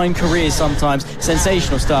can define careers sometimes.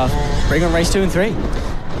 Sensational stuff. Bring on race 2 and 3.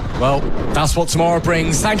 Well, that's what tomorrow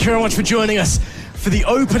brings. Thank you very much for joining us for the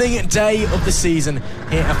opening day of the season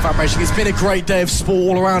here at FAB-Racing. It's been a great day of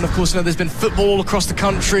sport all around. Of course, you know, there's been football all across the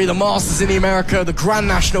country, the Masters in the America, the Grand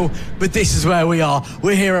National, but this is where we are.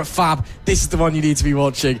 We're here at FAB. This is the one you need to be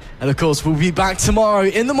watching. And of course, we'll be back tomorrow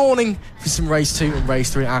in the morning for some race 2 and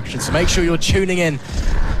race 3 action. So make sure you're tuning in,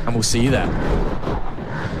 and we'll see you there.